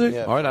 Peanuts music?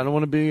 Yeah. All right, I don't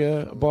want to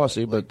be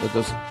bossy, but that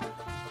doesn't...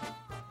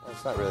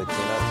 It's not really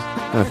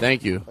Peanuts. No,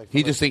 thank you.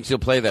 He just thinks he'll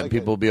play that and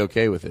people will be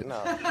okay with it. No.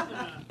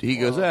 He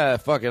goes,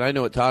 fuck it. I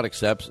know what Todd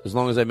accepts. As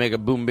long as I make a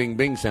boom, bing,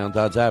 bing sound,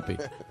 Todd's happy.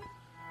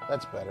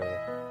 That's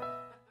better.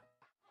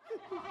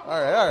 All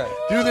right.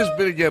 Do this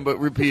bit again, but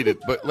repeat it.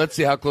 But let's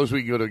see how close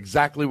we can go to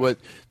exactly what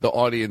the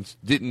audience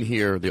didn't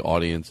hear. The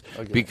audience,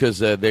 because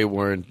they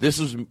weren't.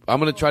 I'm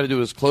going to try to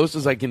do as close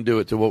as I can do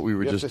it to what we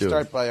were You have just to doing.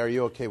 start by, are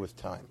you okay with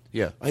time?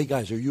 Yeah. Hey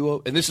guys, are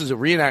you? And this is a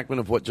reenactment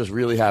of what just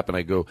really happened.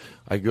 I go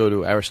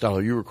to Aristotle.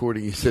 Are you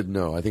recording? He said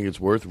no. I think it's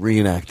worth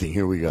reenacting.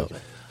 Here we go. Okay.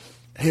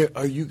 Hey,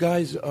 are you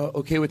guys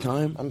okay with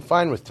time? I'm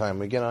fine with time.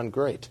 We get on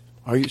great.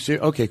 Are you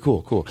serious? Okay,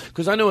 cool.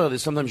 Because I know that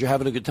sometimes you're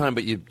having a good time,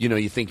 but you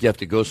think you have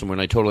to go somewhere,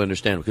 and I totally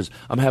understand because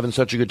I'm having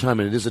such a good time,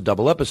 and it is a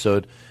double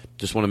episode.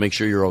 Just want to make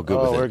sure you're all good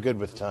with it. Oh, we're good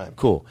with time.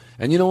 Cool.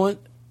 And you know what?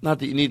 Not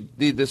that you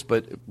need this,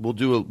 but we'll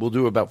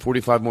do about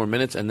 45 more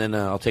minutes, and then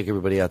I'll take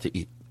everybody out to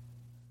eat,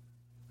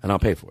 and I'll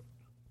pay for it.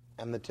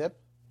 And the tip?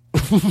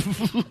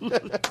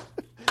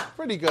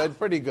 Pretty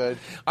good.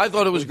 I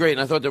thought it was great,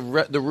 and I thought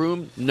the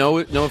room, no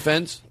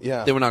offense,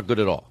 they were not good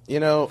at all.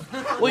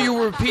 Well, you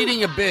were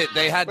repeating a bit.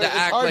 They had to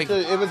act like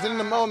it was in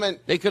the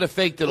moment. They could have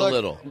faked it a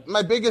little.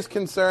 My biggest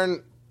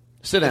concern.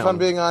 Sit down. If I'm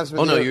being honest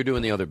with you. Oh no, you're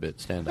doing the other bit.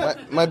 Stand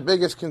up. My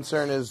biggest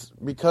concern is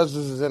because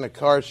this is in a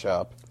car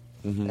shop,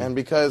 and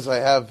because I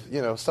have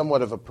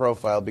somewhat of a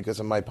profile because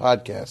of my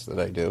podcast that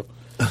I do.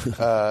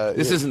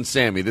 This isn't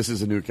Sammy. This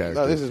is a new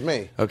character. No, this is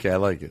me. Okay, I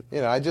like it.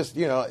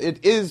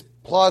 It is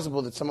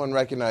plausible that someone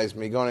recognized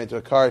me going into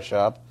a car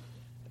shop,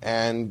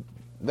 and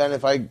then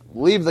if I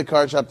leave the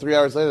car shop 3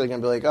 hours later, they're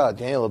going to be like, oh,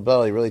 Daniel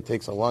LaBelle, he really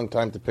takes a long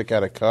time to pick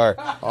out a car.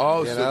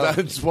 Oh, so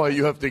that's why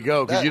you have to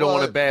go, because you don't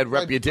want a bad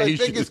reputation.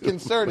 My biggest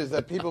concern is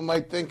that people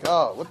might think,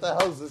 oh, what the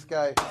hell is this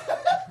guy?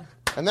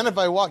 And then if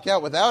I walk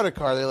out without a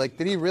car, they're like,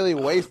 did he really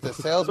waste the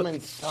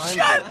salesman's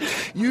time?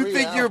 You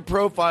think your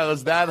profile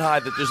is that high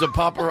that there's a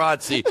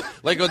paparazzi?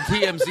 Like on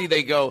TMZ,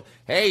 they go,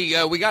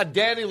 hey, we got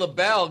Danny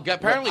LaBelle.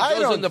 Apparently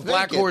goes into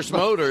Black Horse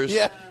Motors.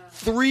 Yeah.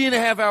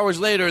 3.5 hours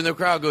later, and the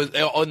crowd goes,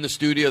 in the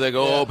studio, they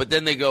go, oh, but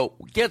then they go,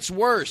 gets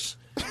worse.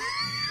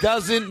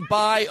 Doesn't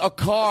buy a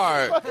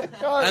car.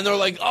 And they're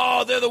like,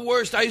 oh, they're the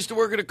worst. I used to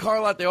work at a car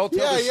lot. They all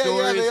tell the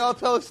stories. Yeah, they all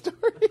tell a story.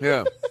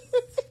 Yeah.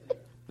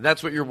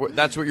 That's what you're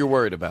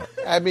worried about.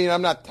 I mean,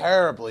 I'm not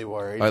terribly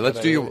worried. All right,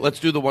 let's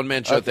do the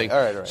one-man show thing.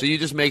 All right. So you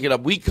just make it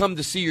up. We come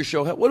to see your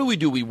show. What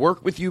do? We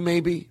work with you,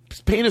 maybe?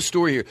 Paint a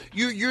story here.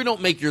 You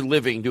don't make your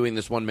living doing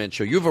this one-man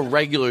show. You have a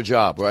regular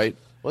job, right?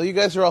 Well, you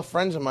guys are all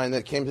friends of mine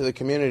that came to the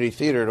community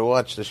theater to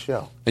watch the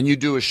show. And you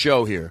do a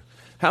show here.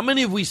 How many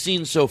have we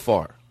seen so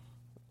far?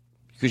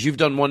 Because you've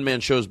done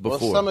one-man shows before.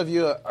 Well, some of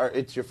you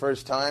it's your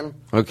first time,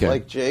 okay,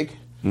 like Jake.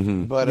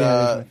 Mm-hmm.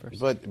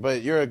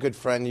 But you're a good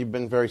friend. You've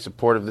been very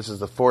supportive. This is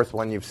the fourth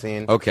one you've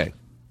seen. Okay.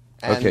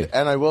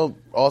 And I will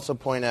also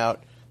point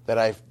out that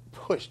I've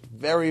pushed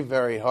very,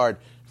 very hard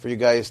for you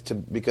guys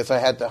because I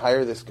had to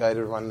hire this guy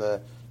to run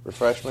the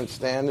refreshment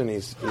stand, and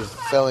he's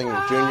selling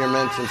Junior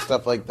Mints and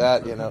stuff like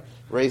that,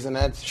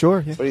 Raisinets.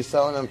 Sure, yeah. But he's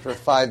selling them for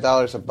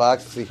 $5 a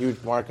box. It's a huge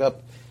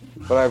markup.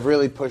 But I've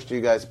really pushed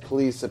you guys,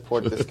 please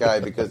support this guy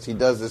because he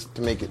does this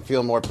to make it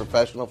feel more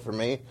professional for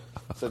me.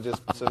 So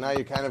now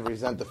you kind of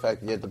resent the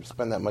fact that you had to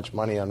spend that much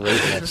money on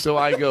Raisinets.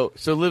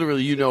 So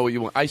literally you know what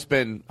you want. I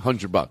spend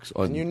 $100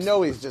 on. And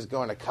he's just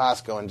going to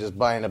Costco and just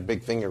buying a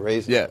big thing of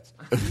Raisinets. Yeah.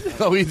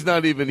 No, he's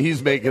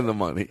making the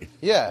money.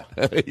 Yeah.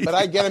 But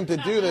I get him to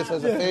do this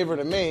as a favor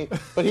to me,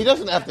 but he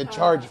doesn't have to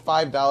charge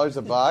 $5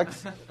 a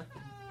box.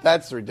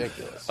 That's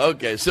ridiculous.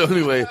 Okay, so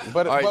anyway,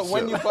 but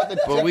when you bought the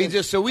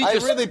tickets, I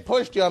really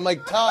pushed you. I'm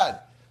like, Todd,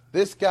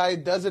 this guy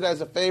does it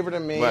as a favor to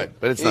me. Right,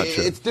 but it's not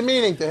true. It's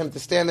demeaning to him to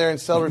stand there and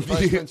sell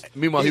refreshments.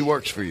 Meanwhile, he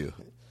works for you.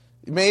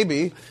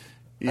 Maybe.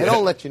 Yeah. I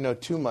don't let you know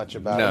too much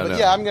about it. But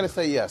yeah, I'm going to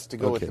say yes to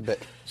go with the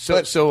bit.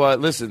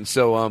 Listen.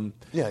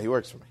 Yeah, he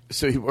works for me.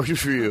 So he works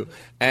for you,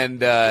 and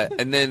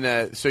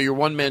then so your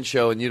one man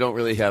show, and you don't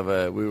really have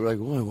a. We were like,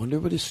 I wonder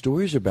what his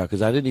stories are about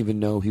because I didn't even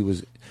know he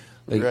was.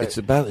 Like It's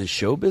about his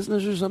show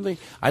business or something.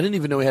 I didn't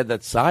even know he had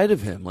that side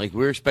of him. Like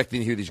we're expecting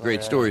to hear these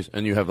great stories,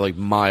 and you have like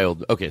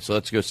mild. Okay, so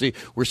let's go see.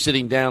 We're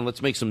sitting down.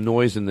 Let's make some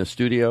noise in the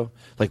studio.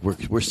 Like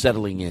we're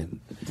settling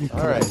in.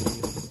 All right.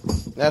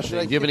 Now, should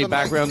I do you have any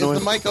background noise?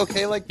 Is the mic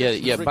okay like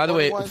this? Yeah. By the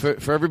way,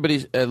 for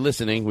everybody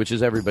listening, which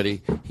is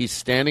everybody, he's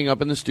standing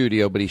up in the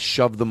studio, but he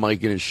shoved the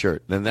mic in his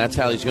shirt. And that's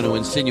how he's going to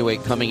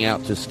insinuate coming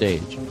out to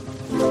stage.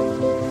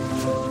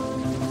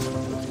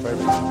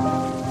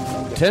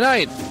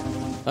 Tonight,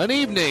 an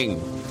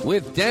evening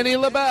with Danny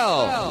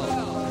LaBelle.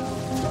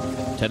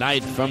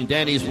 Tonight from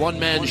Danny's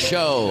one-man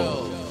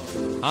show,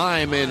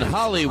 I'm in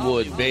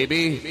Hollywood,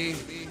 baby.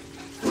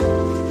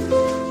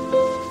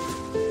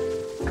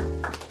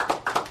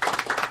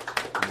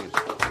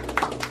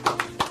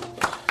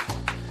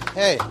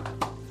 Hey,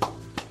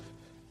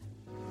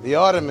 the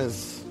autumn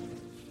is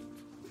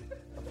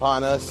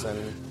upon us,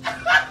 and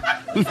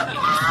it's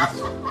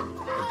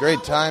a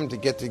great time to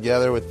get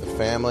together with the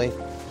family,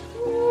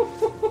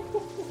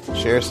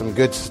 share some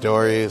good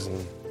stories,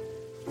 and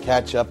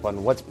catch up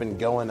on what's been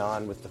going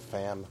on with the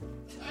fam.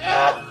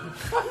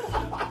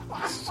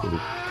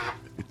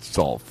 It's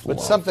all fluff.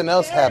 But something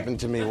else happened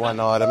to me one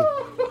autumn.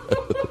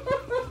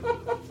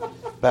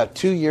 About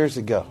 2 years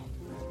ago,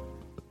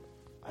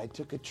 I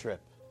took a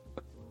trip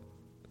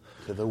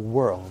to the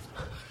world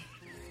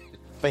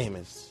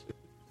famous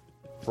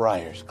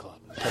Friars Club.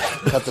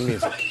 Cut the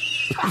music.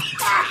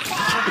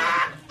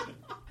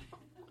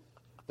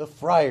 The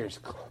Friars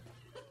Club.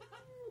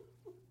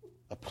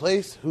 A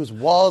place whose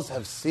walls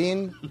have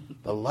seen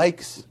the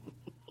likes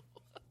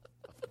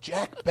of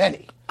Jack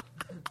Benny,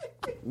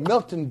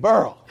 Milton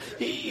Berle.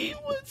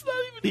 It's not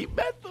even he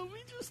met them.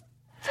 He just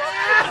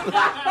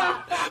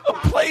a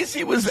place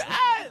he was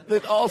at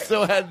that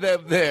also had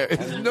them there. It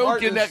has no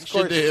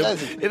connection to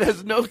him. It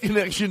has no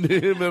connection to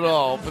him at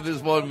all for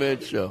this one-man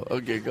show.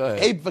 Okay, go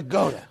ahead. Abe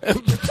Vigoda.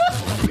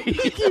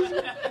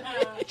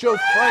 Joe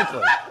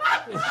Franklin.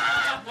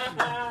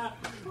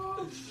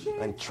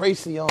 And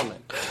Tracy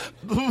Ullman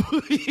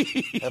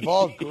have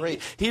all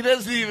graced. He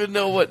doesn't even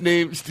know what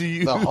names to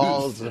use. The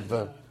halls of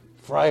the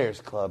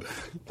Friars Club,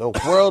 the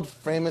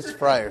world-famous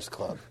Friars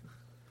Club,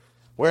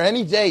 where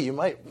any day you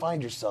might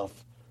find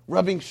yourself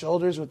rubbing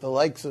shoulders with the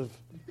likes of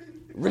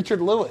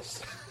Richard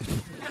Lewis,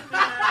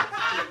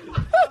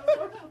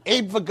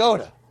 Abe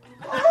Vigoda,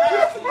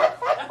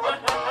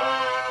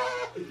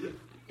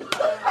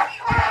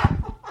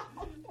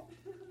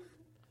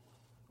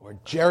 or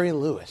Jerry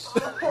Lewis.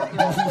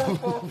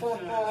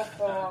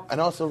 And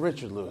also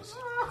Richard Lewis.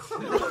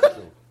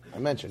 I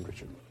mentioned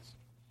Richard Lewis.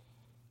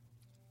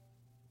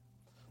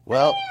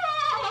 Well...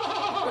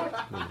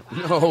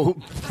 No,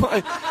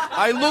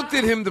 I looked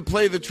at him to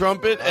play the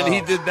trumpet, and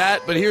he did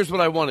that. But here's what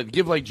I wanted: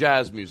 give like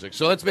jazz music.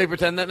 So let's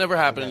pretend that never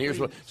happened. And here's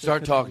what: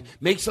 start talking,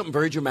 make something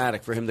very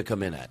dramatic for him to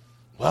come in at.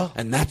 Well,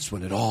 and that's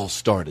when it all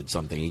started.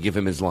 Something. You give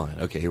him his line.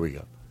 Okay, here we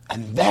go.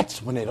 And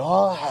that's when it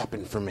all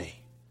happened for me.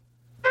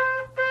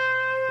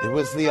 It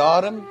was the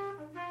autumn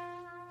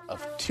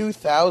of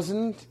 12.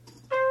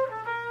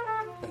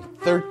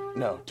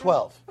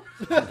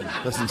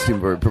 Doesn't seem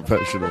very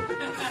professional.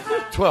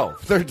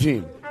 12,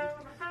 13.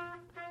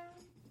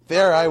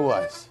 There I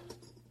was,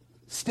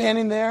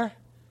 standing there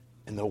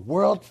in the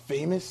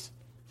world-famous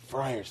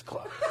Friars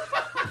Club.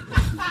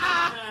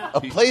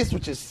 A place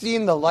which has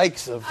seen the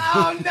likes of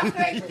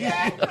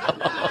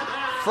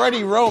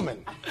Freddie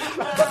Roman,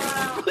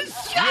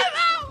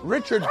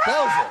 Richard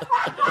Belzer,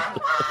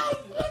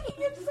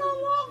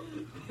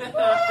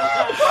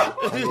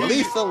 and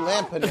Lisa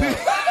Lampanelli.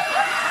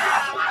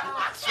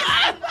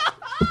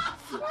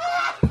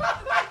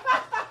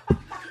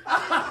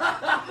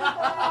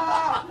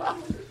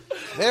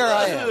 There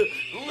I am.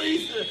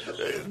 Lisa.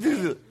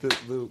 The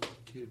little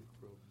kid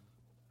from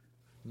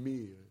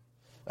me.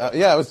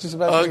 Yeah, I was just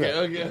about to do that.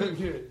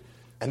 Okay.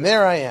 And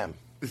there I am.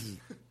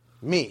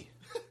 Me.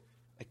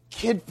 A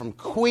kid from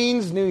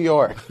Queens, New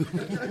York.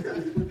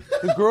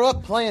 Who grew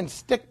up playing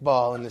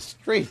stickball in the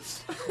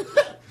streets.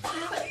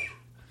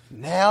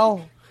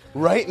 Now,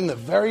 right in the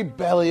very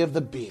belly of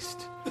the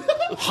beast.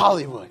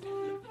 Hollywood.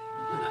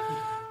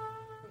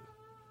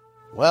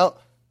 Well...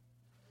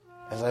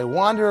 as I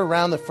wander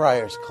around the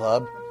Friars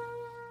Club,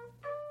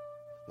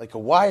 like a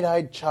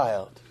wide-eyed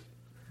child,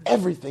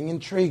 everything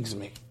intrigues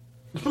me.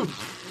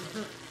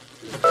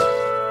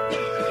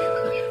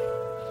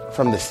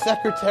 From the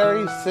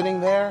secretary sitting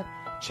there,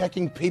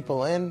 checking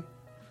people in,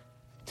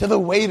 to the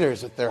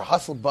waiters with their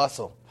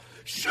hustle-bustle.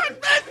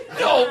 Should that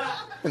no?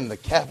 In the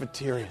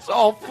cafeteria. It's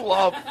all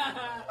fluff.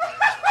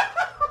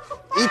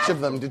 Each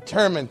of them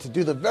determined to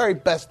do the very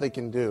best they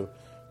can do,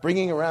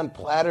 bringing around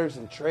platters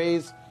and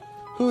trays.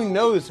 Who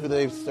knows who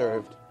they've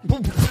served?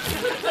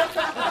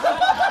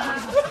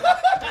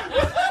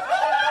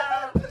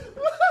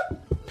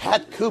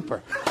 Pat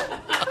Cooper.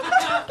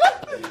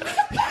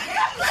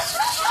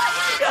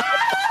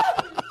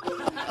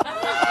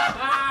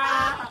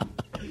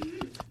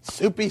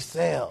 Soupy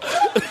Sales.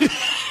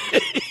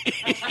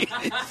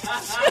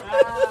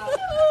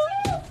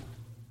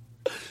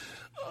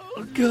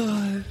 Oh,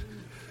 God.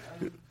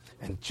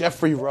 And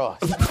Jeffrey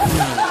Ross.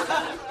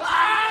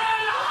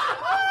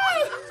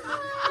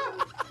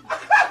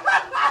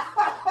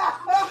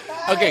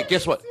 Okay,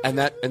 guess what? And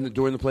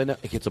during the play now,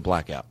 it gets a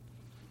blackout.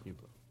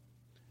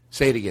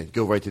 Say it again.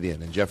 Go right to the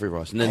end. And Jeffrey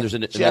Ross. And then there's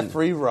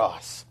Jeffrey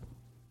Ross.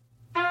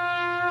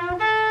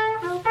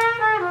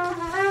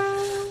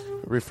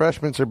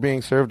 Refreshments are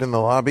being served in the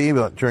lobby,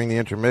 but during the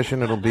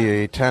intermission, it'll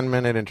be a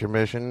 10-minute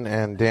intermission,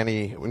 and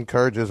Danny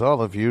encourages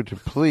all of you to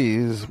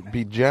please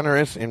be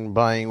generous in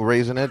buying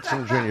Raisinets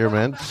and Junior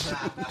Mints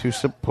to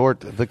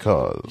support the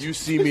cause. You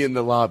see me in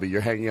the lobby.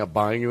 You're hanging out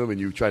buying them, and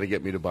you try to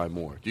get me to buy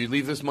more. Do you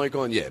leave this mic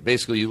on? Yeah,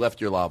 basically, you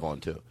left your lav on,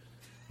 too.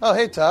 Oh,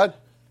 hey, Todd.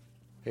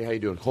 Hey, how you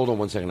doing? Hold on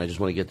 1 second. I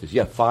just want to get this.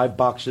 Yeah, 5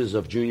 boxes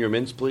of Junior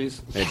Mints,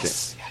 please.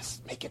 Yes,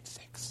 make it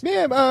 6.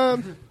 Yeah,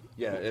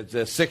 yeah,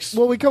 it's 6.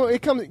 Well, it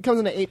comes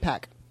in an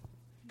 8-pack.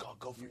 Go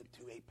for the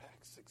 2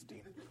 8-packs,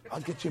 16.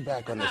 I'll get you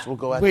back on this. We'll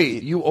go out.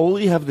 Wait, you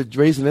only have the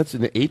Raisinets in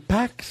the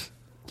 8-packs?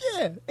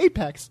 Yeah,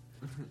 8-packs.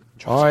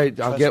 All right,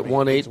 I'll get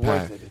 1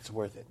 8-pack. It's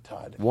worth it,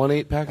 Todd. 1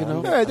 8-pack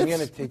enough? I'm going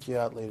to take you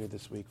out later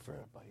this week for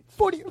a bite.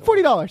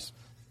 $40.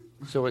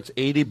 So it's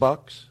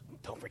 $80?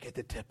 Don't forget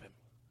to tip him.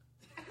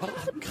 Oh,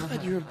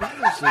 God, you're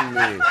embarrassing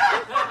me.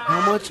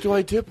 How much do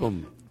I tip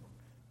him?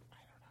 I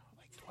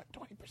don't know, like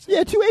 20%.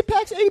 Yeah, 2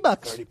 8-packs,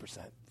 $80. 30%.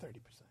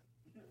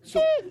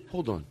 So,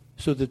 hold on.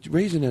 So the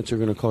Raisinets are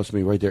going to cost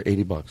me right there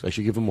 $80. I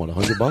should give him what,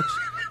 $100?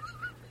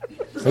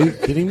 Are you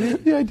kidding me?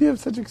 The idea of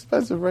such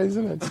expensive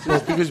Raisinets. Well,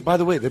 because, by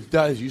the way, the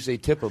guys, you say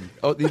tip him.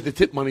 Oh, the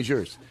tip money's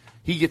yours.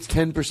 He gets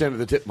 10% of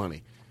the tip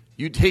money.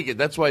 You take it.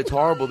 That's why it's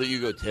horrible that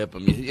you go tip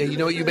him. You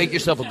know what? You make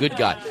yourself a good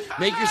guy.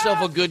 Make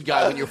yourself a good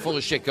guy when you're full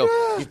of shit. Go,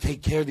 you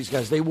take care of these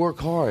guys. They work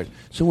hard.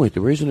 So wait, the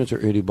Raisinets are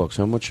 $80.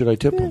 How much should I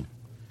tip them?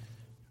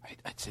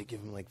 I'd say give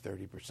him like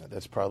 30%.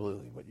 That's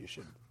probably what you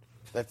should.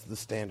 That's the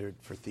standard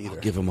for theater.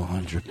 I'll give him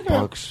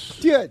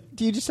 $100.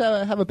 Do you just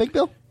have a big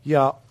bill?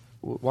 Yeah.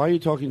 Why are you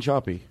talking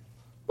choppy?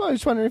 Well, I was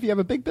just wondering if you have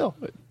a big bill.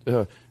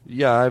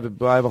 Yeah, I have a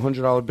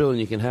 $100 bill, and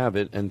you can have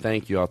it. And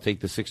thank you. I'll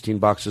take the 16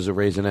 boxes of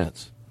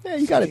Raisinets. Yeah,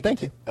 you got it.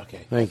 Thank you.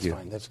 Okay. Thank you.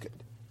 Fine. That's good.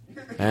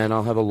 And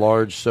I'll have a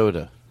large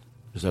soda.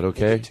 Is that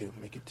okay?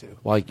 Make it 2.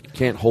 Well, I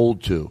can't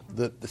hold 2.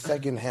 The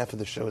second half of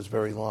the show is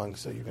very long,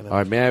 so you're going to... All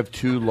right, may I have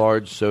 2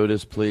 large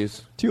sodas,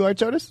 please? 2 large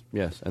sodas?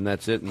 Yes, and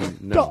that's it. And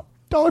no.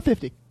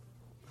 $1.50.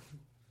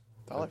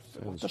 What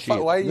the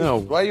fuck? Why are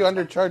you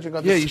undercharging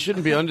on this? Yeah, you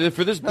shouldn't be under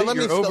for this big.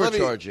 You're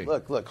overcharging.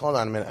 Look, hold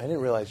on a minute. I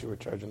didn't realize you were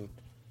charging.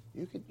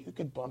 You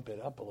could bump it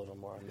up a little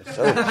more on the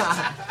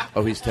soda.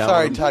 Oh, he's telling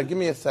Sorry, him? Todd. Give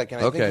me a second.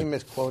 I Okay. think he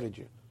misquoted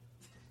you.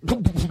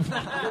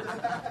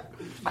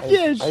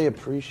 Yes. I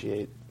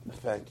appreciate the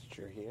fact that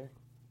you're here,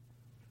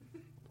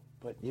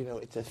 but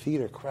it's a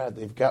theater crowd.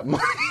 They've got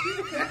money.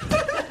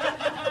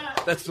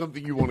 That's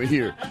something you want to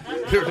hear.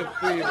 They're a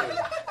theater.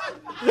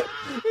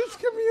 It's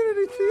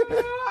community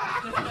theater.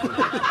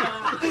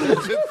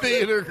 It's a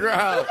theater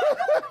crowd.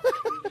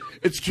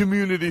 It's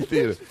community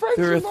theater.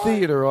 They're a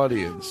theater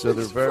audience, so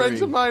they're very...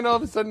 Friends of mine, all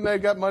of a sudden, they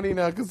got money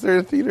now because they're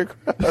a theater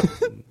crowd.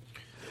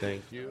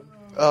 Thank you.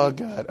 Oh,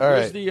 God. All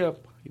Where's right. the... Oh,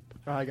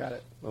 I got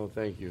it. Oh,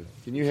 thank you.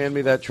 Can you hand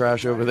me that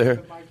trash over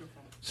there?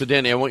 So,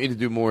 Danny, I want you to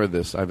do more of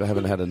this. I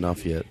haven't had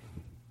enough yet.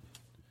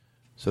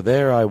 So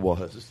there I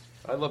was.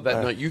 I love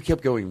that. No, you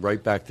kept going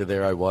right back to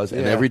there I was,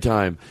 and every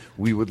time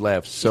we would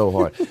laugh so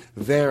hard.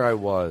 There I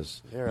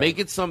was. Make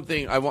it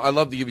something. I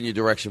love giving you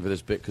direction for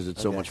this bit because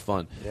it's so much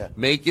fun. Yeah.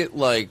 Make it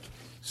like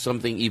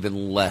something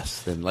even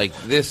less than like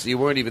this. You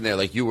weren't even there.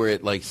 Like you were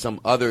at like some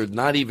other,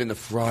 not even the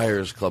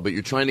Friars Club, but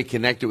you're trying to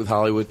connect it with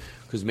Hollywood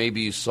because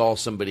maybe you saw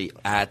somebody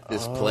at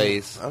this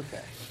place.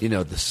 Okay.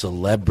 The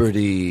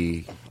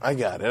celebrity. I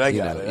got it. I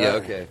got it. Yeah. All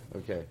right.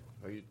 Okay.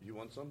 You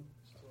want some?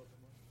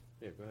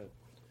 Yeah. Go ahead.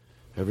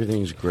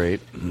 Everything's great.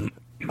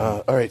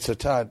 All right. So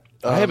Todd,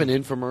 I have an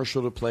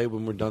infomercial to play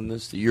when we're done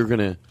this that you're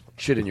gonna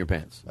shit in your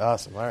pants.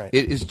 Awesome. All right.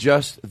 It is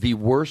just the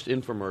worst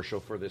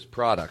infomercial for this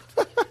product.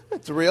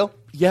 It's real?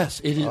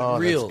 Yes, it is Oh,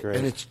 that's real, great.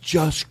 and it's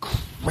just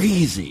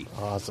crazy.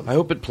 Awesome. I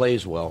hope it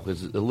plays well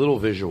because it's a little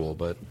visual,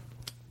 but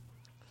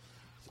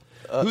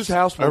whose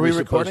house were are we we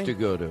supposed recording? to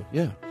go to?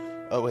 Yeah.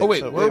 Oh wait,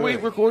 so were we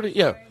recording?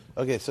 Yeah.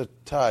 Okay, so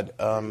Todd,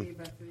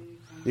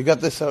 you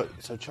got this. So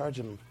charge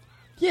him.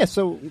 Yeah,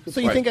 so you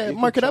think I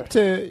mark it up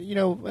to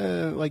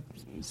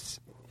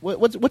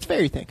what's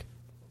fair? You think?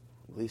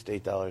 At least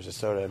 $8 a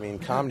soda. I mean,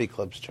 comedy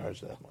clubs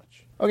charge that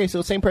much. Okay,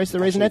 so same price as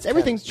the Actually, Raisinets.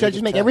 Everything's 10. should I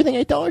just make everything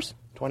 $8?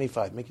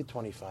 25. Make it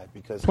 25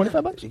 because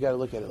 $25? You got to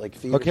look at it like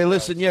theater. Okay,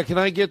 listen. Yeah, can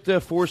I get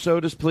 4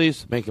 sodas,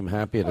 please? Make them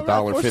happy at All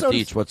right, 4 $1.50 sodas.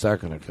 each. What's that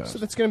going to cost? So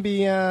that's going to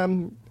be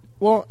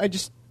I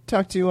just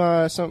talked to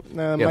my 4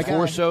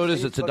 guy.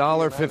 sodas. It's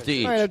 $1.50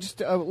 each. All right, I'll just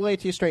lay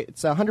it to you straight.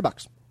 It's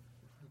 $100.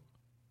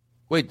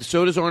 Wait, the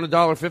sodas aren't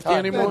 $1.50 Todd,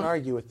 anymore? Don't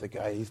argue with the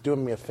guy. He's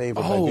doing me a favor.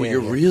 by Oh, being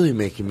you're here. really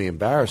making me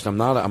embarrassed. I'm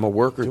a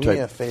worker Do type. me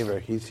a favor.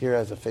 He's here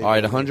as a favor. All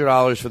right,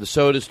 $100 for the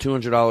sodas,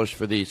 $200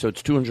 for the. So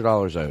it's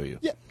 $200 I owe you.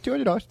 Yeah,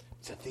 $200.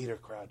 It's a theater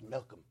crowd.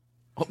 Milk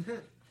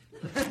him.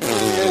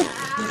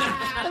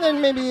 And then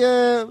maybe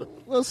a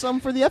little sum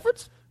for the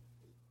efforts.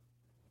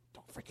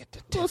 Don't forget to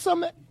tip. Little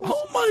sum.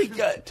 Oh my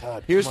God!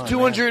 Todd, Here's come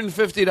on, man.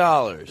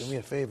 $250. Do me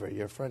a favor.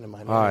 You're a friend of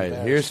mine. All right,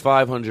 here's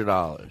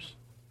 $500.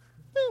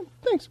 Yeah,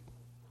 thanks.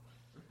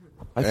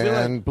 I feel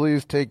And like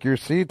please take your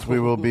seats. We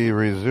will be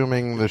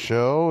resuming the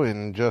show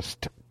in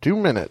just 2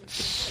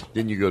 minutes.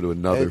 then you go to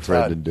another Hey,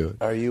 friend Todd, and do it.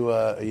 Are you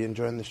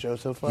enjoying the show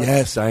so far?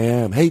 Yes, I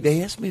am. Hey,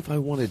 they asked me if I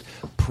wanted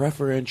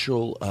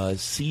preferential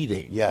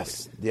seating.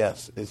 Yes.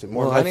 Is it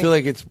more Well, money? I feel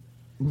like it's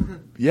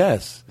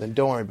yes. Then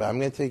don't worry about it. I'm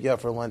going to take you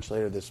out for lunch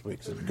later this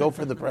week. So go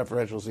for the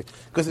preferential seat.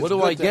 What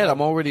do I get?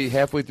 I'm already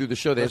halfway through the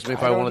show. They asked me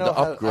if I wanted to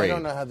upgrade. I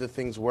don't know how the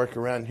things work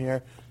around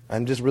here.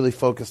 I'm just really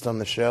focused on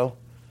the show.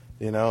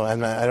 And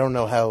I don't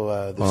know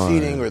how the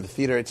seating or the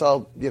theater. It's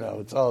all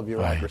it's all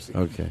bureaucracy.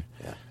 Right. Okay.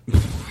 Yeah.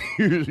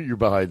 You're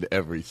behind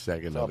every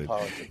second all of it.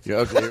 politics. Yeah,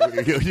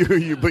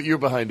 okay, but you're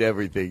behind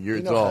everything.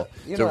 It's a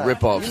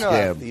rip-off You know how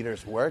scam.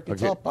 theaters work.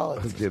 It's Okay. all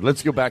politics. Okay,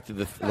 let's go back to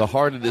the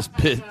heart of this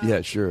bit. Yeah,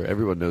 sure.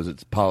 Everyone knows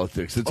it's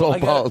politics. It's all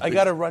politics. I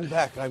got to run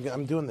back.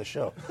 I'm doing the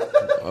show.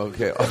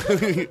 Okay.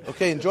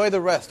 Okay, enjoy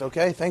the rest,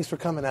 okay? Thanks for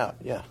coming out.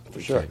 Yeah, for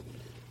sure.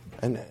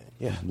 And,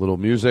 yeah. Little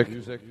music.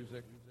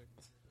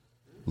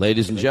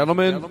 Ladies and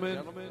gentlemen,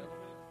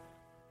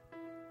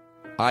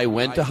 I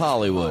Went to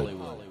Hollywood,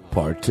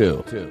 Part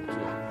 2.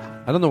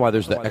 I don't know why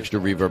there's the extra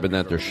reverb in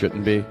that. There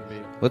shouldn't be.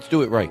 Let's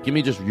do it right. Give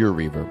me just your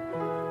reverb.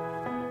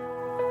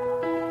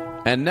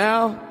 And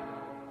now,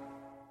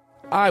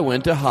 I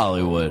Went to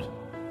Hollywood,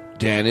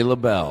 Danny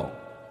LaBelle.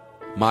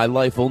 My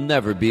life will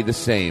never be the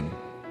same.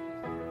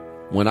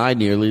 When I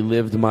nearly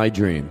lived my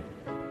dream.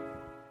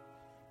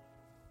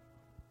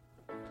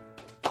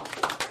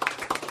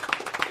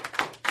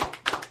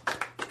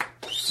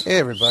 Hey,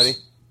 everybody.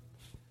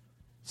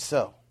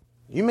 So,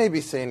 you may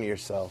be saying to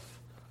yourself,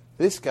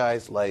 this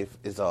guy's life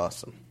is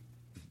awesome.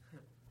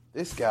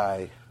 This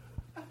guy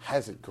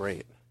has it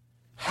great.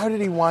 How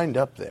did he wind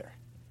up there?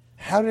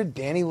 How did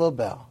Danny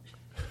LaBelle,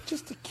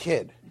 just a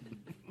kid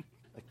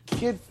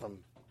from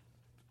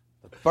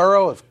the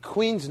borough of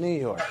Queens, New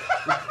York,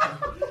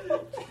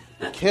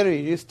 a kid who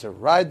used to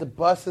ride the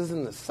buses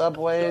and the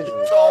subways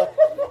and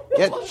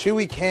get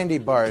chewy candy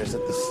bars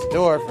at the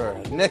store for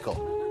a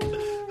nickel.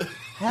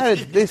 How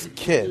did this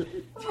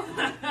kid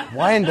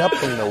wind up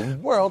in the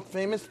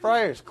world-famous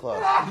Friars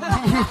Club,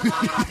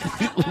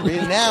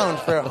 renowned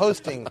for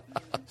hosting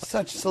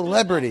such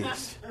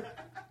celebrities?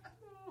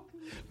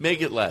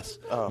 Make it less.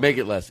 Make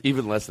it less.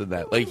 Even less than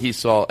that. Like he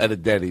saw at a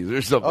Denny's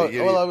or something.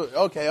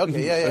 Okay, yeah.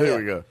 Here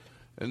we go.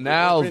 And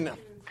now, Danny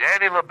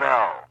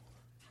LaBelle.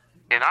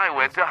 and I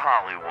went to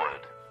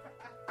Hollywood.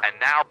 And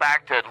now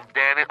back to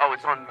Danny. Oh,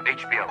 it's on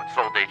HBO. It's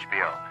sold to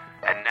HBO.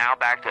 And now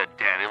back to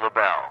Danny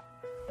LaBelle.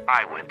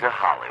 I went to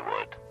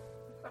Hollywood.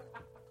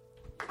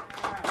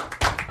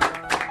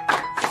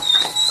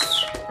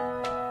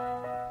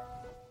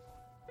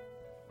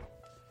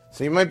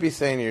 So you might be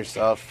saying to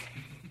yourself,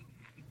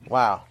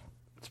 wow,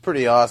 it's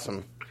pretty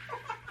awesome,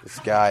 this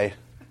guy.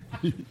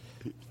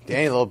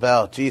 Danny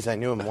LaBelle, geez, I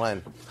knew him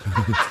when.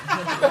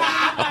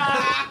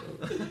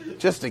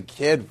 Just a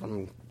kid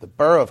from the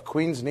borough of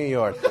Queens, New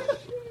York.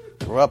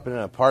 Grew up in an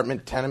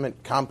apartment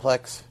tenement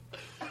complex.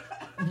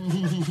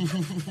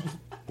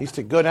 Used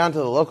to go down to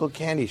the local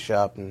candy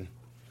shop and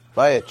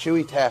buy a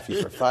chewy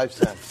taffy for 5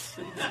 cents.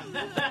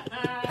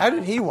 How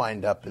did he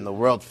wind up in the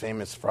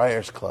world-famous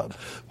Friars Club?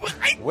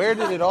 Where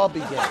did it all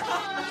begin?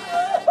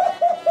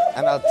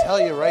 And I'll tell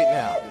you right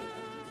now,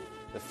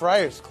 the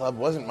Friars Club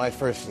wasn't my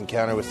first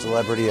encounter with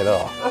celebrity at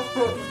all.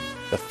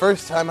 The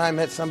first time I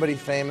met somebody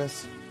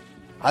famous,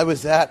 I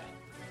was at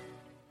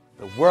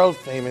the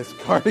world-famous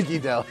Carnegie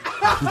Deli.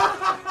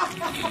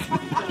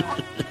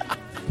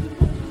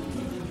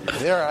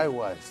 There I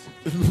was.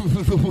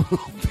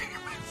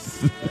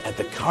 At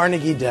the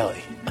Carnegie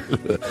Deli.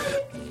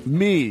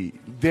 Me,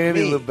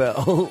 Danny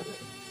LaBelle.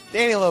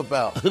 Danny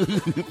LaBelle.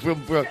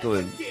 From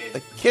Brooklyn.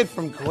 The kid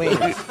from Queens.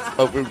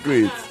 Oh, from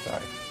Queens.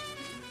 Sorry.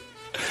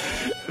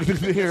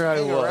 Here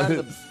I was.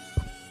 The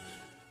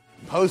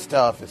post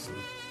office and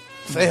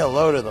say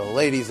hello to the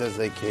ladies as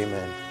they came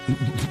in.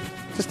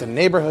 Just a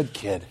neighborhood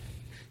kid.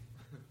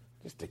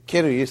 Just a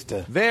kid who used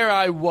to... There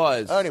I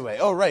was. Oh, anyway.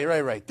 Oh, right.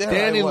 There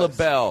Danny I was.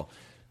 LaBelle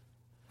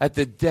at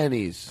the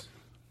Denny's.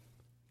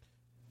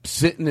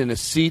 Sitting in a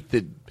seat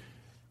that...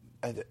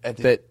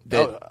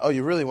 Oh,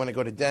 you really want to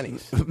go to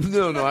Denny's?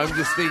 No, I'm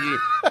just thinking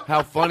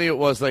how funny it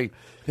was. Like,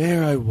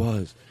 there I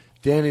was.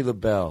 Danny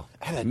LaBelle.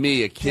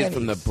 Me, a kid Denny's.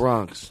 from the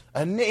Bronx.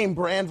 A name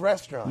brand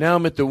restaurant. Now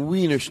I'm at the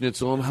Wiener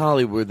Schnitzel in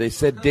Hollywood. They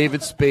said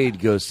David Spade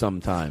goes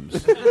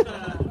sometimes.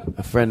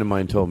 A friend of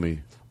mine told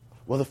me.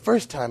 Well, the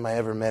first time I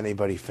ever met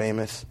anybody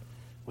famous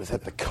was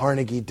at the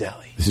Carnegie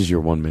Deli. This is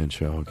your one-man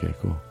show. Okay,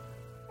 cool.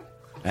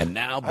 And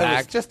now I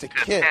back was just a To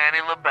kid. Danny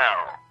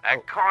LaBelle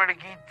at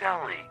Carnegie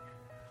Deli.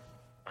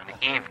 An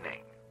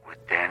evening with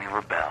Danny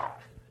LaBelle.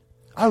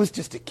 I was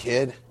just a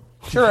kid.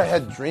 Sure, I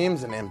had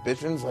dreams and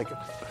ambitions like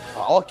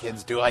all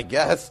kids do, I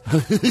guess.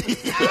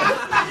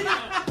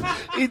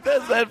 He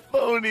does that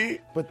phony.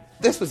 But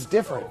this was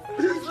different.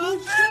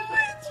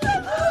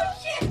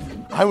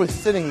 I was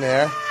sitting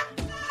there,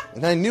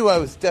 and I knew I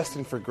was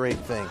destined for great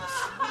things.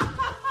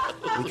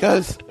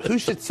 Because who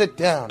should sit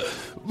down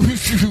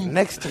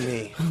next to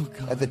me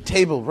at the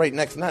table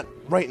not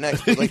right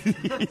next, but like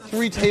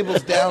 3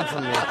 tables down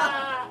from me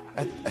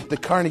at the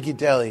Carnegie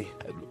Deli?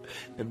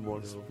 And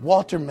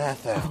Walter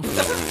Matthau.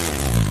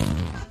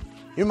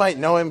 You might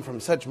know him from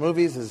such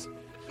movies as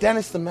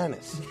Dennis the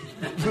Menace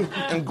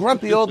and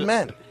Grumpy Old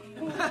Men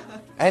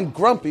and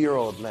Grumpier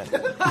Old Men.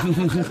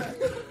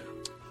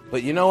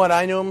 But you know what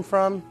I knew him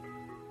from?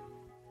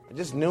 I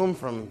just knew him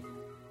from...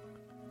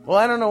 Well,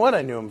 I don't know what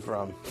I knew him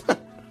from.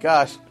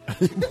 Gosh.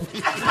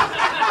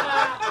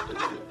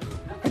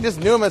 I just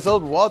knew him as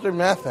old Walter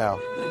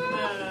Matthau.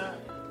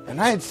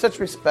 And I had such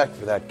respect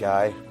for that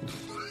guy.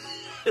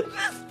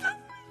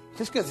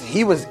 Just because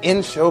he was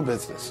in show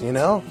business, you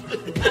know?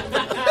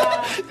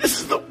 This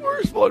is the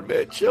worst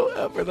one-man show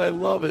ever, and I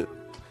love it.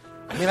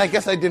 I mean, I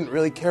guess I didn't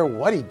really care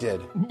what he did.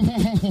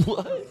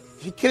 What?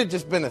 He could have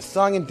just been a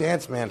song and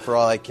dance man for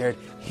all I cared.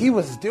 He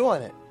was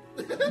doing it.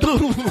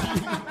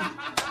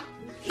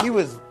 He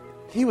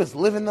was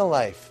living the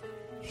life.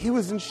 He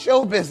was in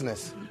show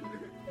business.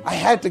 I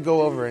had to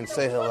go over and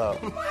say hello.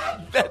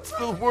 That's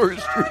the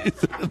worst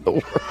reason in the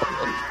world.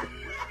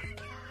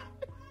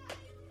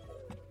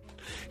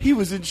 He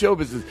was in show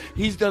business.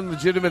 He's done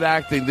legitimate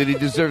acting that he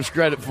deserves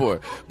credit for.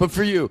 But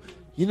for you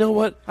know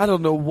what? I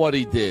don't know what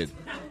he did.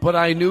 But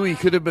I knew he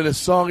could have been a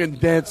song and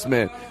dance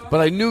man. But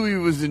I knew he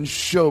was in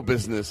show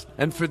business.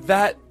 And for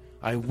that,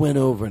 I went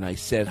over and I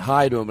said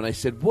hi to him. And I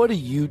said, what do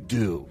you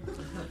do?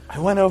 I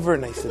went over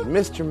and I said,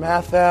 Mr.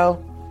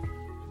 Matthau.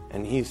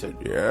 And he said,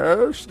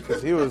 yes,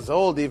 because he was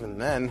old even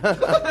then.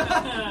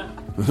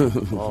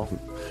 Well,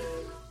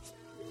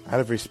 out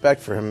of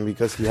respect for him,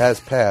 because he has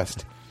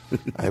passed,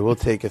 I will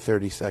take a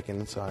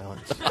 30-second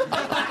silence.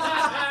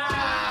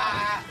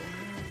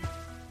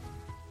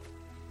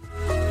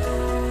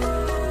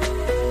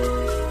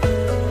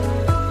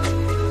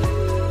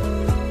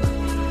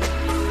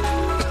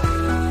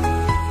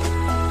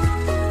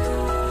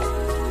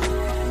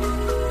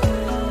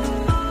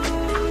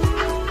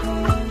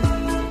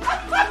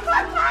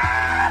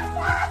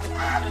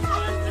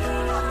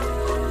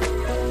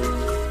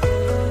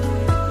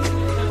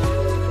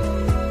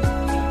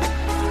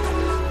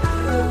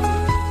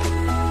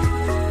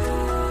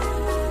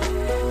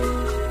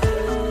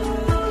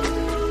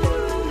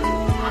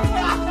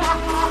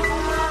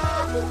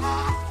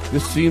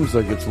 This seems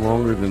like it's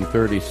longer than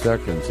 30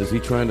 seconds. Is he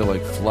trying to,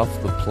 like,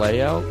 fluff the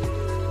play out?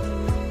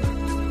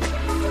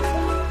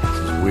 This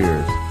is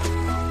weird.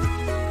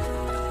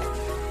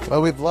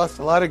 Well, we've lost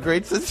a lot of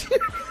greats this year.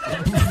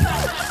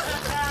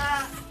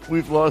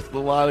 We've lost a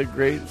lot of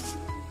greats.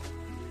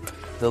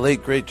 The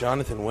late, great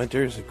Jonathan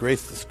Winters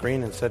graced the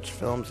screen in such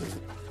films as...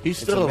 He's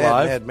It's still a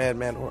alive.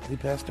 Mad. He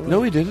passed away.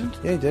 No, he didn't.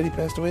 Yeah, he did. He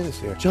passed away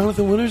this year.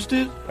 Jonathan Winters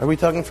did? Are we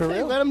talking for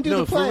real? Let him do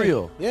No, the play. for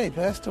real. Yeah, he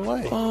passed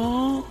away.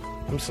 Oh.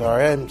 I'm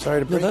sorry. I'm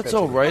sorry to No, break that's that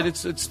all to you. right.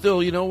 It's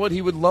still, you know what?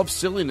 He would love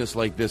silliness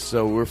like this,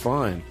 so we're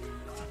fine.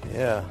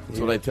 Yeah. That's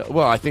what I tell.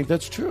 Well, I think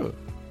that's true.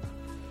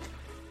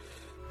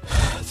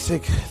 Let's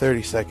take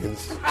 30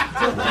 seconds.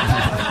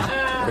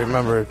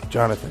 Remember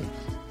Jonathan.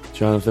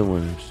 Jonathan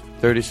Winters.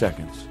 30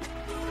 seconds.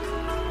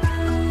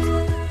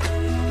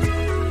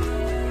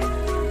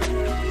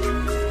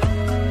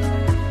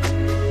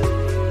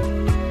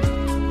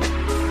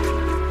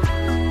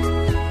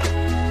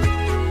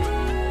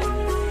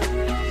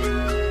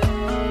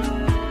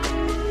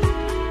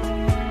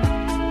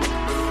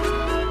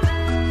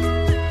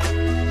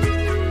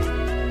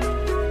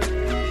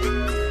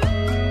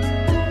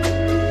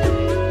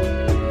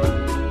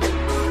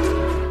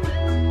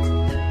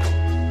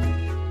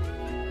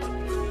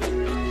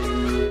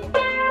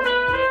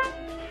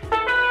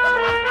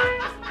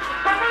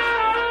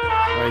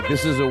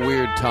 This is a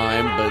weird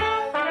time, but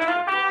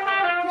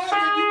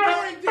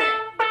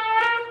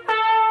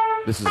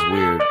this is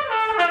weird.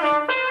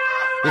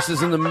 This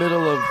is in the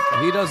middle of.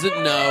 He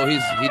doesn't know.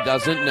 He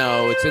doesn't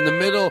know. It's in the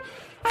middle,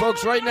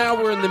 folks. Right now,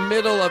 we're in the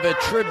middle of a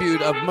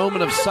tribute, a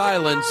moment of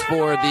silence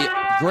for the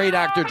great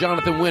actor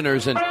Jonathan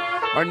Winters, and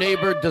our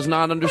neighbor does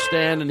not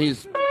understand, and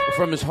he's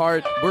from his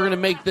heart. We're going to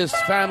make this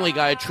Family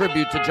Guy a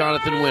tribute to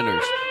Jonathan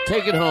Winters.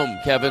 Take it home,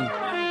 Kevin.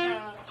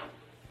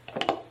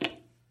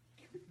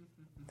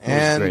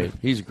 And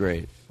he's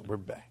great. We're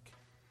back.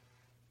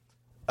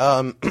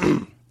 I'm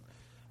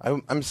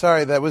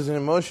sorry. That was an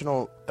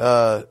emotional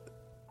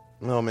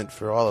moment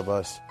for all of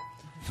us,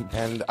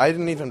 and I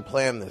didn't even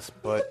plan this.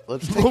 But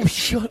let's take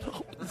shut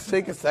up. Let's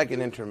take a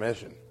second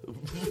intermission.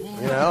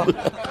 You know?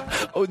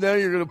 Oh, now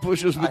you're going to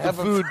push us with the have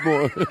a food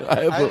more.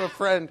 I have a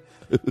friend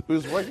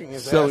who's working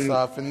his ass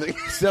off in the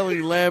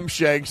selling lamb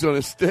shanks on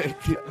a stick.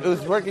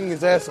 Who's working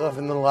his ass off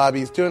in the lobby.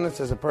 He's doing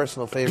this as a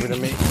personal favor to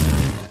me.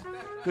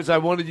 Because I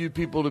wanted you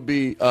people to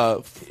be,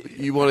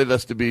 you wanted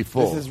us to be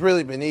full. This is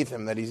really beneath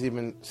him that he's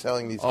even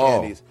selling these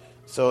candies.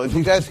 So if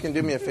you guys can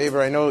do me a favor,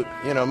 I know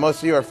most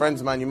of you are friends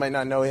of mine. You might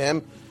not know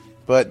him,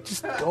 but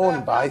just go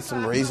and buy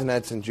some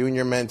Raisinets and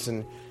Junior Mints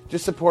and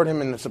just support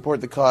him and support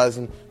the cause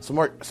and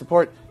support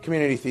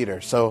community theater.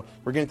 So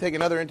we're going to take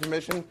another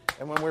intermission,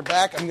 and when we're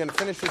back, I'm going to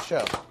finish the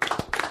show.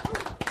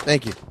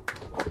 Thank you.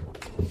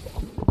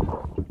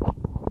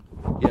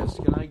 Yes,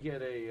 can I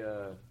get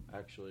a,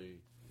 actually...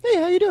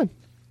 Hey, how you doing?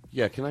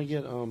 Yeah, can I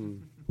get,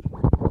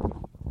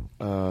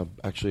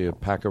 actually a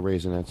pack of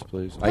Raisinets,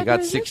 please? I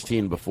got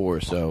 16 before,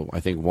 so I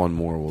think one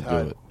more will do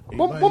it.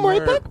 One more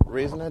 8-pack?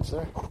 Raisinets,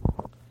 sir?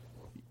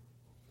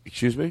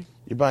 Excuse me?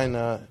 You're buying,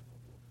 Yeah,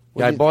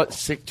 I bought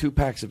 2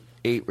 packs of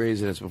 8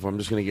 Raisinets before. I'm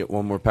just going to get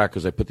one more pack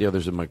because I put the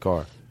others in my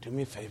car. Do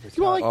me a favor.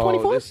 You want like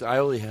 24? I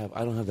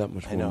don't have that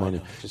much more money. I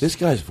know. This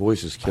guy's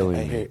voice is killing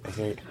me. I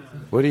hear you.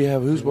 What do you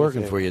have? Who's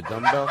working for you? A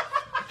dumbbell?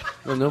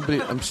 No,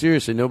 nobody. I'm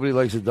seriously. Nobody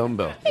likes a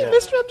dumbbell. Hey,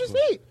 mister, I'm just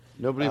neat.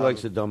 Nobody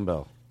likes a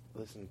dumbbell.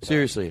 Listen,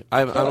 seriously,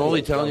 I'm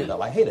only telling you.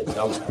 I hate a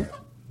dumbbell.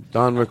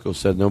 Don Rickles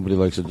said nobody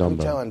likes a I'm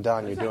dumbbell. telling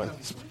Don you're doing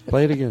this.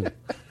 Play it again. It'd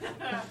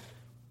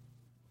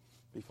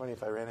be funny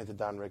if I ran into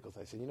Don Rickles.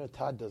 I said,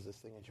 Todd does this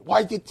thing.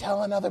 Why'd you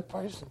tell another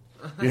person?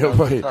 Yeah,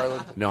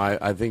 right. No,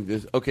 I think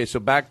this. Okay,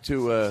 so back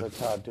to. So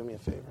Todd, do me a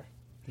favor.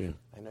 Yeah.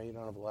 I know you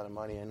don't have a lot of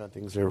money. I know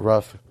things are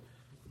rough.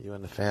 You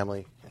and the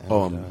family.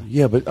 And,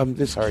 yeah, but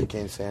this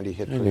Hurricane Sandy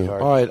hit pretty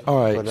hard.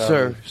 All right, But,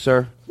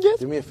 sir. Yes.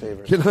 Do me a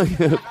favor. Can I?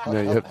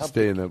 No, you have to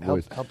stay in that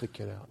voice. Help the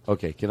kid out.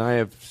 Okay, can I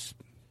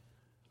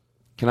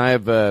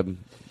have a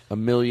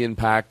million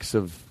packs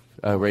of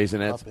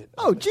Raisinets?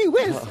 Oh, gee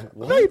whiz. A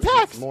million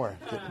packs. More.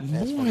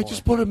 I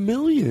just bought 1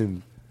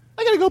 million.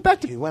 I got to go back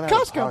to He went out of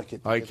Costco.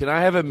 pocket. All right, can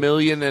I have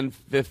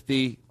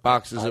 1,050,000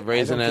 boxes of I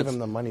don't give him Raisinets?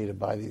 the money to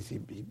buy these.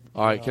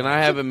 All right, can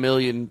I have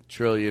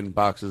 1,000,000,000,000,000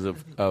 boxes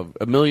of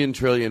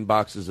 1,000,000,000,000,000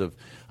 boxes of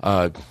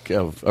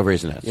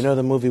Raisinets? You know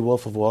the movie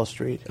Wolf of Wall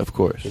Street? Of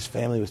course. His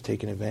family was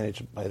taken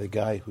advantage by the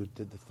guy who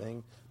did the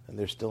thing, and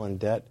they're still in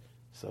debt.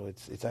 So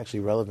it's actually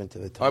relevant to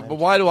the All time. right, but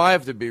why do I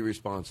have to be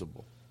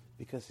responsible?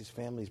 Because his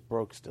family's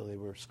broke still. They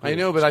were screwed. I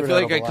know, but I screwed feel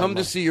out like of a I lot come of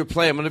to money. see your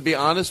play. I'm going to be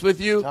honest with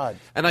you, Todd,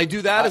 and I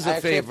do that as I a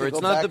actually have favor. to It's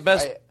go not back. the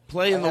best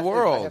play in the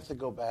world. I have to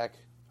go back.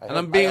 And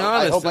I'm being I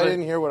honest, hope I and I-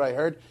 didn't hear what I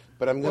heard,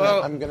 but I'm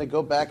gonna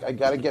go back. I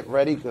got to get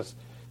ready because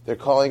they're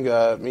calling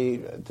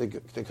me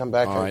to come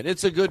back. All right,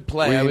 it's a good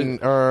play. We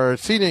are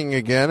seating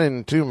again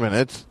in 2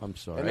 minutes. I'm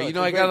sorry. I know, You it's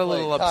know, a I great got a play.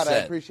 little Todd, I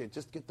upset. appreciate it.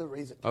 Just get the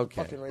raisin.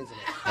 Okay. Fucking raisin.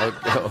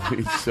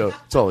 So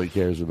that's all he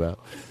cares about.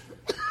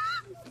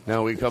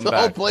 Now we come The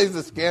whole back. play's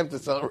a scam to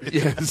sell raisin.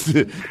 Yes.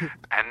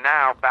 And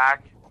now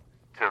back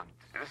to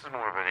this is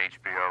more of an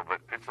HBO,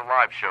 but it's a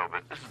live show.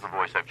 But this is the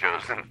voice I've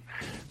chosen.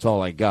 That's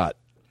all I got.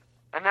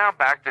 And now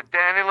back to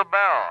Danny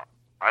LaBelle.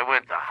 I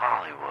went to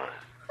Hollywood.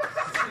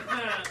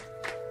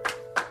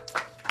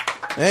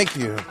 Thank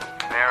you.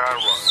 There I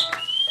was.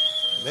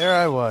 There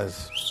I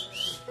was.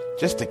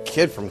 Just a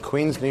kid from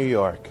Queens, New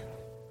York.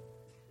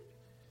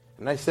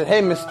 And I said,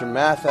 hey, Mr.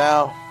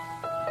 Mathau.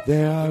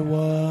 There I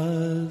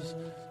was,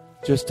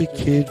 just a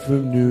kid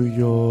from New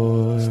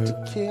York. Just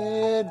a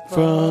kid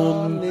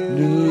from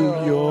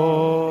New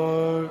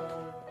York.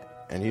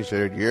 And he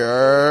said,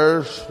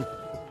 yes.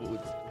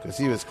 Because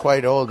he was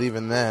quite old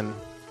even then.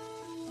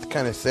 It's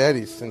kind of sad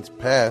he's since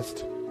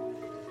passed.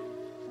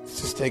 Let's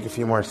just take a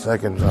few more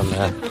seconds on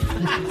that.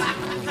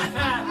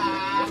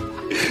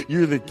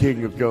 You're the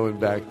king of going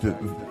back to...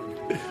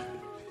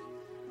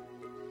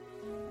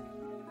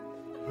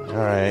 All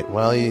right.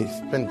 Well,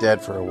 he's been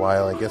dead for a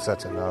while. I guess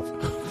that's enough.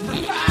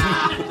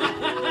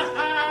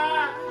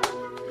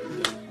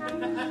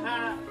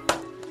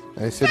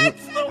 I said,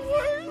 that's the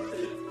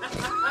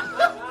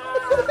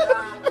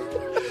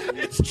worst.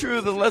 It's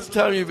true. The less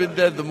time you've been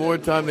dead, the more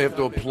time they have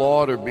to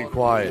applaud or be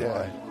quiet.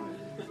 Yeah.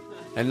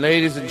 And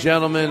ladies and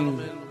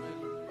gentlemen,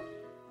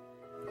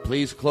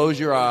 please close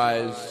your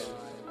eyes.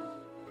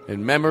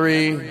 In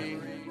memory,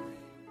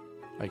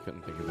 I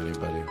couldn't think of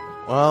anybody.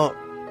 Well,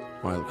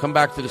 come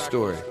back to the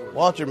story.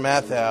 Walter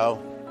Matthau.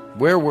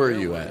 Where were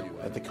you at?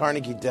 At the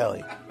Carnegie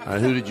Deli.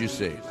 Who did you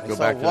see? I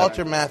saw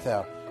Walter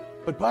Matthau.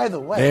 But by the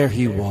way... There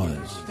he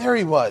was. There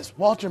he was,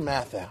 Walter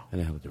Matthau.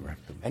 And I would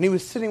direct him. And he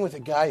was sitting with a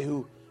guy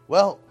who,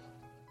 well,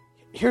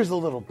 here's a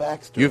little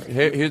backstory.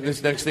 Here's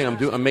this next thing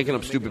I'm making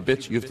up stupid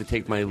bits. You have to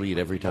take my lead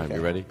every time. Okay,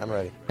 You ready? I'm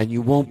ready. And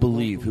you won't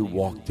believe who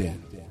walked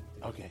in.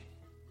 Okay.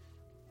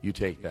 You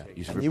take that.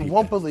 You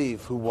won't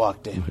believe who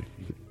walked in.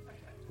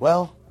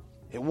 Well,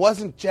 it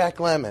wasn't Jack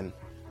Lemmon,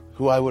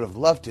 who I would have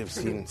loved to have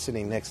seen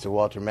sitting next to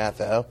Walter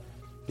Matthau,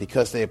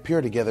 because they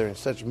appear together in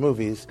such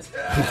movies.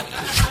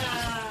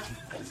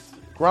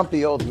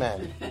 Grumpy old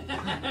men.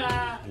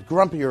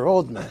 Grumpier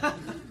old men.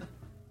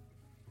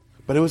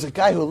 But it was a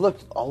guy who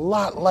looked a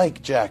lot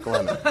like Jack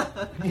Lemmon.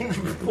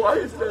 Why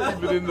is that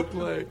even in the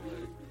play?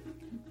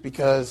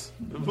 Because,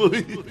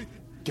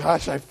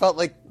 gosh, I felt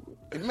like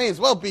it may as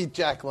well be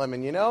Jack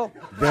Lemmon, you know?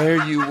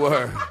 There you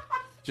were.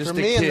 Just For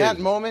a me, kid. in that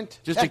moment,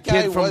 just that a kid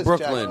guy from was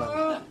Brooklyn. Jack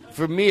Lemmon.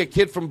 For me, a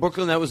kid from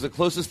Brooklyn, that was the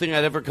closest thing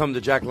I'd ever come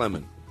to Jack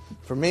Lemmon.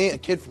 For me, a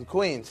kid from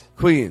Queens.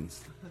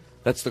 Queens.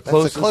 That's the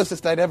closest. That's the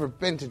closest I'd ever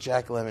been to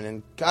Jack Lemmon,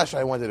 and gosh,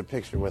 I wanted a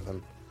picture with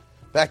him.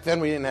 Back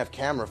then, we didn't have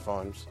camera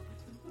phones.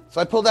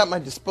 So I pulled out my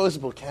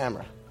disposable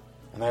camera,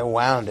 and I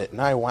wound it,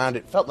 and I wound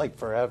it. Felt like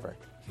forever.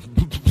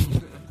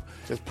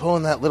 Just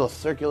pulling that little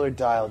circular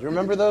dial. Do you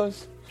remember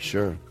those?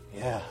 Sure.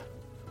 Yeah.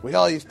 We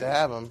all used to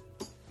have them.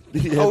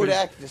 Yeah,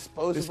 Kodak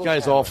disposable This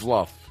guy's camera. all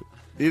fluff.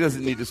 He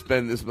doesn't need to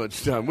spend this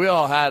much time. We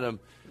all had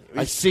him.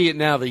 I see it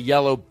now, the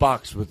yellow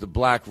box with the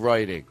black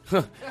writing.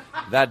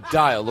 That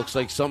dial looks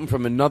like something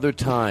from another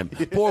time.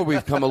 Boy,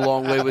 we've come a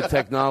long way with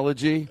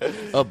technology.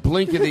 A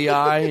blink of the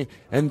eye,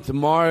 and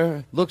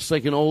tomorrow looks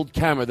like an old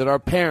camera that our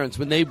parents,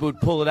 when they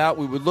would pull it out,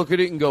 we would look at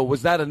it and go,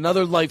 was that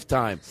another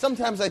lifetime?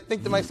 Sometimes I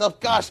think to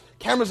myself, gosh,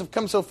 cameras have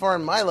come so far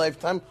in my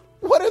lifetime.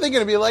 What are they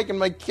going to be like in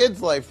my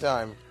kid's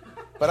lifetime?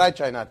 But I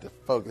try not to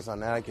focus on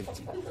that. I could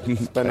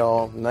spend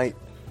all night.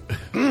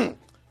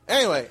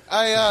 Anyway,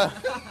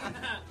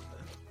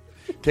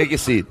 Take a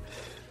seat.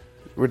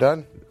 We're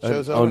done?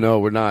 Show's over? Oh, no,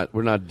 we're not.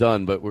 We're not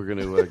done, but we're going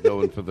to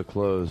go in for the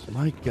close.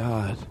 My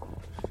God.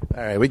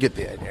 All right, we get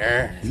the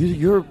idea.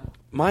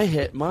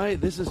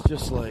 This is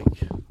just like,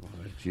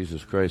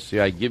 Jesus Christ. See,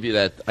 I give you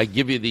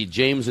the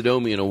James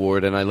Adomian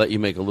Award, and I let you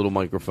make a little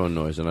microphone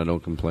noise, and I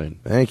don't complain.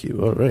 Thank you.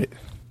 All right.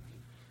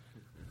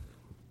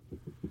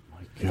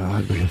 My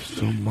God, we have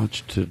so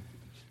much to...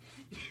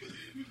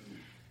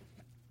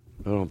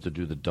 I don't have to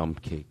do the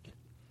dump cake.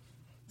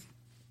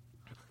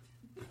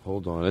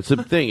 Hold on. It's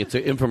a thing. It's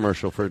an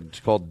infomercial it's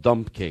called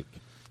Dump Cake.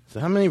 So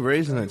how many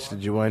Raisinets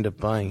did you wind up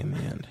buying in the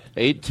end?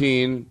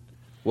 18.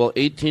 Well,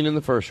 18 in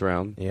the first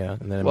round. Yeah.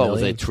 And then it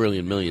was a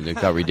million.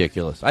 It got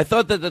ridiculous. I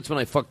thought that's when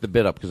I fucked the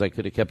bid up because I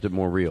could have kept it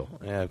more real.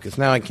 Yeah, because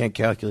now I can't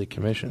calculate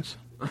commissions.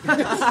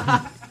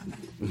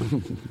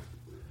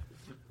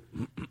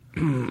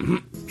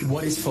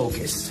 What is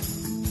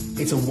focus?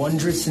 It's a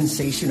wondrous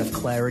sensation of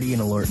clarity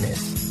and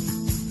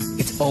alertness.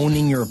 It's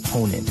owning your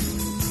opponent.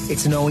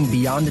 It's knowing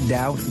beyond a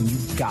doubt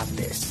you've got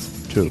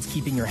this. True. It's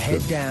keeping your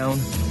head down,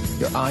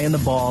 your eye on the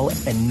ball,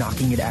 and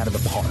knocking it out of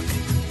the park.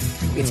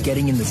 It's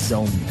getting in the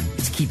zone.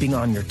 It's keeping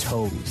on your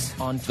toes.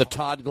 The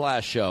Todd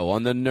Glass Show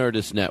on the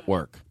Nerdist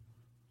Network.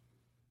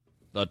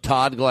 The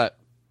Todd Glass...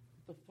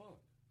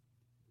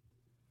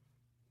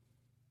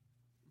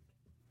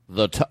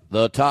 The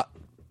Todd...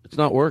 It's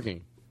not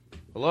working.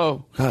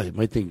 Hello? God, you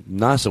might think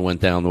NASA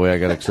went down the way I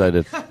got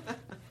excited.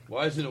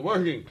 Why isn't it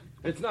working?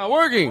 It's not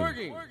working.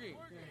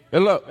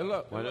 Hello.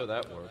 I know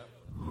that word.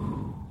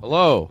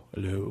 Hello.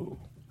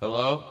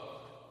 Hello.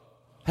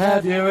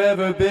 Have you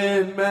ever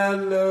been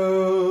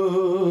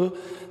mellow?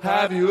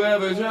 Have you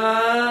ever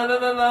tried?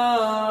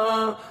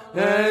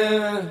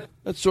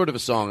 That's sort of a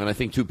song, and I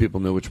think two people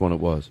knew which one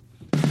it was.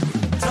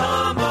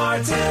 Tom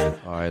Martin.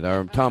 All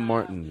right, Tom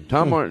Martin.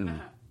 Tom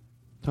Martin.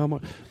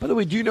 By the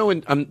way, do you know?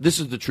 This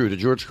is the truth. To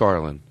George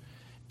Carlin,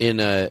 in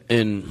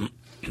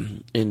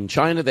in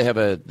China they have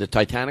the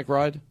Titanic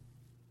ride.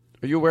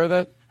 Are you aware of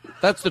that?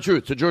 That's the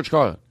truth. To George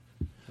Carlin.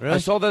 Really? I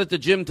saw that at the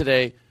gym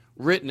today,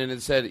 written, and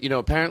it said,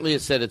 apparently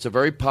it said it's a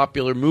very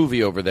popular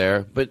movie over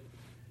there. But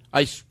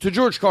to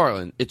George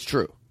Carlin, it's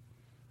true.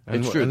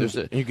 And It's true. and There's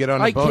you get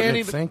on a boat and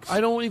it sinks?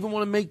 I don't even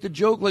want to make the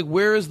joke. Like,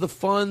 where is the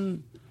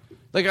fun?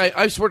 Like,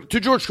 I swear to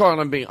George Carlin,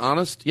 I'm being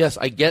honest. Yes,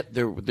 I get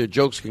the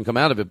jokes can come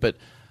out of it, but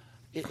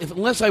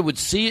unless I would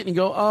see it and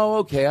go, oh,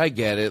 okay, I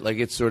get it. Like,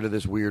 it's sort of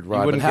this weird ride.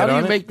 But wouldn't how get do you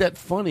on it? make that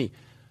funny?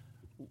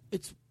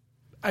 It's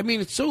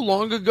so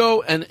long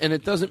ago, and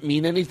it doesn't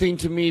mean anything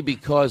to me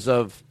because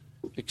of,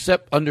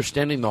 except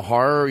understanding the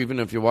horror. Even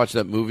if you watch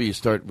that movie, you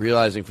start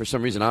realizing for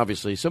some reason,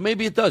 obviously. So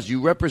maybe it does.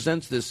 You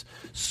represents this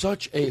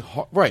such a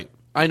right.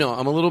 I know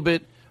I'm a little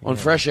bit on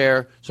fresh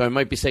air, so I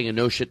might be saying a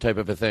no shit type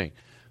of a thing.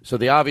 So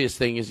the obvious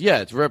thing is,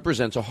 it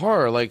represents a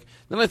horror. Like,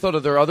 then I thought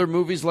of there are other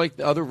movies like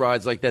other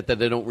rides like that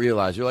they don't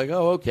realize. You're like,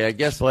 oh, okay, I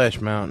guess Splash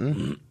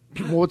Mountain.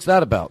 Well, what's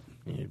that about?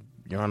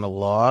 You're on a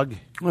log.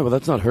 Oh, well,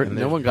 that's not hurting. And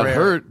No one there's got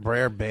hurt.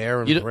 Brer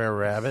Bear and Brer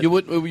Rabbit. You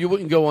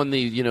wouldn't go on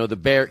the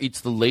bear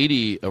eats the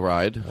lady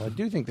ride. Well, I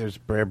do think there's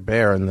Brer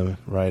Bear in the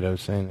ride I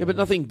was saying. Yeah, but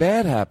nothing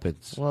bad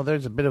happens. Well,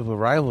 there's a bit of a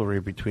rivalry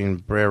between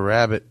Brer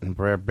Rabbit and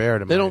Brer Bear.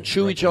 They don't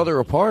chew each other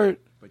apart.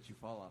 But you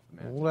fall off the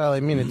mountain. Well,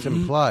 I mean, it's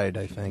implied,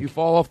 I think. You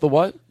fall off the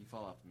what? You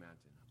fall off the mountain.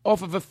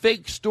 Off of a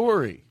fake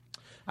story.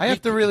 I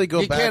have to really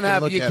go back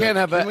and look You at can't it.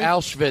 have an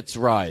Auschwitz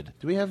ride.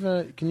 Do we have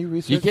a? Can you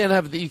research? You can't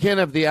have the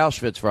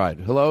Auschwitz ride.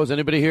 Hello, is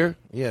anybody here?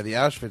 Yeah, the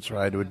Auschwitz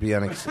ride would be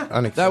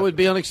unacceptable. That would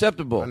be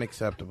unacceptable.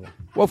 Unacceptable.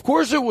 Well, of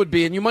course it would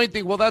be, and you might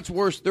think, well, that's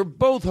worse. They're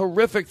both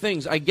horrific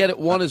things. I get it.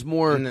 One is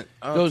more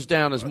goes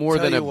down as more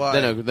than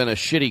a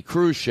shitty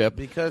cruise ship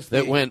because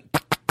that went.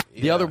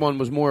 The other one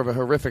was more of a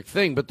horrific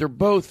thing, but they're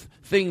both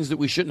things that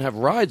we shouldn't have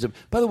rides of.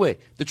 By the way,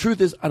 the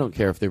truth is, I don't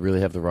care if they really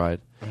have the ride.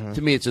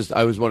 To me, it's just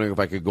I was wondering if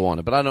I could go on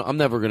it, but I'm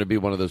never going to be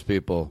one of those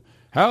people.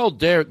 How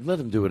dare let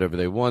them do whatever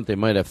they want? They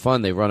might have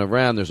fun. They run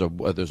around. There's a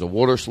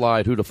water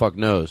slide. Who the fuck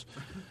knows?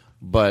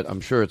 But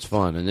I'm sure it's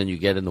fun. And then you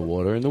get in the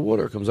water, and the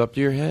water comes up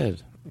to your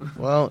head.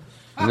 Well,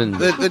 and then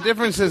the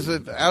difference is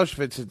that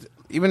Auschwitz,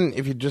 even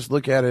if you just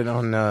look at it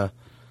on the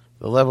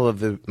level of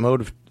the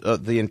mode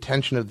of the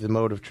intention of the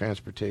mode of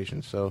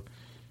transportation. So,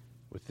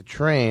 with the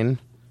train,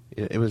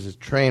 it was a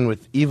train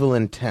with evil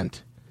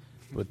intent,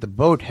 but the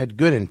boat had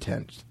good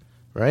intent,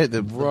 right?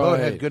 The boat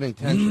had good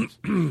intentions.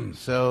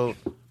 So,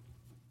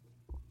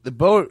 the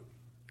boat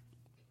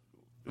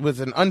was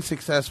an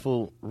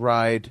unsuccessful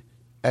ride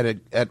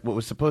at what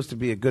was supposed to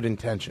be a good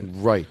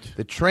intention. Right.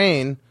 The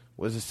train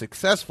was a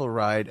successful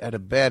ride at a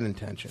bad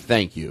intention.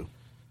 Thank you.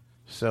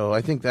 So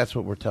I think that's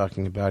what we're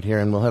talking about here,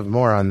 and we'll have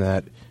more on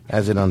that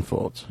as it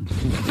unfolds.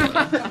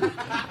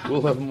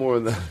 We'll have more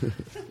on that.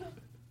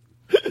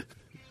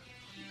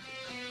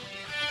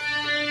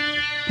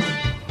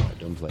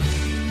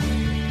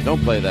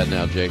 Don't play that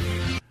now, Jake.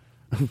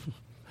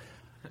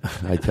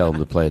 I tell him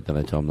to play it, then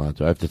I tell him not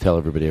to. I have to tell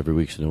everybody every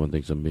week so no one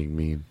thinks I'm being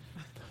mean.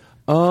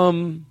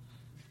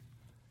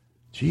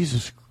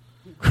 Jesus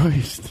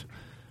Christ.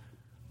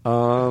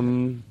 I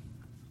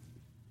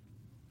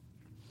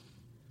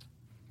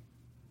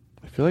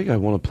feel like I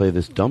want to play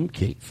this dumb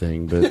cake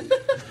thing, but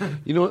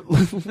you know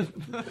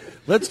what?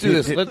 Let's do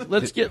this.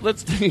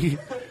 Let's.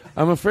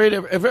 I'm afraid.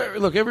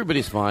 Look,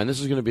 everybody's fine. This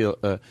is going to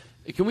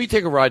be. Can we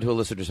take a ride to a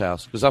listener's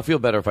house? Because I'll feel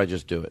better if I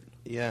just do it.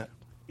 Yeah.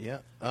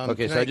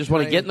 Okay, so I just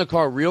want to get in the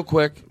car real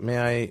quick. May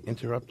I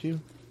interrupt you?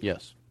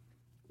 Yes.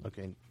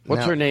 Okay.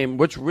 What's her name?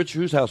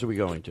 Whose house are we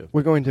going to?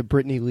 We're going to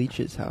Brittany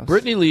Leach's house.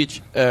 Brittany Leach,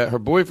 her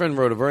boyfriend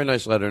wrote a very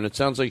nice letter, and it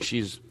sounds like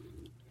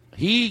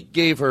he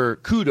gave her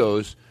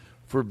kudos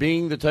for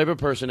being the type of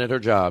person at her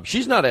job.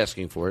 She's not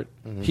asking for it.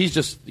 Mm-hmm. He's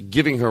just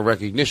giving her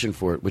recognition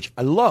for it, which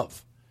I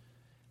love.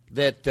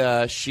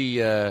 That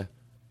she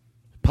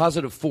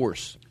positive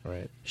force.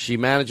 Right. She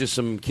manages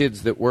some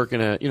kids that work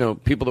in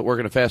people that work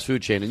in a fast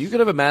food chain, and you could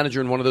have a manager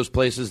in one of those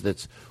places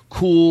that's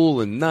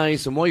cool and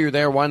nice. And while you're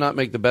there, why not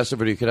make the best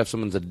of it? You could have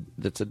someone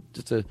that's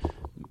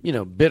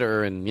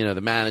bitter, and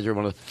the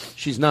manager.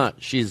 She's not.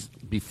 She's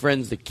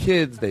befriends the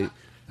kids.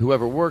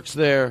 Whoever works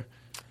there,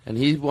 and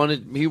he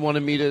wanted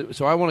me to.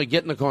 So I want to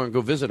get in the car and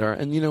go visit her,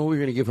 and we're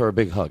going to give her a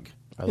big hug.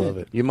 I love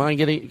it. You mind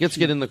let's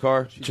get in the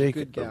car? Jake,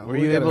 were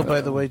you able, by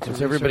the way, to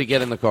Let's everybody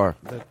get in the car.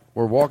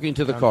 We're walking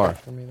to the car.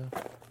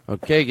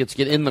 Okay, let's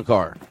get in the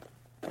car.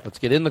 Let's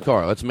get in the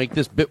car. Let's make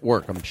this bit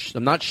work. I'm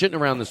not shitting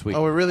around this week.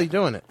 Oh, we're really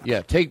doing it?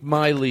 Yeah, take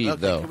my lead,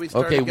 though.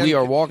 Okay, we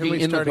are walking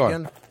in the car.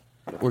 Again?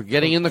 We're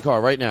getting in the car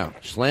right now.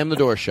 Slam the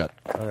door shut.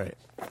 All right.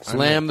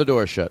 Slam the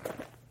door shut.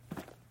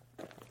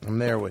 I'm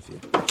there with you.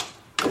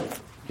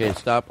 Okay,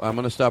 stop. I'm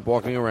going to stop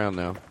walking around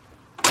now.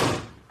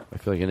 I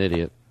feel like an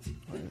idiot.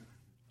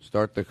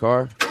 Start the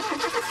car.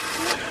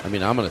 I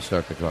mean, I'm going to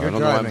start the car. I don't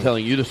know why I'm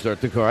telling you to start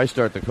the car. I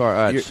start the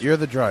car. You're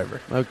the driver.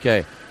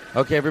 Okay.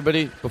 Okay,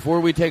 everybody,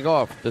 before we take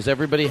off, does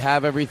everybody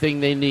have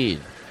everything they need?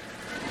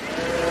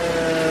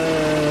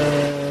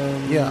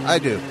 Yeah, I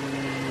do.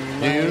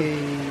 Do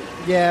you?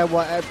 Yeah,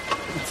 well,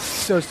 it's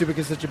so stupid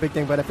because it's such a big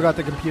thing, but I forgot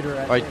the computer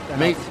at All right,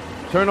 the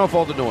house. turn off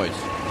all the noise.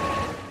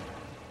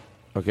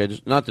 Okay,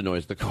 just not the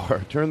noise. The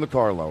car. Turn the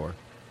car lower.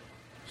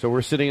 So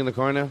we're sitting in the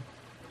car now.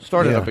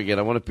 Start it Yeah. up again.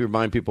 I want to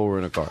remind people we're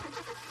in a car.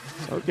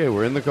 Okay,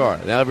 we're in the car.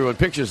 Now everyone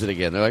pictures it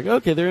again. They're like,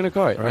 okay, they're in a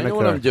car. We're I in a know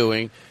what car. I'm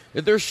doing.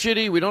 If they're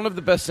shitty, we don't have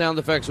the best sound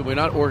effects, and we're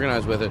not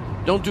organized with it.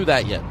 Don't do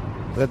that yet.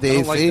 Is that the I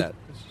don't AC? like that.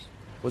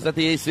 Was that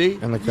the AC?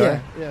 In the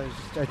car? Yeah.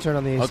 I turned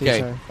on the AC. Okay,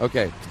 Sorry.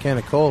 okay. It's kind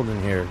of cold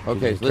in here. Okay,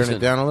 Can you listen. turn it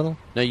down a little?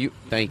 Now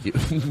thank you.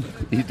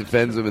 He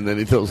defends him and then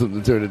he tells him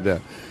to turn it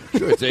down.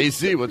 Sure, it's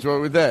AC. What's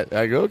wrong with that?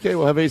 I go, okay,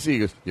 we'll have AC. He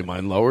goes, you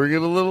mind lowering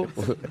it a little?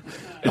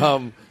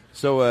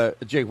 So,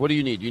 Jake, what do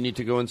you need? You need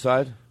to go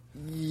inside?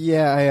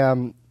 Yeah,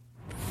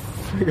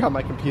 I forgot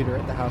my computer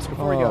at the house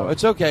before we go.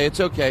 It's okay.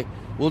 It's okay.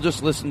 We'll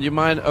just listen. Do you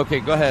mind?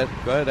 Okay, go ahead.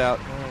 Go ahead out.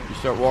 You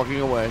start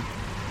walking away.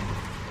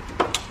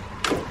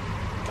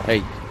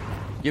 Hey,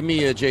 give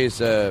me Jay's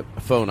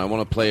phone. I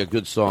want to play a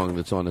good song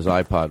that's on his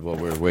iPod while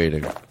we're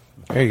waiting.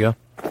 There you go.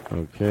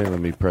 Okay, let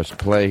me press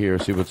play here,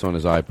 see what's on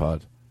his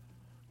iPod.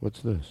 What's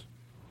this?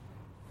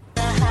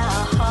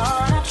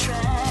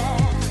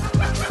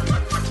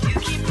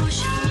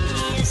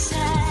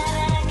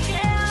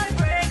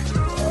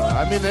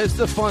 I mean, it's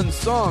a fun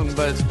song,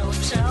 but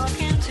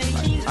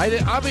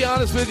I'll be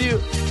honest with you,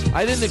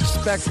 I didn't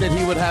expect that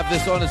he would have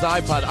this on his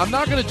iPod. I'm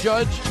not going to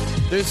judge.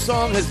 This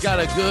song has got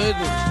a good...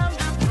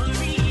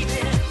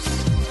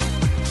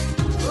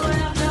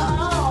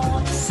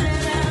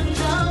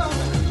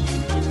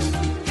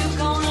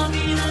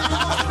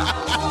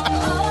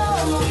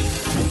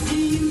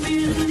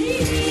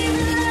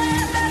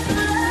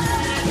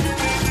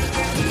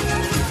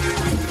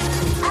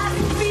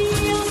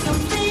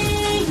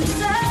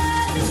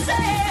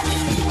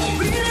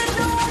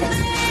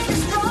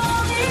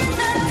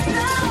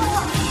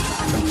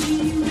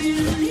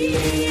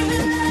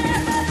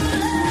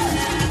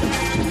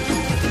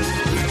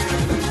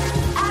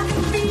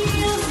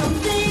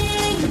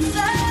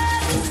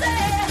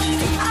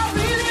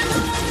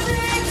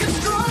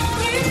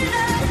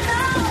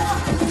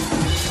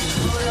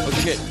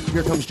 Shit,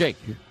 here comes Jake.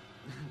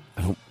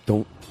 I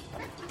don't.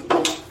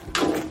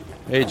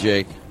 Hey,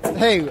 Jake.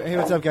 Hey,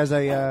 what's up, guys?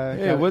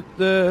 Hey, what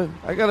the?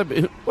 I gotta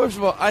be. First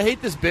of all, I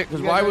hate this bit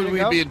because You why guys would ready we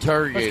to go? be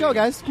interrogated? Let's go,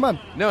 guys. Come on.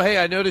 No, hey,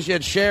 I noticed you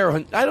had Cher.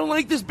 I don't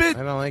like this bit.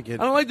 I don't like it.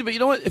 I don't like the bit.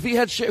 You know what? If he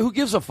had Cher, who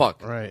gives a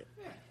fuck? Right.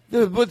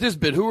 But this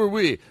bit, who are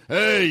we?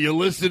 Hey, you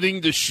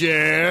listening to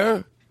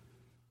Cher?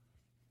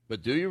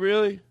 But do you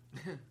really?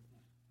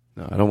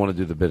 No, I don't want to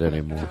do the bit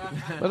anymore.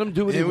 Let him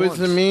do what he It was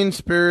wants. a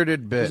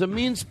mean-spirited bit. It was a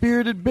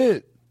mean-spirited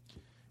bit.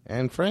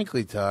 And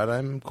frankly, Todd,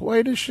 I'm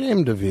quite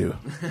ashamed of you.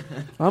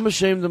 I'm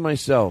ashamed of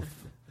myself.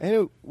 And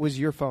it was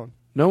your phone.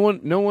 No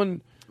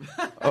one.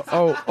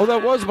 Oh,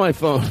 that was my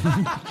phone.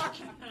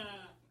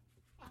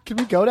 Can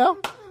we go now?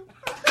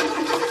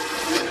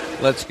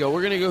 Let's go.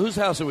 We're gonna go. Whose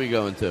house are we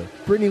going to?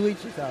 Brittany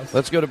Leach's house.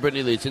 Let's go to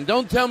Brittany Leach. And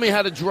don't tell me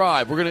how to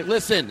drive. We're gonna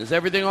listen. Is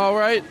everything all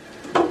right?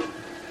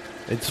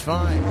 It's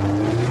fine.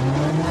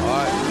 All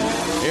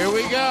right. Here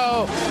we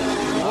go.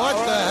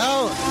 What the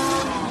hell?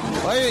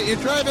 Why you're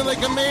driving like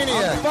a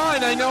maniac? I'm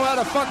fine. I know how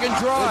to fucking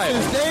drive.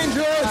 This is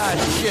dangerous.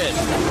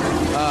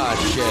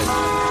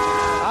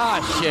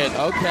 Ah, shit.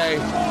 Okay.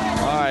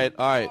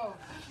 All right.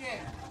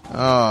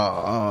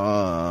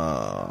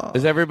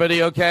 Is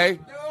everybody okay?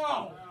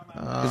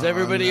 Is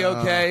everybody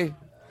okay?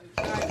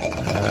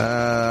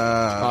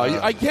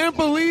 I can't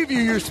believe you.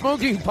 You're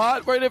smoking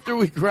pot right after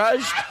we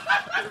crashed.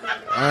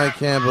 I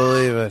can't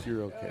believe it.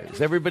 You're okay.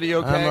 Is everybody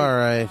okay? I'm all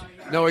right.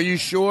 No, are you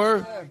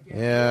sure?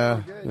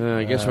 Yeah.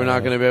 I guess we're not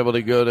going to be able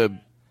to go to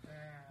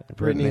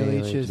Brittany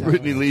Leach's house.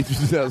 Brittany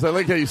Leach's house. I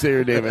like how you say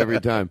her name every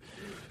time.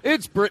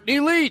 It's Brittany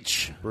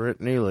Leach.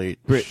 Brittany Leach.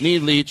 Brittany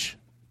Leach.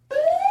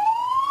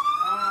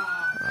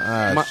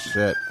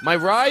 Shit. My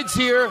ride's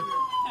here.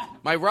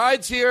 My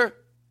ride's here.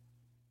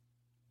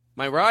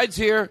 My ride's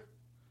here.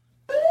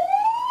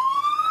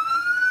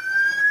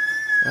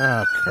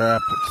 Oh,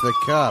 crap. It's the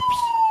cops.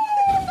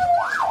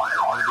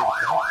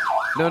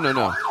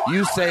 No.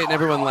 You say it and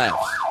everyone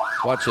laughs.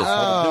 Watch this.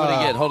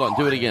 Hold on.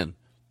 Do it again.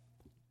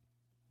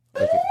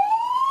 Okay.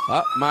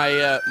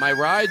 My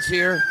ride's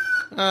here.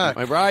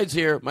 My ride's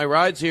here. My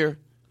ride's here.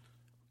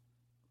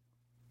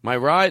 My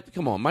ride.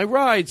 Come on. My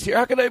ride's here.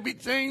 How can I be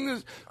saying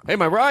this? Hey,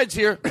 my ride's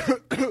here.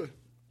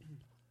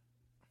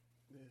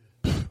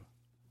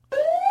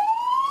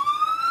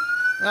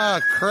 Oh,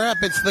 crap.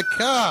 It's the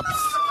cops.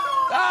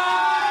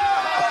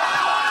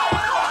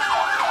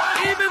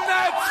 Even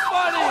that's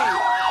funny.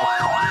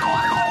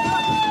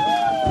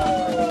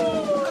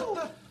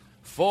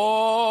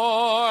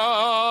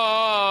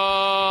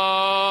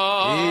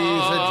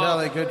 He's a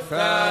jolly good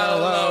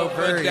fellow.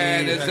 For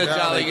Dan is a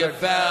jolly good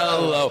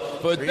fellow.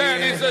 For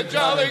Dan is a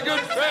jolly good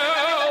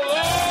fellow.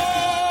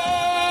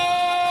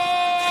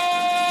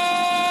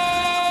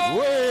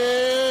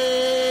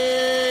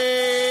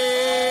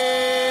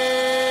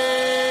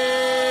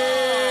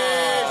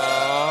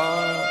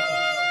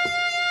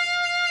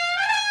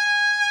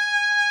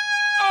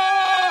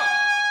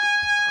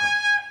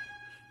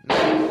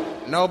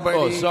 Nobody.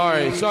 Oh,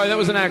 sorry. That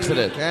was an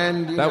accident.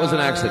 That was an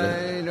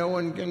accident. No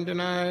one can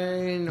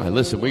deny. All right,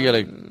 listen, we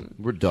gotta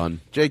We're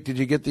done. Jake, did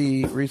you get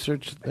the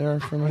research there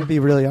for me? To be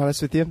really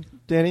honest with you,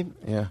 Danny.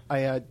 Yeah.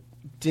 I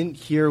didn't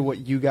hear what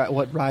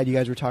ride you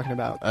guys were talking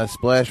about.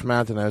 Splash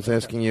Mountain. I was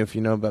asking you if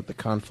you know about the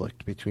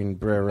conflict between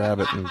Brer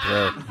Rabbit and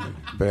Brer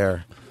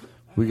Bear.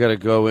 We got to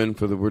go in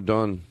for the. We're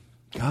done.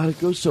 God, it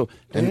goes so.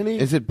 Danny,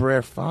 is it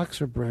Brer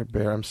Fox or Brer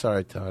Bear? I'm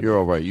sorry, Todd. You're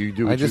all right. You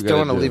do. What I just you don't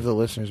want gotta to do. leave the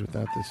listeners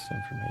without this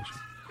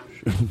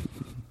information.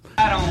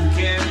 I don't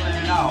care,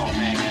 let it all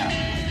hang out.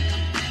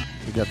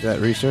 You got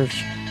that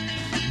research?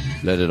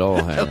 Let it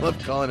all hang I out. love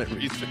calling it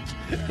research.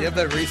 You have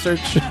that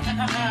research?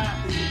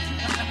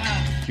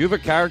 Do you have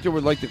a character who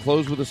would like to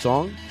close with a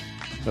song?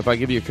 If I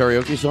give you a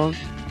karaoke song?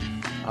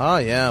 Oh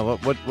yeah.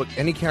 What?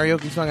 Any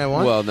karaoke song I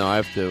want? Well, no.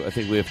 I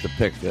think we have to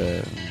pick.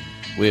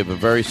 We have a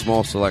very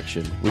small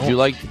selection. Would you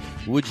like?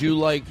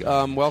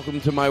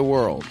 Welcome to My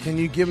World? Can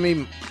you give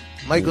me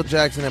Michael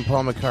Jackson and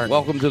Paul McCartney?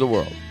 Welcome to the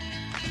World.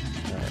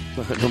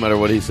 No matter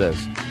what he says.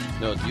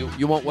 No,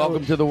 you want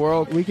Welcome to the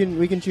World? We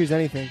can choose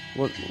anything.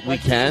 We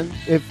can?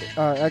 If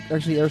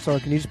actually,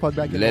 Aerosol, can you just plug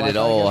back in Let the it Wi-Fi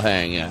all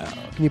again? hang out.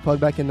 Can you plug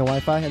back in the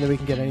Wi-Fi and then we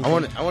can get anything?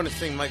 I want to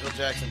sing Michael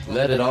Jackson.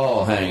 Let it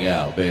all hang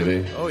out,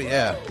 baby. Oh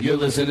yeah. You're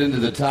listening to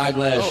the Todd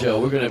Glass Show.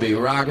 We're going to be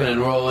rocking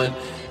and rolling.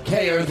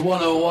 K-Earth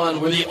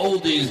 101, where the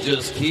oldies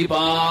just keep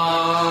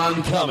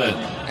on coming.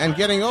 And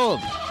getting old.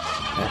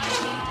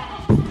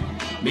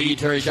 Me,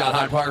 Terry Shot,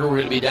 Hot Parker, we're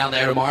going to be down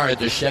there tomorrow at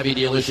the Chevy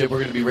dealership. We're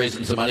going to be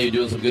raising some money,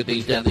 doing some good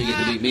things down there. You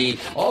get to meet me.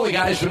 All the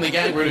guys from the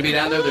gang, we're going to be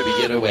down there. They'll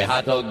be giving away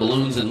hot dog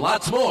balloons and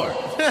lots more.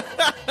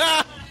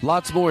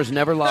 Lots more is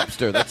never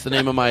lobster. That's the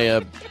name of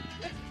my...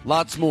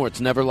 Lots more.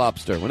 It's never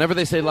lobster. Whenever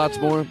they say lots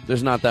more,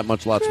 there's not that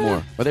much lots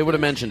more. Or they would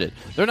have mentioned it.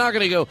 They're not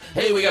going to go,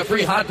 hey, we got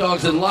free hot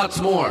dogs and lots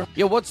more.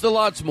 Yeah, what's the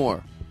lots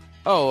more?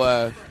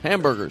 Oh,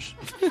 hamburgers.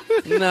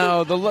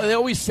 No, they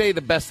always say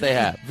the best they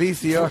have.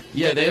 VCR.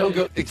 Yeah, they don't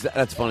go.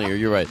 That's funnier.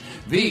 You're right.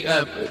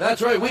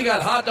 That's right. We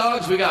got hot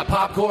dogs, we got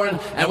popcorn,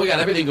 and we got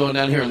everything going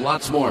down here and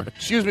lots more.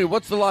 Excuse me,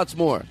 what's the lots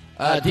more?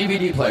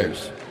 DVD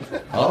players.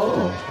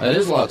 Oh, that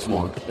is lots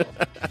more.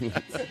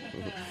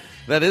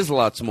 That is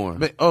lots more.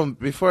 But,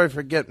 before I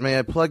forget, may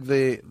I plug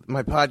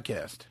my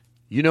podcast?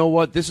 You know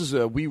what? This is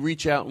we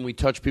reach out and we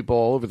touch people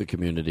all over the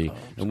community,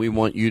 and we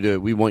want you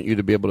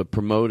to be able to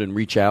promote and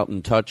reach out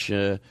and touch.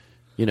 Reach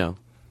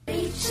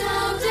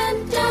out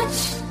and touch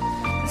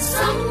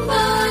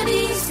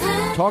somebody's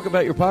hand. Talk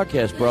about your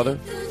podcast, brother.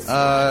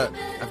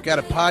 I've got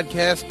a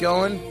podcast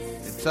going.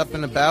 It's up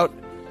and about.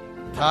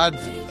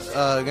 Todd's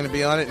going to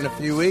be on it in a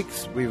few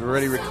weeks. We've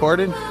already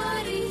recorded.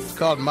 It's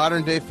called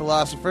Modern Day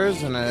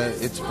Philosophers, and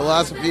it's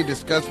philosophy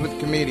discussed with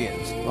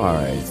comedians. All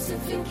right.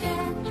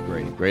 It's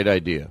great. Great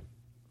idea.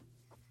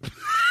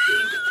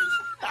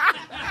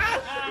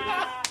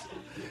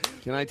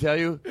 Can I tell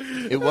you?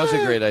 It was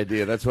a great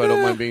idea. That's why I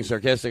don't mind being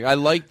sarcastic. I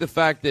like the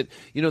fact that,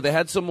 they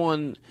had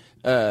someone,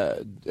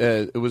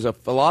 it was a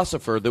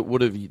philosopher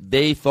that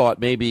they thought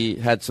maybe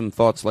had some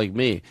thoughts like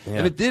me. Yeah.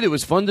 And it did. It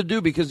was fun to do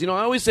because, I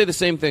always say the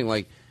same thing.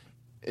 Like,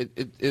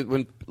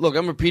 look,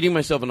 I'm repeating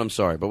myself and I'm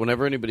sorry, but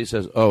whenever anybody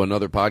says, oh,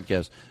 another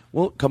podcast,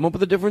 well, come up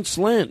with a different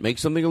slant. Make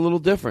something a little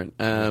different.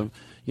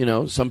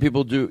 Some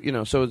people do,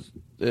 so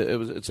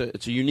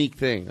it's a unique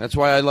thing. That's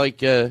why I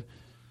like, why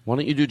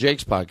don't you do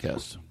Jake's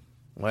podcast?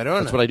 Why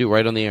don't That's what I do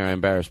right on the air. I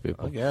embarrass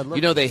people. Okay,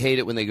 they hate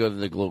it when they go to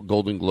the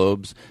Golden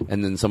Globes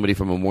and then somebody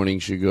from a morning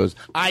show goes,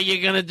 are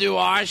you going to do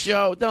our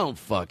show? Don't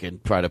fucking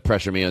try to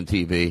pressure me on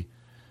TV.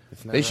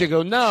 They should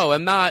go, no,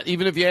 I'm not.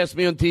 Even if you ask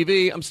me on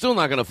TV, I'm still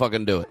not going to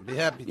fucking do it. Be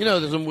happy.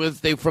 There's them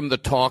they from the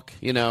talk,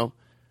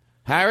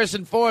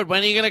 Harrison Ford,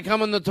 when are you going to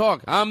come on the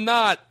talk? I'm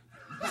not.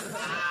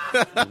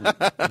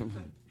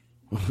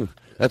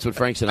 That's what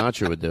Frank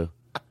Sinatra would do.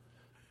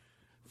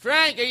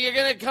 Frank, are you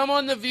going to come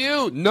on The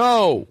View?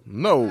 No.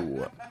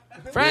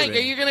 Frank, are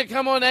you going to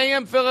come on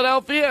AM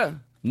Philadelphia?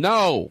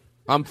 No.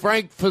 I'm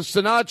Frank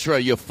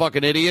Sinatra, you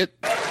fucking idiot.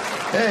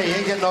 Hey, you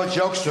ain't getting no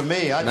jokes from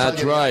me. I That's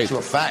tell you right. the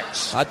actual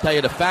facts. I'll tell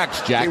you the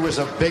facts, Jack. He was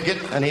a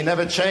bigot, and he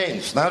never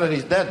changed. Now that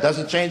he's dead,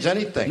 doesn't change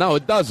anything. No,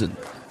 it doesn't.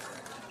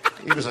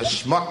 He was a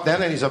schmuck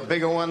then, and he's a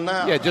bigger one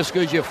now. Yeah, just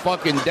because you're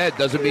fucking dead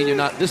doesn't mean you're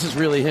not. This is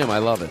really him. I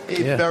love it.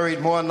 He buried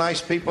more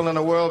nice people in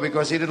the world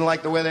because he didn't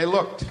like the way they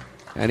looked.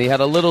 And he had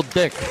a little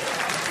dick.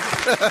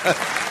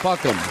 Fuck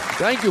him.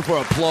 Thank you for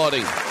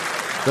applauding.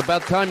 It's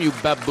about time you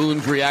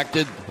baboons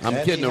reacted. I'm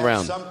And kidding he had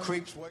around. some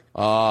creeps work-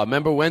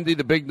 Remember Wendy,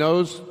 the big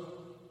nose?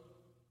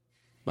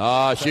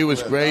 She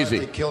was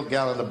crazy. He killed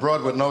gal in the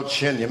broad with no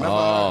chin. You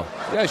remember?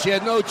 Yeah, she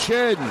had no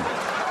chin.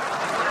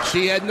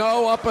 She had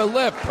no upper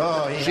lip.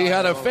 She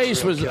had her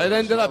face was. It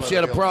ended up she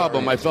had a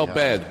problem. I felt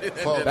bad.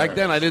 Back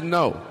then I didn't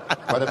know.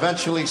 But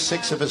eventually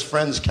 6 of his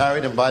friends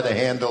carried him by the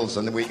handles,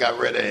 and we got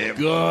rid of him.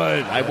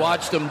 Good. I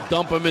watched them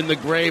dump him in the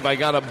grave. I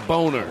got a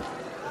boner.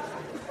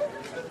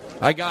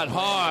 I got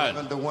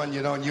hard. The one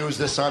you don't use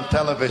this on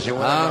television.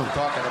 What I'm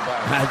talking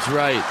about. That's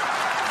right.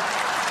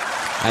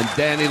 And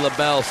Danny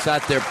LaBelle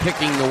sat there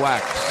picking the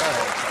wax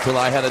till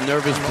I had a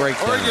nervous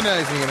breakdown.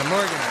 Organizing it. I'm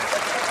organizing.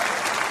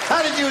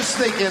 How did you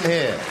sneak in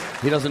here?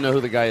 He doesn't know who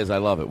the guy is. I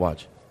love it.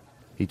 Watch.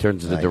 He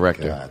turns to the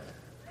director. God.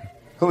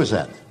 Who is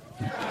that?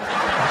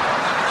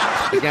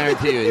 I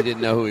guarantee you he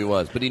didn't know who he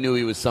was, but he knew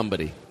he was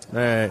somebody. All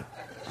right.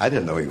 I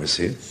didn't know he was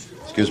here.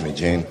 Excuse me,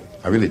 Gene.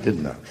 I really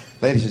didn't know.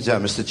 Ladies and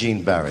gentlemen, Mr.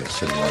 Gene Barry.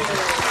 Sitting right there.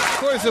 Of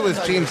course it was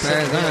Gene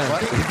Barry.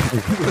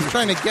 I was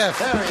trying to guess.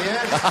 There he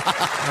is.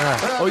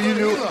 Oh, you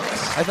knew?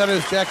 I thought it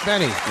was Jack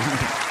Benny.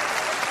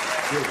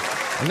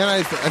 And then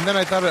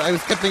I thought I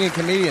was kept thinking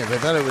comedians. I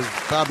thought it was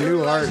Bob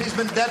Newhart. He's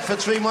been dead for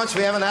 3 months.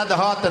 We haven't had the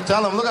heart to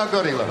tell him. Look how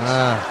good he looks.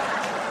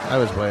 I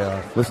was way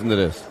off. Listen to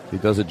this. He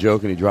does a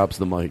joke and he drops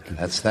the mic.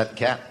 That's that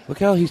cat. Look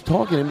how he's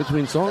talking in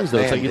between songs, though.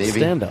 It's like it's Davey.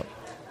 stand-up.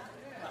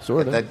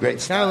 Sort of. That great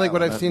It's kind of like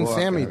what I've seen walk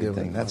and Sammy do.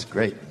 everything. That's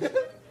great.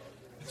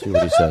 See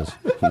what he says.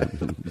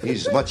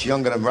 He's much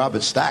younger than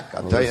Robert Stack,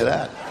 I'll tell you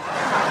that.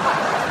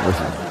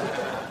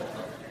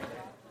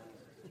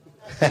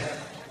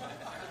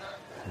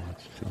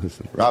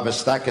 Listen. Robert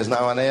Stack is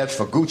now on ad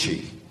for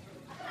Gucci.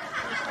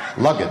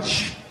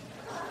 Luggage.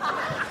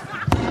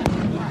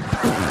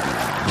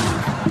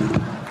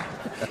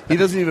 He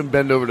doesn't even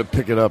bend over to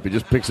pick it up. He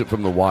just picks it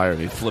from the wire and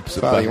he flips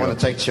it Well, back you want up.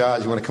 to take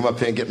charge? You want to come up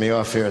here and get me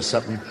off here or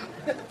something?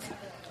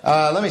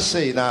 Let me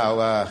see now.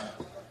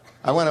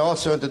 I want to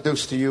also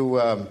introduce to you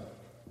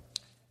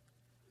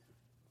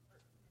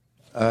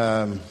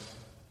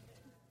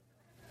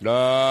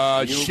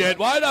Shit.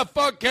 Why the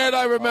fuck can't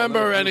I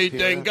remember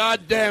anything?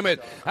 God damn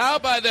it. How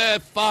about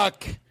the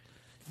fuck?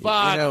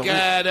 Fuck,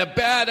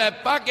 the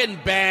fucking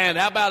band.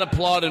 How about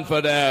applauding for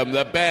them?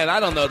 The band.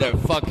 I don't know their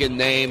fucking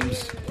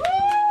names.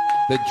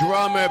 The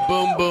drummer,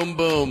 boom, boom,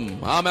 boom.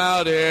 I'm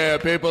out here.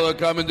 People are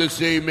coming to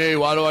see me.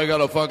 Why do I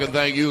gotta fucking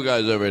thank you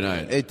guys every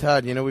night? Hey,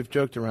 Todd, you know, we've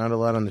joked around a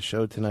lot on the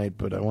show tonight,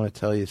 but I want to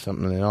tell you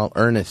something in all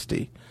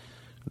earnesty,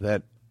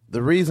 that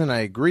the reason I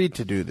agreed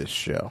to do this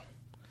show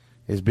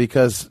is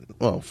because,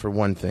 well, for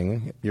one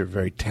thing, you're a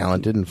very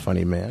talented and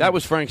funny man. That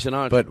was Frank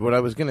Sinatra. But what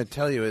I was going to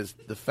tell you is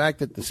the fact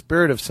that the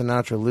spirit of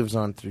Sinatra lives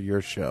on through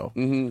your show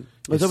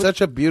is such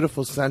a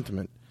beautiful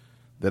sentiment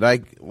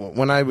that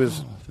when I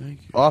was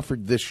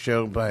offered this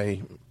show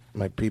by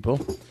my people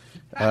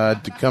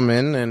to come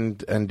in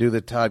and do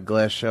the Todd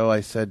Glass show,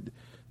 I said,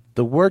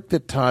 the work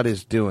that Todd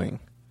is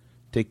doing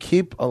to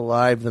keep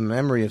alive the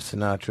memory of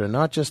Sinatra,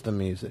 not just the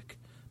music,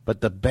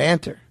 but the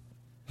banter.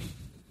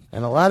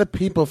 And a lot of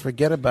people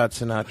forget about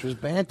Sinatra's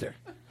banter.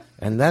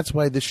 And that's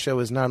why this show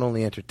is not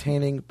only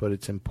entertaining, but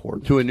it's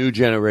important. To a new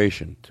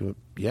generation.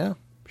 Yeah.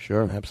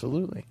 Sure.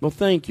 Absolutely. Well,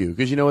 thank you.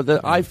 Because you know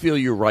what? I feel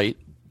you're right.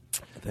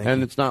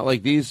 And it's not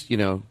like these,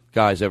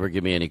 guys ever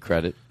give me any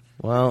credit.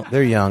 Well,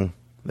 they're young.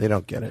 They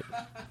don't get it.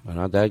 They're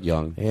not that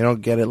young. They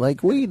don't get it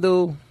like we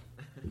do.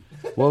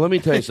 Well, let me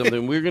tell you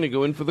something. We're going to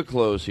go in for the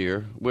close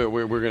here. We're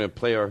going to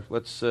play our.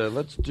 Let's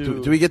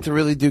do. Do we get to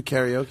really do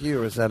karaoke,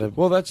 or is that a?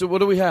 Well, that's what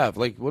do we have?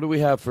 Like, what do we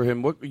have for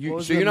him? So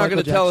you're not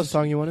going to tell us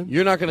song you wanted?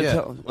 You're not going to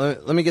tell.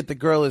 Let me get "The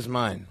Girl Is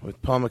Mine"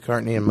 with Paul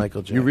McCartney and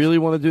Michael Jackson. You really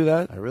want to do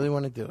that? I really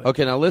want to do it.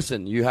 Okay, now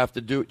listen. You have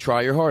to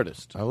try your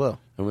hardest. I will.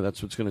 And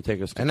that's what's going to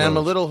take us. To and close. I'm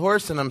a little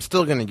hoarse, and I'm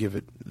still going to give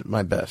it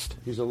my best.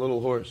 He's a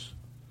little hoarse.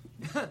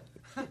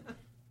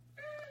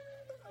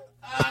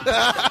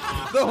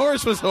 The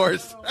horse was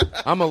hoarse.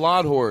 I'm a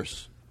lot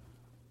hoarse.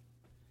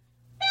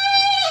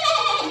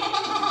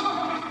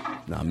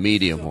 No,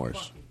 medium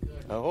horse.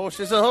 A horse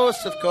is a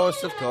horse, of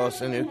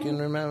course, and you can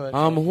remember.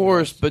 I'm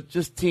hoarse, but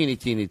just teeny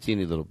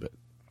little bit.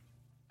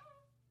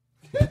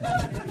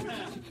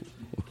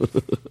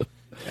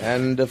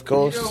 And, of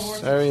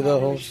course, Harry the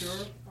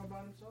horse.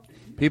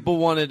 People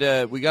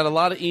wanted, we got a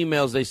lot of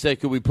emails. They said,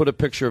 could we put a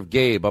picture of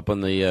Gabe up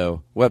on the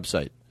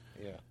website?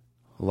 Yeah.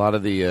 A lot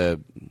of the,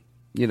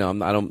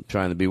 I'm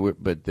trying to be weird,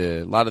 but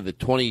a lot of the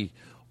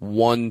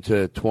 21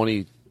 to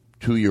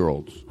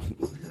 22-year-olds.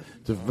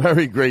 It's a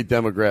very great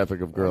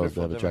demographic of girls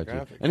that have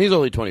attracted. And he's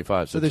only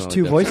 25. So there's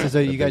two voices.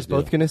 Are you guys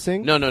both going to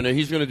sing? No.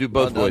 He's going to do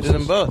both voices. Do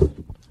them both.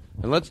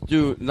 And let's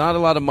do not a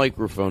lot of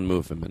microphone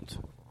movement.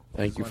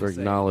 Thank you for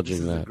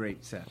acknowledging that. This is a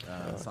great set,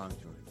 song choice.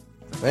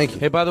 Thank you.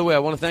 Hey, by the way, I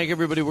want to thank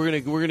everybody.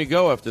 We're gonna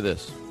go after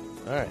this.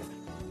 All right.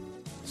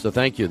 So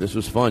thank you. This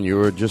was fun. You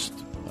were just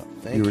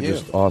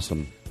just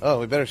awesome. Oh,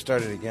 we better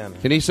start it again.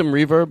 Can you need some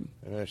reverb?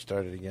 We better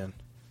start it again.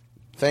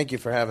 Thank you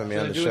for having me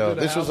on the show.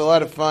 This was a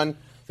lot of fun.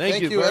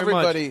 Thank you very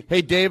everybody. much.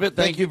 Hey, David,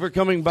 thank you for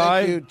coming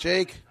by. Thank you,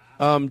 Jake.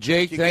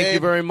 Jake, thank you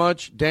very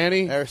much.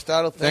 Danny.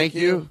 Aristotle, thank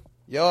you.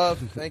 Yoav,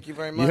 thank you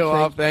very much.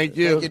 Yoav, thank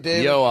you. Thank you,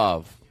 David.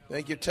 Yoav.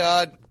 Thank you,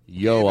 Todd.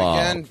 Yoav.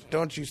 Again,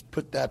 don't you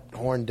put that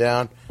horn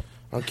down.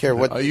 I don't care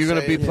what. Are you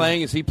going to be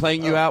playing? Is he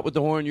playing you out with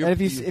the horn?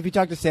 And if you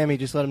talk to Sammy,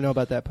 just let him know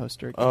about that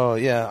poster. Oh,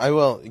 yeah, I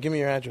will. Give me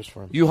your address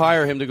for him. You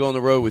hire him to go on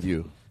the road with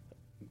you.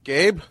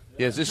 Gabe?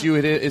 Yeah, is this you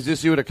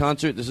at a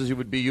concert?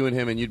 Would be you and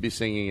him, and you'd be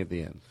singing at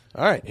the end.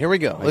 All right, here we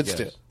go. Let's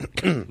do it.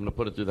 I'm going to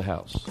put it through the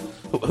house.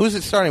 Who's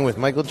it starting with,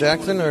 Michael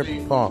Jackson or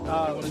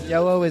Paul?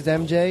 Yellow is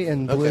MJ,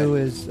 and blue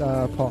is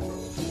Paul.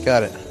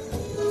 Got it.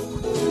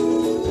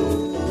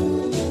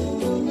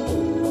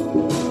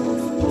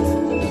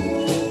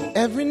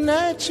 Every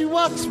night she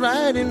walks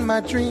right in my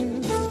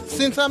dreams.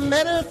 Since I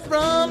met her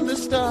from the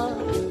start,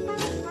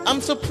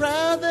 I'm so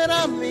proud that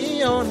I'm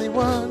the only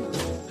one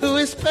who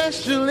is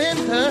special in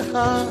her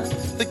heart.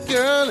 The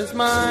girl is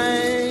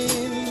mine.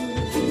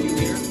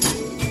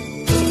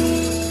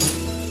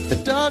 The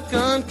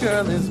doggone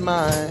girl is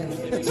mine.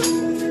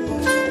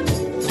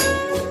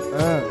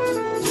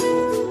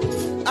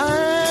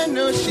 I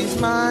know she's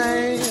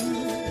mine.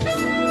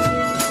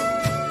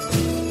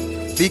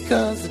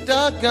 Because the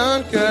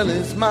doggone girl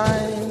is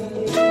mine.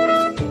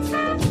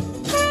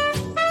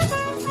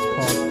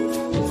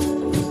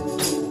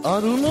 I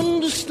don't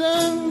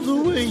understand the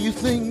way you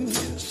think,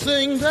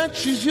 saying that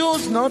she's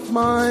yours, not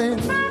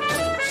mine.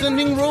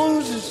 Sending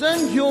roses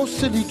and your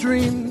silly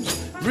dreams,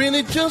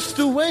 really just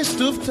a waste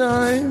of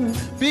time,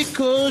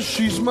 because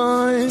she's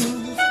mine.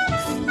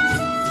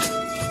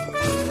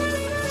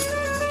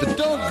 The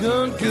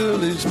doggone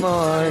girl is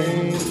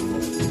mine.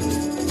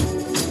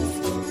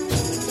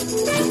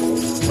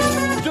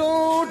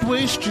 Don't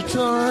waste your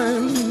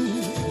time,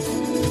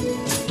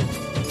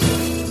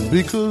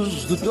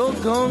 because the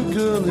doggone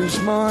girl is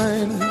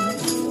mine.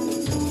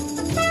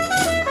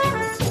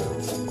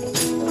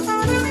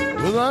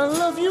 Well, I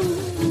love you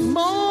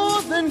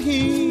more than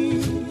he,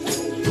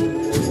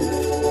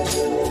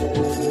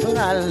 but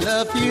I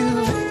love you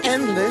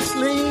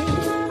endlessly.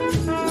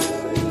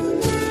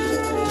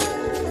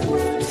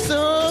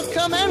 So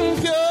come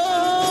and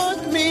go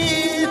with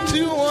me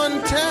to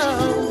one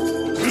town.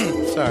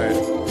 Sorry,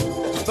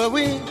 but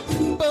we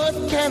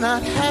both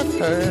cannot have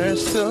her,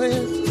 so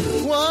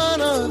it's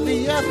one or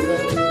the other,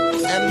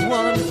 and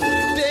one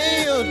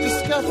day you'll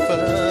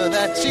discover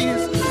that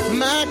she's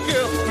my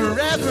girl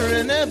forever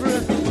and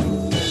ever.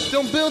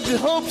 Don't build your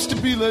hopes to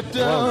be let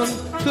down,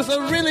 cause I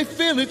really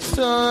feel it's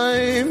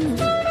time.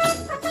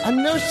 I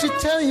know she'll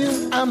tell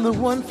you I'm the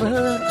one for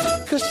her,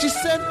 cause she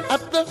set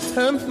up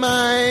her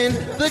mind.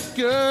 The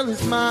girl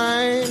is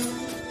mine.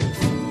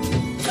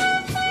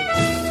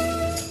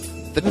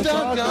 The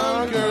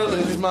doggone girl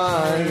is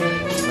mine.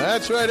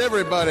 That's right,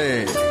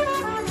 everybody.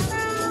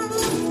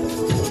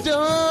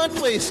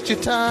 Don't waste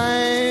your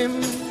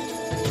time,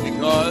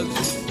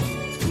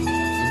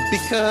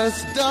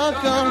 because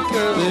doggone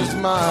girl is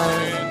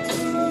mine.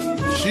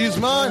 She's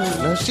mine,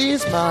 no,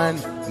 she's mine.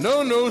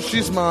 No,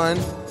 she's mine.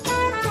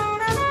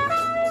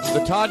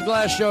 The Todd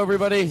Glass Show,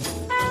 everybody.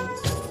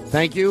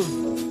 Thank you.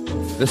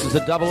 This is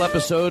a double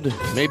episode.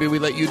 Maybe we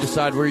let you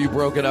decide where you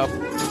broke it up.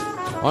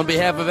 On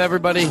behalf of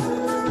everybody,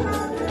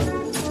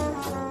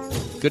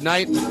 good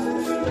night.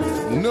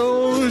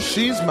 No,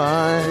 she's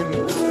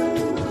mine.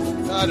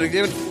 Todd,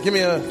 give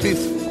me a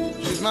piece.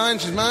 She's mine,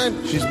 she's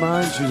mine. She's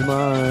mine, she's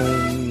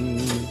mine.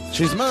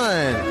 She's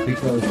mine.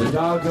 Because the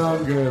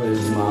doggone girl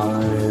is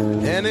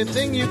mine.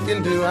 Anything you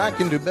can do, I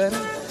can do better.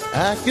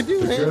 I can do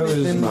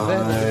anything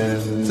better.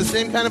 It's the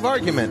same kind of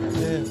argument.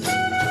 Yeah.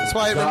 That's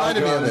why it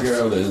reminded me of this.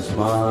 Doggone girl is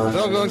mine.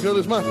 Doggone girl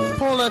is mine.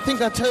 Paul, I think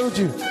I told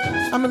you.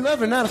 I'm a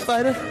lover, not a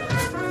fighter.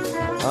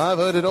 I've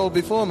heard it all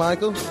before,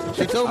 Michael.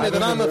 She told me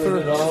that I'm a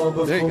heard it all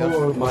before, there you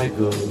go.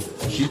 Michael.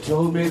 She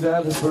told me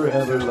that a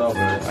forever lover.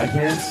 I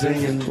can't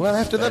sing and... Well,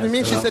 after loving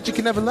me, she said you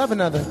can never love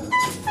another.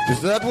 Is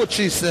that what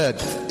she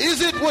said?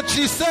 Is it what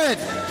she said?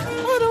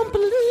 I don't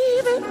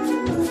believe it.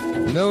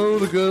 No,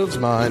 the girl's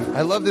mine.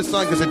 I love this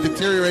song because it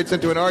deteriorates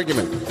into an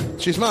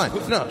argument. She's mine.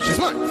 No, she's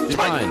mine. She's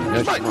mine. No,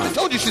 she's mine. I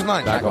told you she's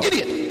mine. Back off.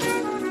 Idiot.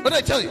 What did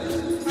I tell you?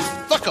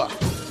 Fuck off.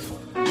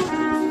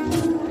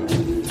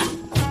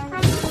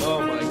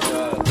 Oh, my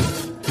God.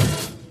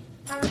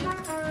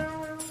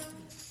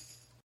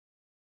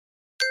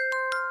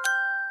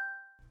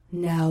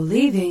 Now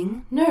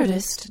leaving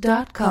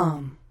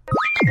Nerdist.com.